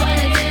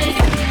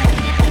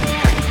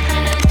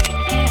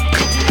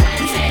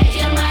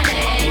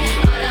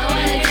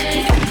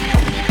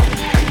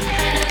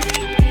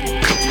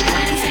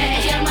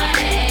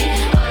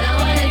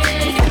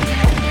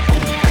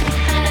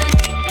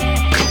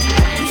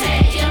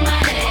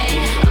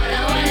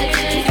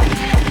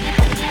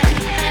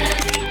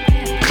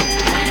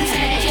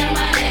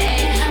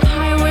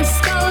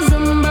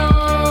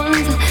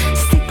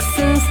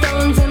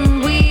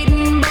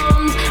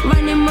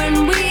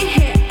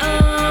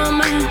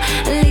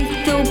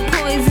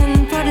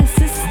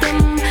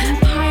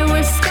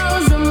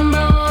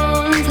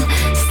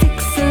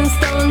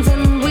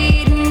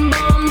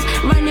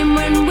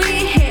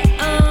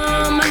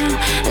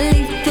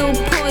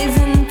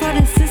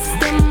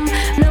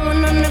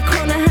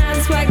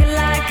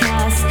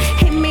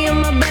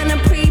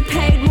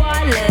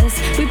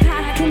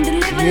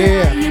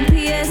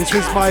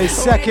 This is my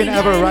second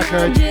ever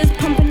record,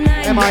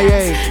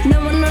 MIA.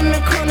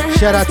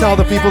 Shout out to all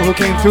the people who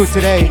came through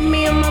today.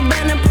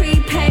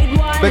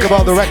 Big up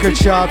all the record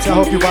shops. I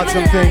hope you bought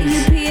some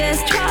things.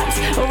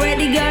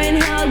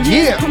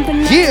 Yeah.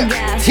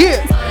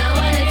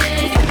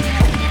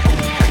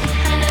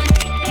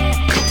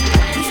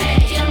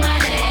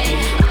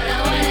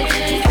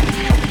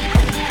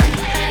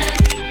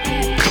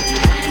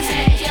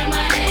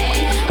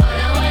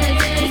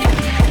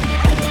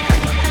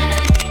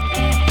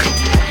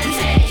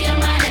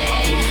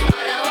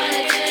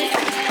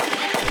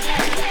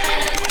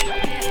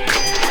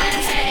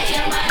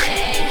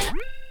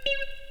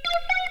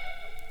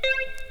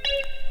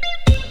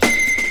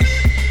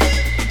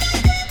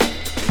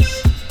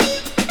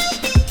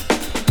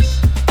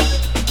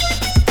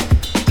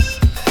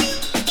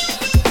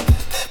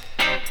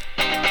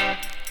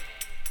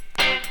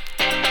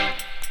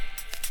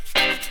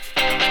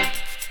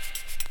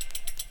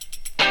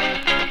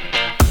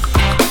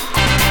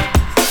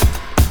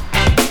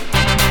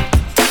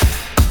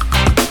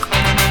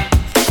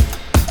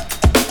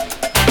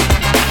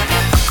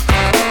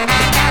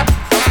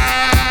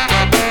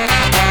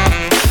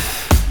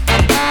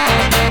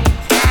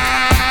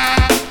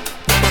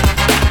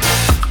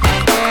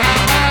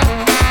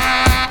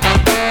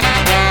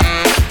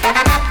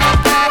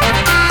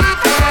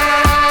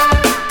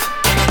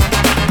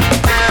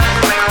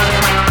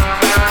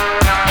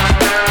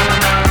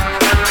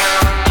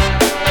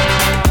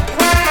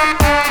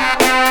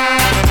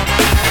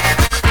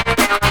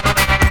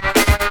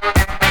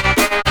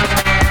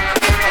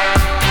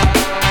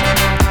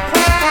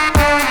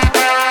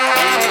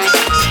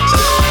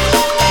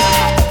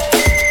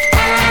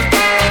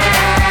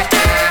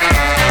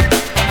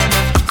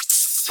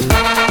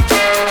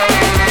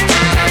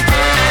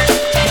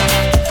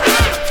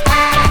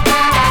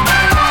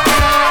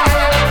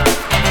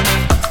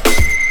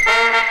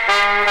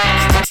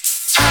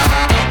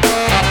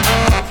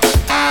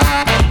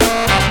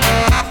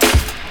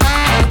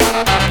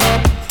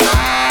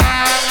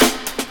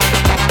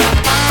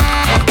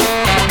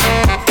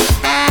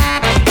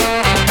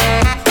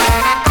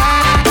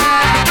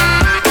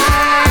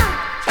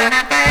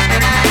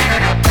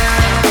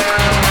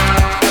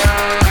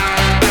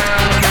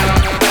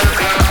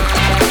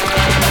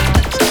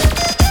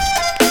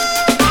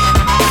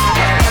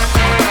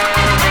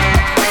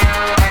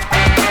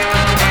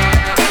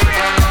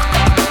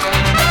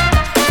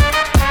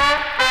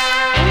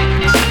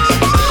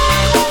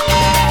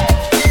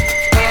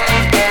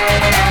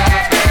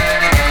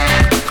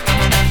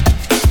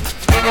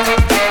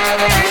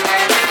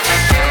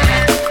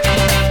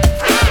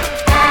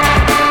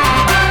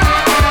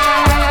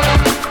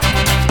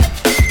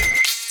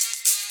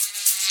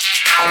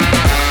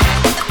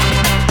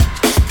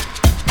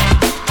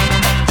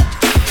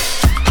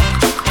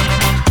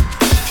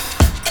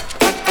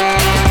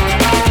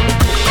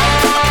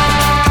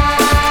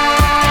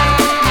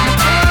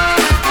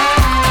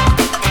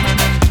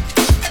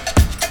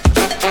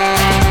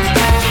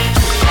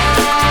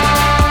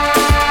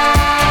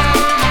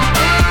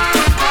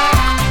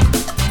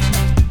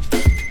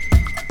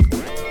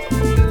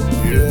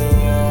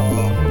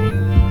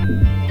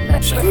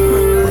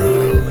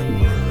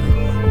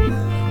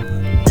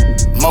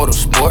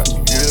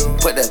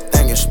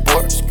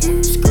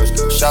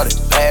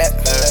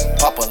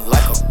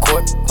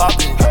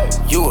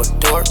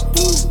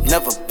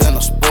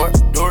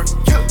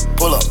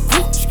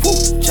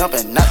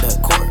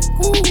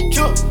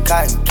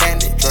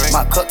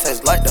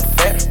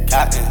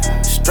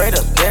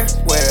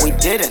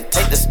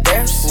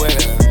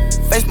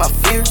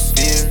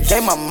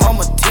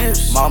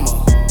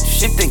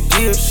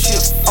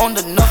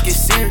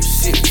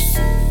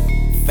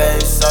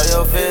 Face all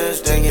your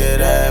fears, then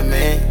get at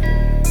me.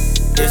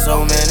 Get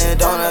so many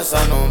donuts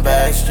on them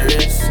back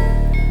streets.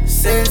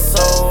 Sit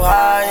so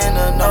high in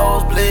the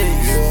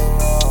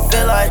nosebleeds.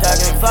 Feel like I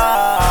can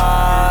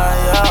fly,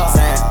 yeah.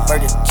 Saying,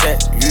 Fergie check,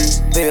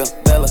 Bill,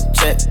 Bella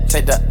check.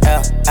 Take the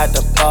L at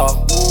the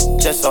ball,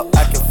 just so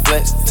I can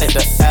flex. Take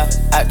the L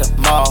at the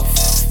mall,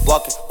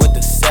 walking with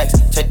the sex.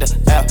 Take the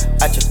L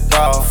at your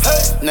bra,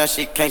 now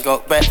she can't go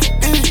back.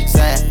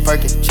 Saying,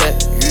 Fergie check,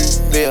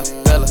 Bill,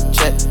 Bella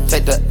check.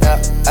 Take the L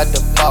at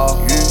the ball,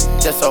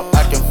 just so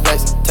I can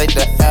flex. Take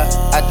the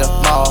L at the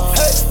mall,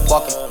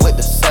 walking with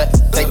the sex.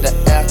 Take the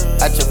L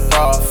at your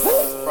bra.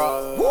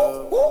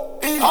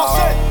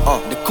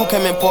 The coupe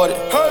came imported.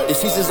 The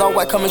seats is all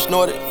white, coming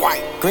snorted.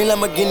 Green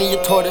Lamborghini,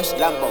 your tortoise.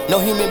 No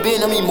human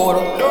being, I'm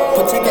immortal.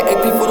 Protect the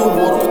AP for the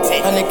water.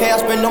 100K I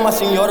spend on my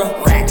senora.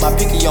 My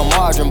picky on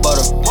margarine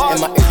butter. And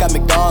my ear got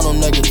McDonald's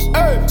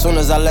nuggets. Soon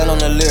as I land on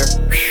the Lear,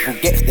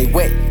 Bugatti, they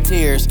wet,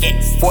 tears.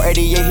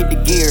 488 hit the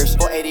gears.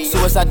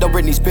 Suicide, don't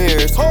Britney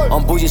Spears.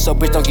 I'm bougie, so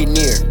bitch don't get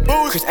near.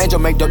 Chris Angel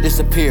make dope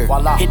disappear.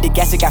 Hit the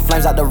gas, it got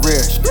flames out the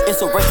rear.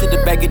 It's a race to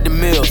the back of the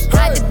mills.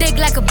 Ride the dick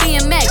like a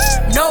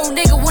BMX. No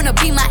nigga wanna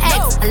be my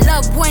ex. I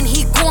love when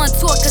he go on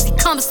tour, cause he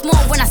comes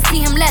small. When I see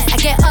him less, I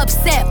get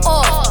upset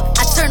off.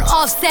 I turn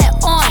Offset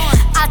on.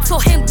 I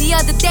told him the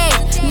other day,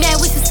 man,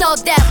 we should sell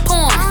that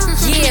porn.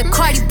 Yeah,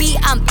 Cardi B,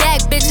 I'm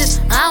back, bitches.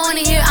 I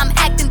wanna hear I'm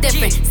acting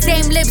different.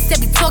 Same lips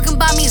that be talking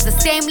about me is the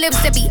same lips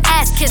that be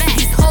ass kissing.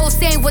 These hoes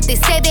saying what they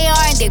say they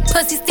are, and they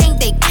pussies think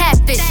they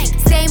catfishing.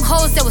 Same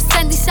hoes that was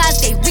sending shots,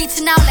 they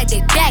reaching out like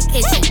they back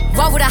itching.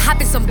 Why would I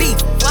hop in some beef?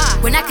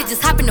 When I could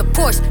just hop in the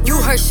Porsche. You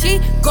heard she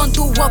gon'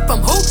 do what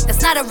from who?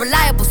 That's not a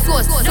reliable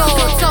source. So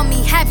tell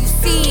me, have you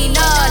seen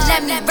her?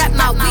 Let me wrap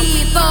my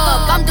weave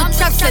up. I'm the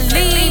trap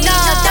Selena.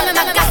 Dame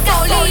my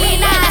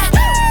gasolina.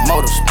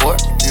 Motorsport,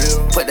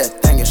 put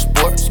that thing in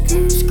sports.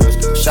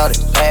 Shout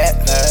it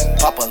bad,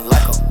 pop her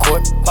like a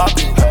court.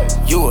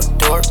 You a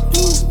dork,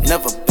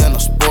 never been a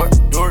sport.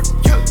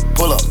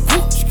 Pull up,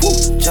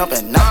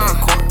 jumping out the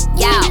court.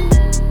 Yo,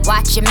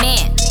 watch your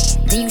man,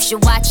 then you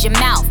should watch your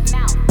mouth.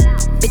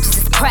 Bitches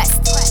is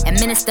pressed,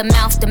 administer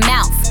mouth to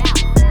mouth.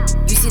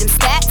 You see them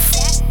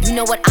stats? You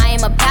know what I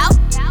am about?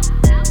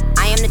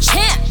 I am the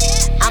champ,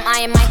 I'm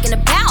Iron Mike and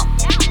about.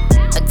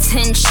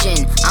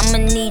 Attention, I'ma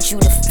need you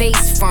to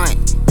face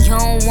front. You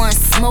don't want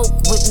smoke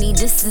with me,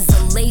 this is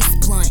a lace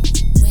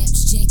blunt.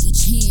 Raps Jackie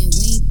Chan,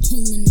 we ain't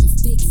pulling them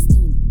fake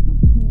stunts.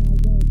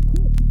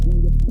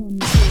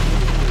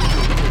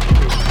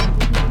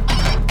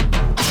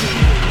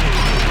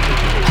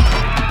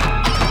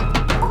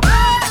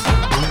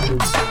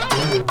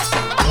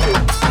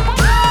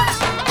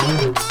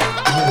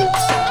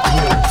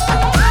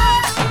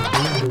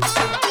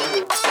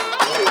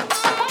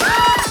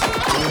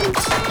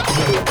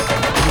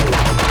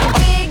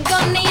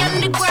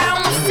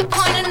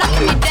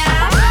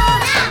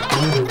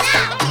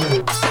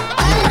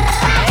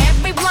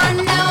 Everyone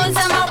knows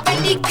I'm a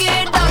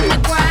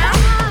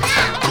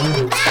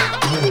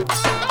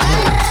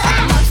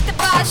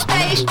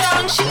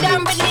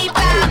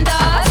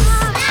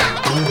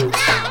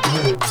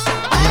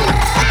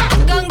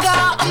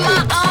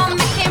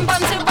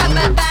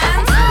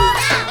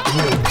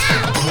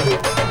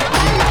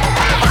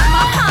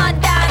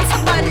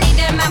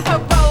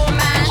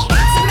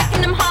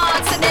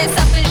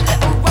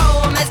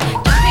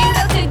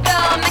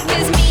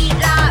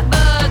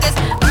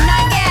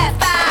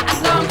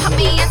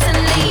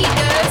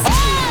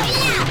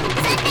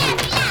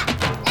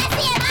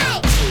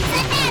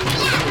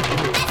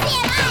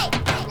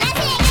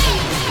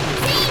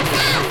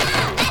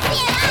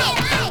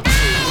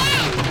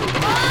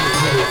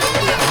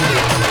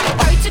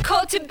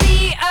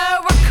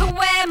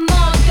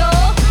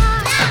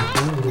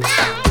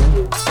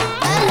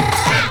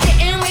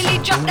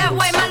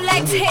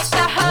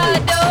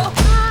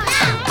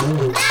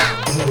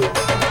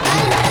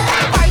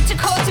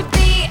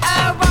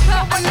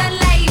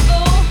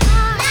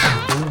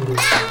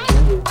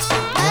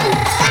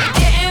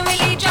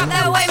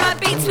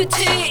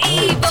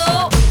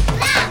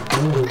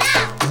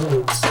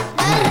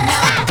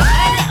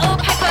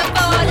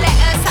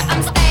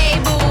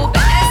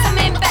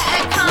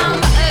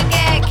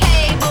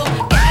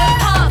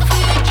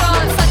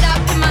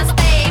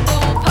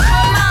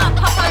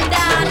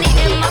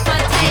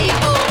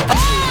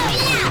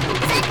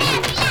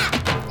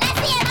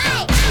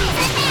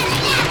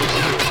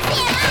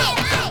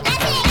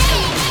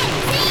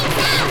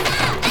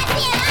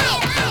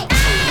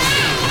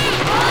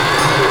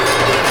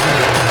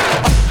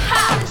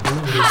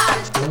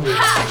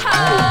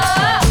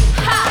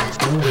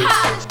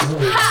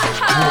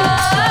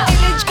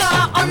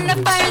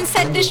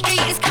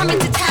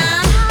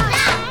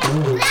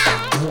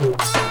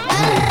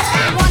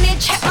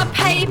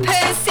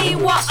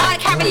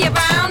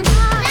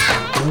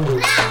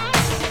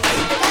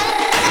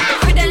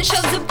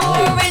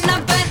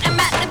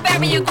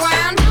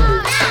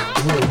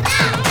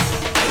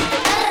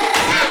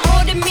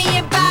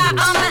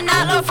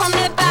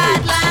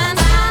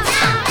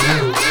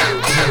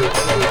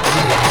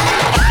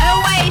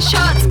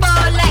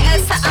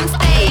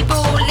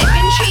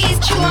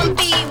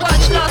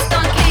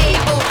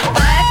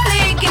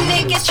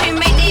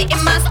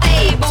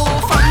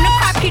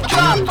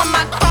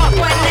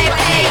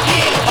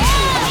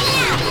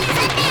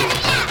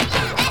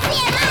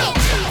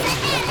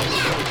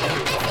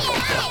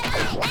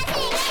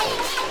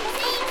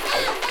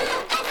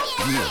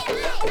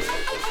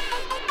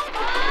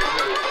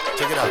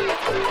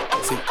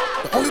See,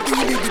 the only thing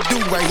you need to do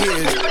right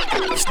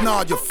here is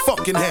nod your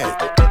fucking head.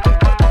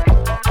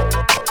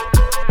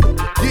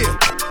 Yeah.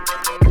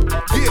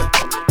 Yeah.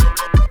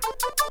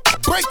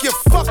 Break your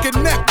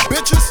fucking neck,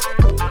 bitches.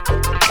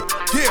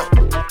 Yeah.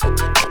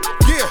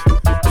 Yeah.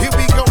 Here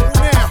we go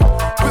now.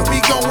 Where we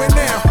going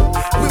now?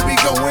 Where we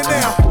going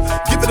now?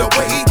 Give it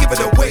away, give it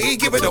away,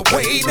 give it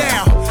away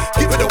now.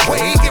 Give it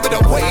away, give it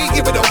away,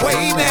 give it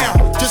away now.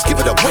 Just give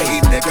it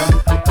away, nigga.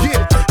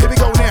 Yeah. Here we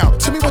go now.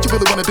 Tell me what you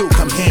really wanna do.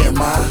 Come here,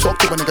 man. Talk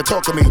to a nigga,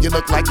 talk to me. You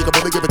look like you can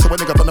really give it to a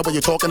nigga from the way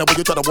you're talking, the way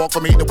you try to walk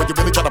for me, the way you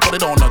really try to put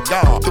it on the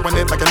guard. Doing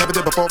it like I never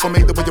did before for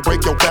me, the way you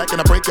break your back and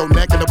I break your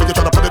neck, and the way you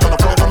try to put it on the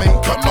floor for me.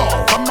 Come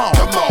on, come on,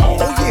 come on.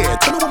 Oh yeah,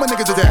 tell me where my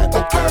niggas is at.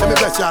 Okay. Let me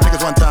bless y'all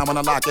niggas one time when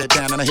I lock it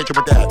down and I hit you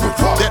with that.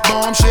 That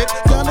bomb shit.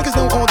 Y'all niggas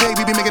know all day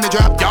we be making it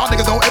drop. Y'all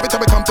niggas know every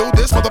time we come through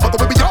this motherfucker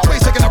we be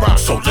always taking a rock.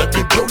 So let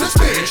me blow this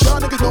bitch.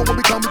 Y'all niggas know when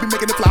we come we be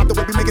making it flop, the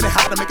way we making it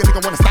hot to make a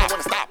nigga wanna stop.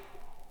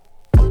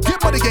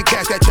 Get money and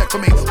cash that check for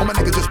me. All my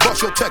niggas just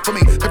bust your check for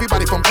me.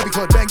 Everybody from every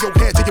club bang your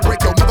head till you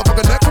break your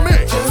motherfucking neck for me.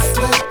 Just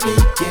let me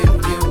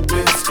give you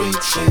real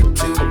street shit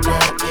to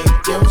run in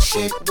your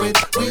shit with.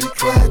 We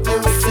clap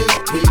your feet,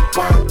 we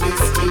want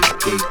this heat,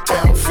 keep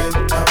bouncing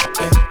up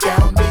and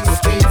down these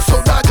streets. So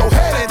nod your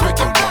head and break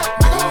your neck,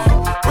 nigga.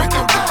 Break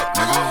your neck,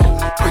 nigga.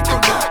 Break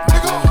your neck,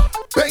 nigga.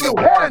 Bang your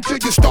head until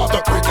you start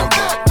to break your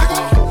neck, nigga.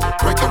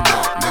 Break your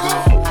neck, nigga.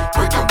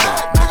 Break your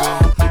neck, nigga.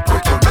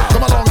 Break your neck.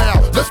 Come along now,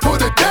 let's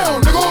put it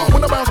down, nigga.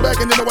 When I bounce back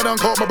and you know I done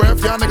caught my breath.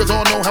 Y'all niggas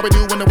all know how we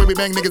do when the way we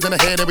bang niggas in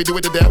the head and we do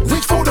it to death.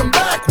 Reach for them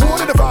back,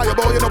 water the fire,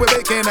 boy, you know we're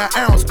making an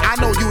ounce. I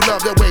know you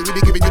love the way we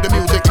be giving you the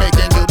music,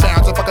 making you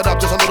bounce. So fuck it up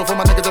just a little for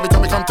my niggas every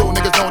time we come through.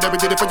 Niggas know that we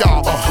did it for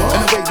y'all.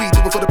 And the way we do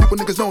it for the people,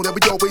 niggas know that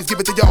we always give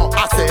it to y'all.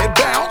 I said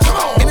bounce.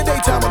 In the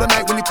daytime or the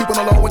night when you keep on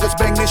the low and just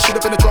bang this shit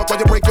up in the truck while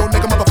you break your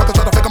nigga motherfuckers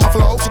try to fake on my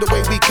flow. See the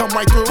way we come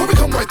right through. When we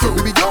come right through,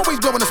 we be always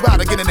blowing the spot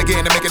again and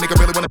again to make a nigga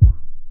really wanna.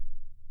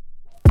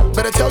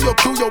 Better tell your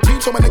crew, your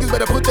peeps, so my niggas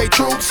better put they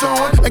troops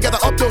on and gather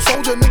up your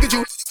soldier niggas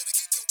you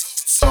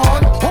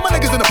on. All my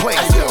niggas in the place,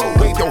 yo,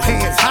 wave your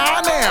hands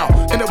high now.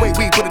 And the way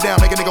we put it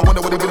down, make a nigga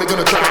wonder what they really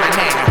gonna try right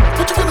now.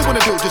 What you really wanna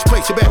do? Just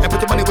place your bet and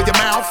put your money where your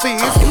mouth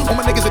is. All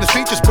my niggas in the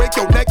street, just break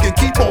your neck and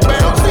keep on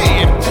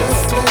bouncing.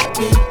 Just let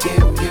me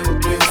give you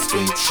real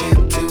street shit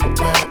to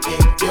run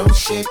in your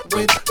shit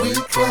with. We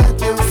clap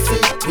your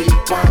feet, we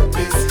want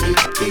this heat,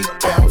 keep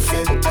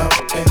bouncing up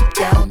and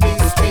down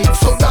these streets.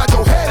 So nod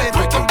your head and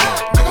break your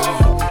neck, nigga.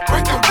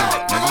 Break your neck,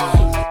 nigga.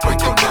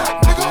 Break your neck,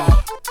 nigga.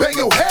 Bang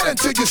your head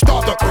until you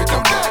start to break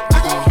your neck,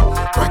 nigga.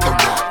 Break your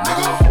neck,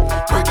 nigga.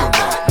 Break your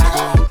neck,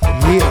 nigga.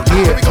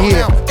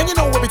 Yeah. And you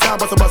know every time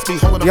I must be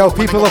holding. Yo,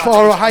 people of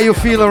Oro, how you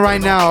feeling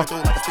right now?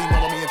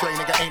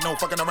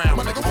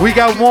 We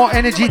got more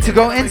energy to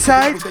go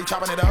inside.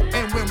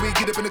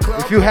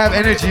 If you have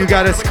energy, you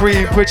gotta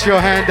scream, put your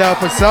hand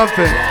up or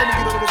something.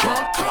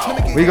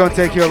 We're gonna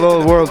take you a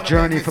little world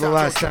journey for the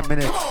last 10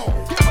 minutes.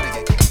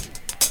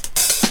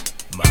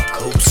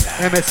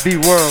 MSB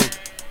World.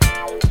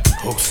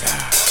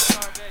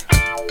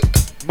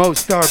 Mo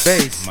Star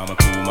Bass.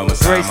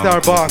 Gray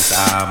Star Box.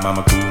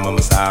 Mama cool,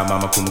 mama side,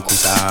 mama kuma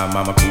kusa,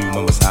 mama cool,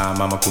 mama side,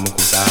 mama kuma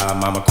kusa,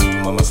 mama cool,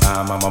 mama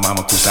side,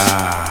 mama kusa.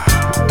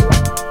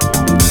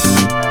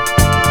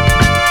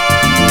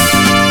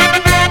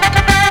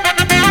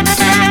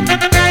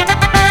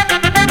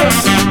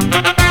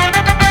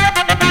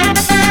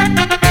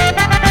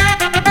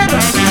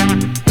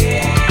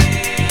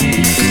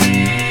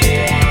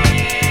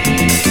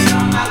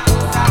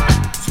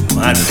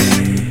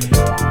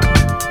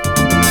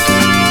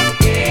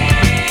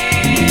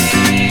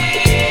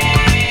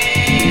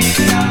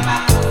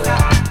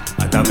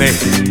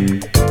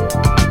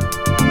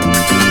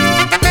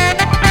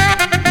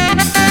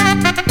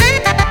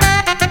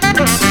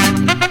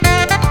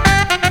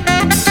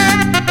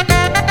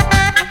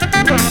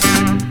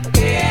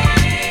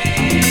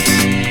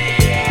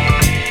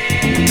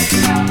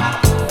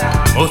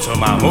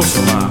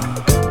 Mosoma.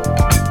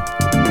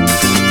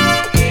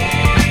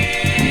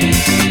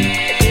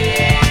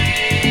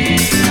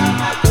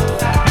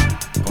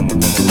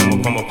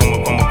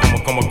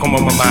 Como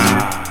mamá.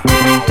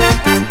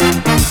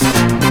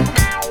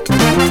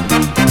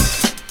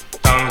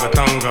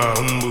 Tanga,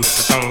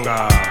 umbusa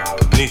tanga,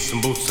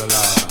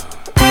 nisambusala.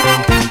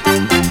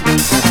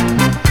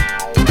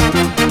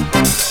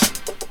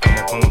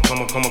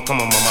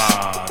 Como mamá.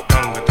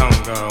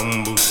 Tanga,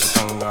 umbusa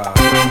tanga.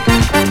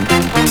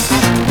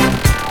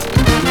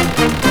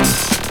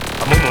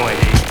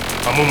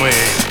 Amumoe,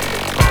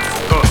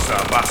 cosa,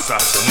 basa,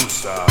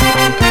 samusa.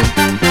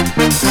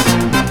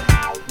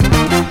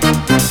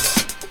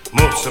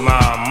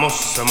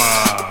 Mosama,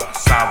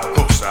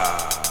 sabacosa.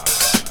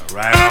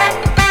 Right on.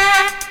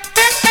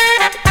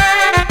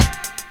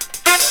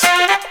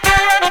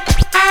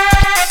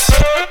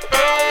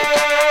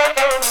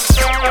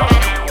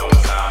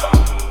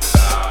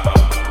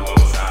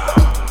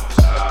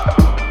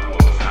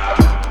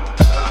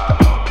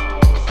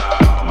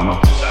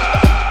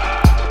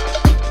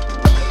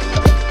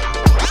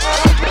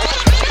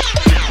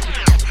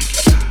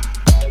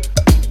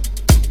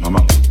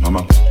 Mama.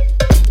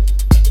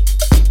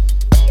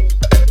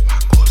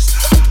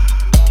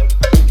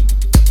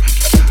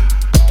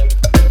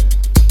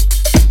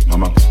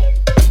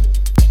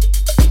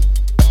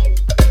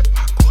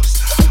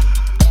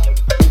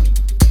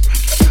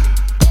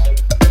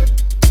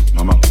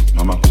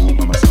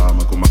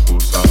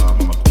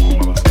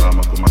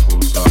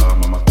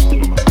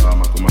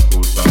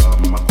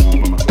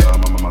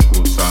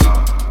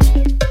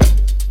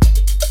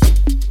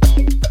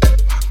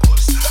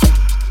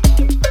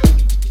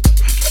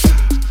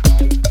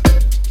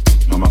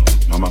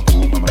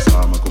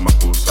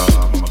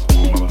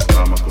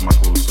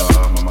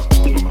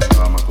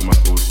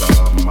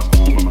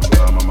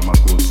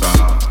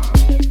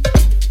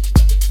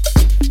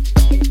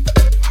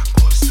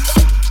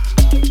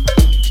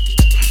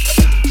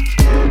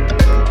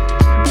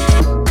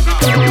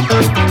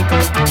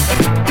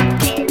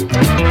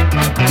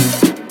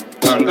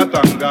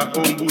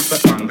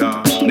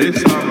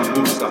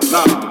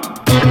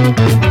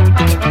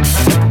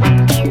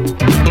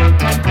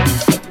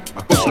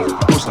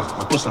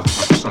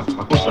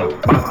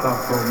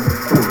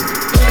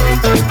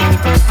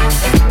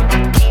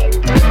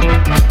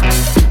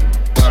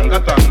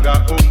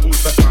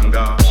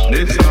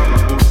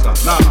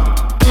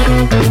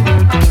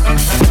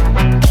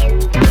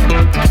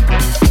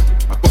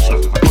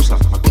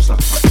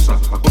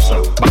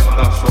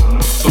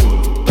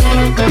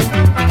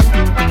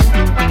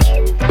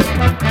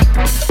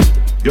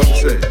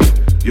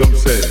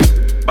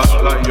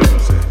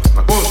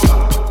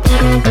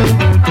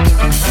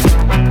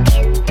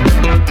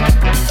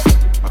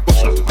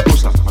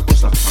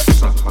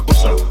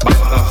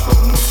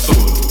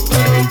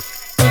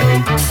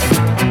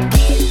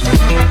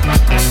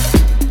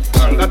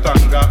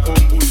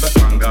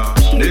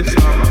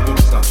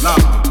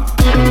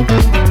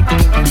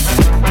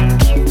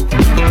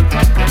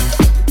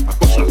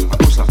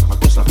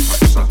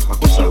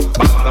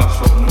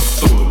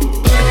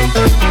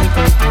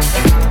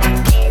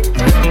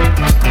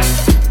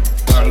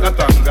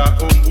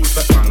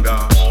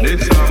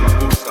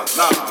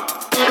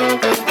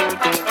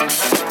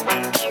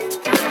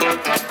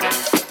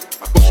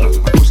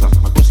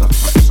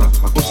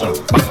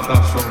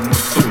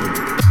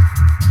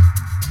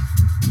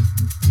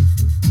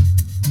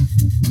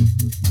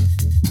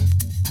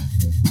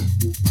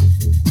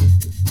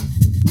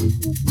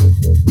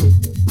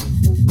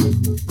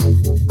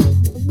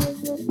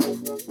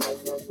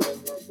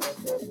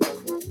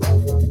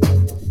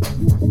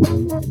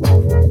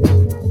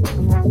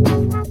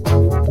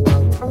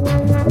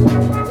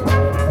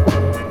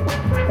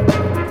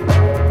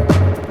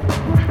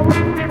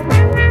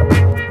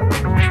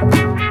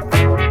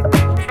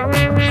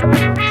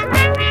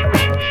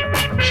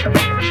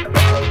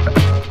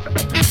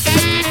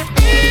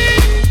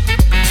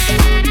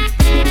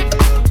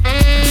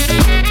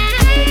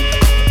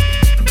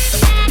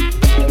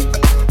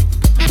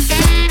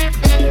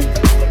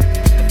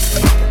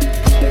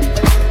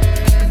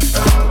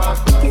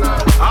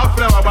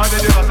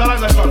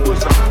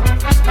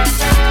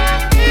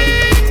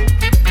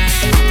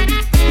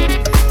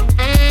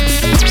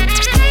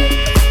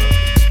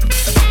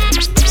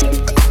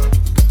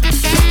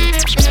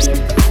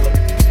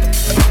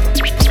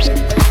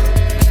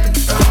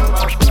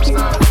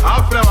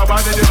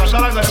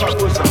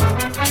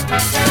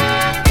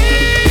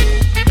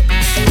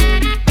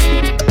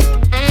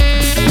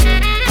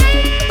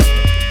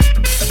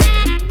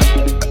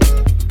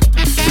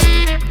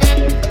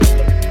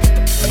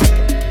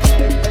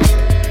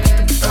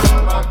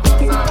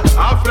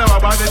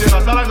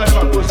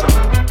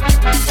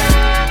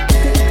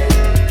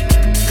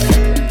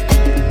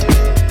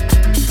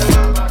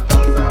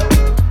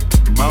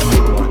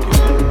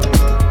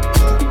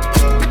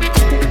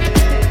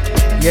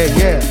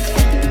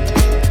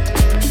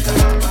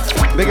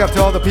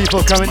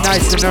 Coming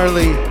nice and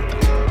early.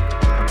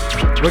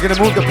 We're gonna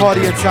move the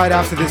party inside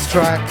after this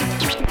track.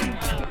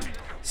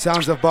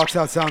 Sounds of Box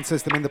Out Sound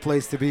System in the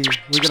place to be.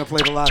 We're gonna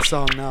play the last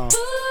song now.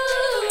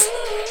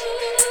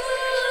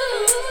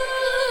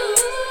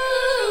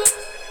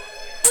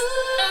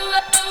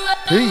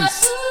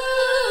 Peace.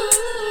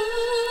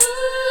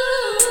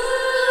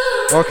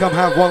 Or come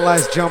have one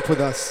last jump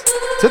with us.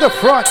 To the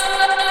front.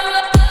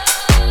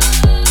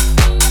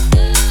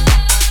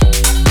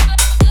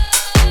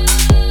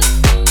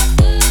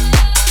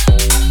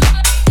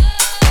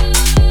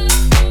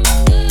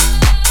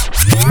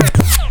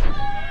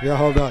 Yeah,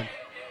 hold on.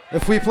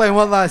 If we play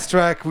one last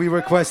track, we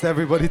request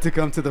everybody to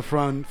come to the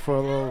front for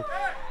a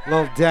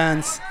little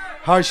dance.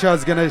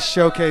 Harshad's gonna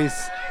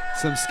showcase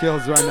some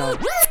skills right now.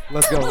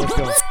 Let's go, let's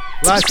go.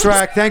 Last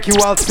track, thank you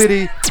Wild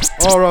City,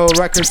 Oro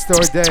Record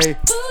Store Day.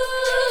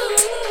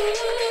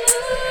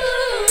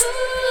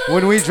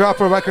 When we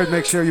drop a record,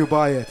 make sure you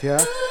buy it, yeah?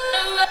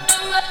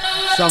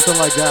 Something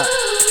like that.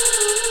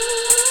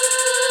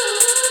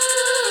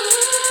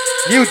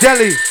 New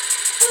Delhi,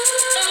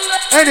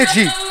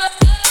 energy.